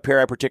 I have a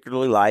pair I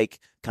particularly like,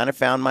 kind of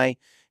found my,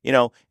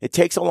 it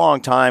takes a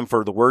long time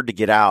for the word to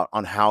get out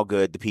on how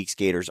good the Peaks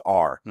Gators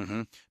are.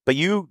 But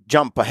you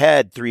jump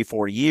ahead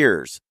 3-4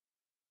 years,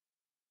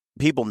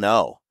 people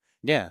know.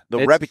 Yeah.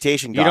 The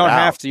reputation got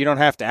out. You don't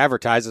have to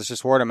advertise. It's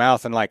just word of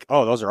mouth and like,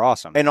 oh, those are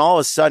awesome. And all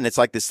of a sudden, it's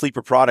like the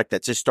sleeper product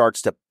that just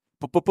starts to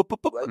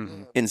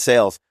in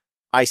sales.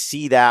 I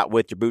see that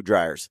with your boot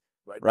dryers,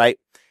 right?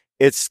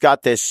 It's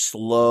got this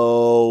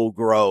slow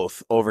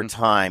growth over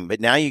time, but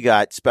now you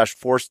got special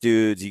force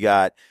dudes, you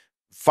got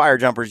fire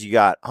jumpers, you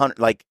got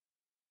like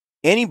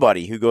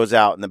anybody who goes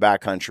out in the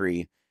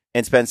backcountry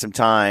and spends some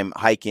time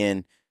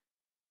hiking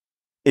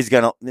is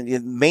going to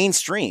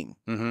mainstream.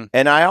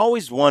 And I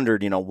always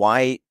wondered,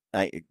 why,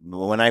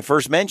 when I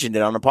first mentioned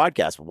it on the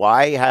podcast,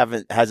 why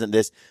hasn't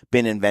this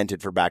been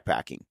invented for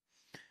backpacking?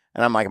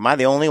 And I'm like, am I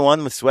the only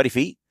one with sweaty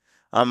feet?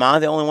 Am I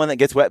the only one that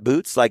gets wet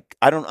boots? Like,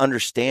 I don't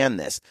understand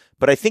this.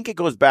 But I think it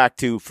goes back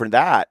to, for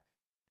that,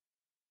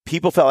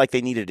 people felt like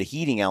they needed a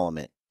heating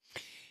element.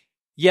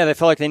 Yeah, they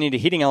felt like they needed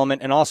a heating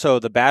element. And also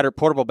the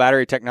portable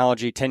battery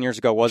technology 10 years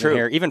ago wasn't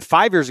here. Even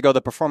 5 years ago,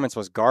 the performance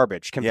was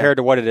garbage compared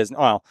to what it is.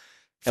 Well,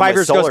 5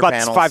 years ago, about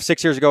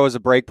 5-6 years ago was a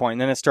break point.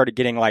 And then it started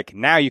getting like,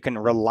 now you can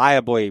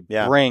reliably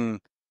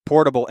bring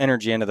portable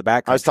energy into the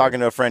backcountry. I was talking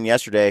to a friend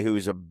yesterday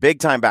who's a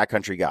big-time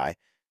backcountry guy.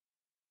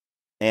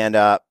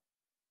 And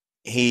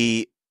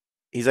he's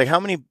like, how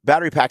many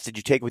battery packs did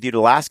you take with you to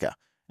Alaska?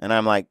 And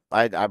I'm like,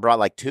 I brought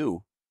like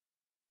 2.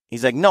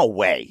 He's like, no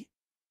way.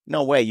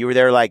 You were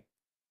there like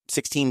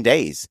 16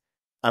 days.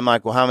 I'm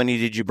like, well, how many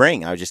did you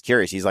bring? I was just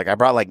curious. He's like, I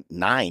brought like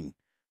 9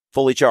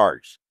 fully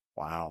charged.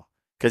 Wow.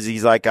 Because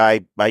he's like,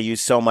 I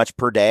use so much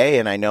per day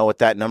and I know what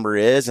that number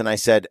is. And I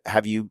said,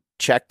 have you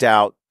checked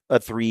out a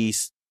three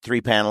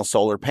panel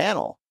solar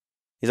panel?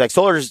 He's like,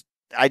 solar's,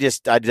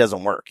 it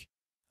doesn't work.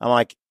 I'm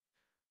like,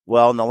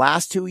 well, in the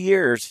last 2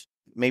 years,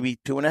 maybe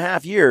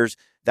 2.5 years,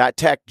 that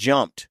tech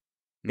jumped.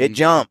 It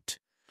jumped.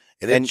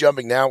 And it's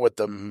jumping now with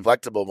the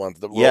flexible ones,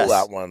 the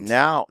rollout ones.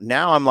 Now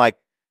I'm like,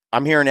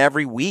 I'm hearing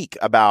every week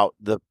about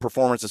the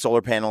performance of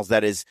solar panels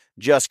that is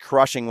just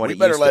crushing what it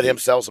used to be. We better let him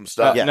sell some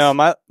stuff. Yes. No,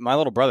 my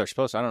little brother's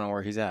supposed to. I don't know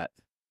where he's at.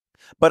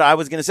 But I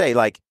was going to say,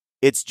 like,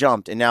 it's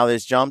jumped, and now that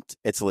it's jumped,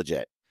 it's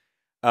legit.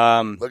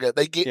 Look at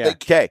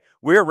okay,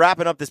 we're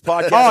wrapping up this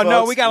podcast. Oh,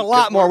 no, we got a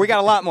lot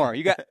more.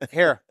 You got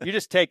here. You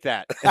just take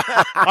that.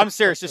 I'm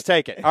serious. Just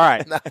take it. All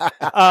right.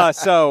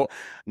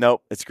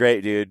 Nope, it's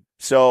great, dude.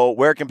 So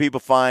where can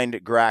people find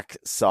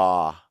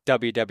Grakksaw?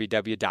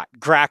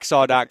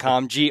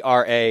 www.grakksaw.com,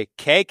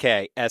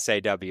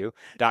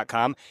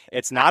 GRAKKSAW.com.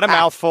 It's not a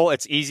mouthful.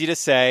 It's easy to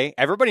say.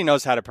 Everybody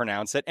knows how to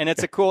pronounce it, and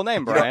it's a cool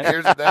name, Brian.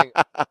 Here's the thing.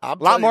 A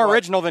lot more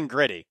original than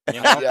gritty.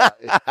 Yeah.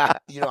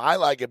 I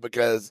like it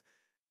because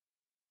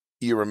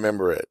you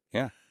remember it.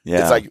 Yeah.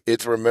 It's like,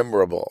 it's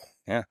rememberable.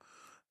 Yeah.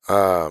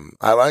 I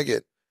like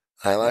it.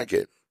 I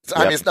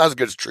mean, it's not as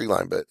good as Tree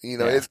Line, but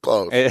it's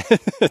close.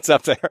 It's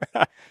up there.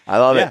 I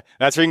love it.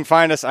 That's where you can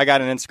find us. I got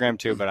an Instagram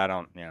too, but I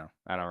don't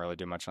really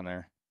do much on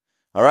there.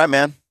 All right,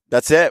 man.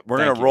 That's it. We're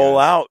going to roll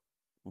out.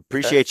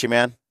 Appreciate you,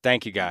 man.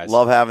 Thank you, guys.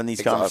 Love having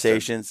these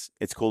conversations. Awesome.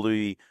 It's cool to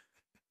be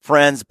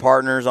friends,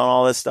 partners on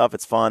all this stuff.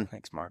 It's fun.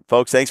 Thanks, Mark.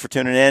 Folks, thanks for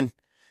tuning in,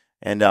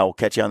 and we'll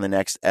catch you on the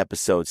next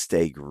episode.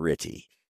 Stay gritty.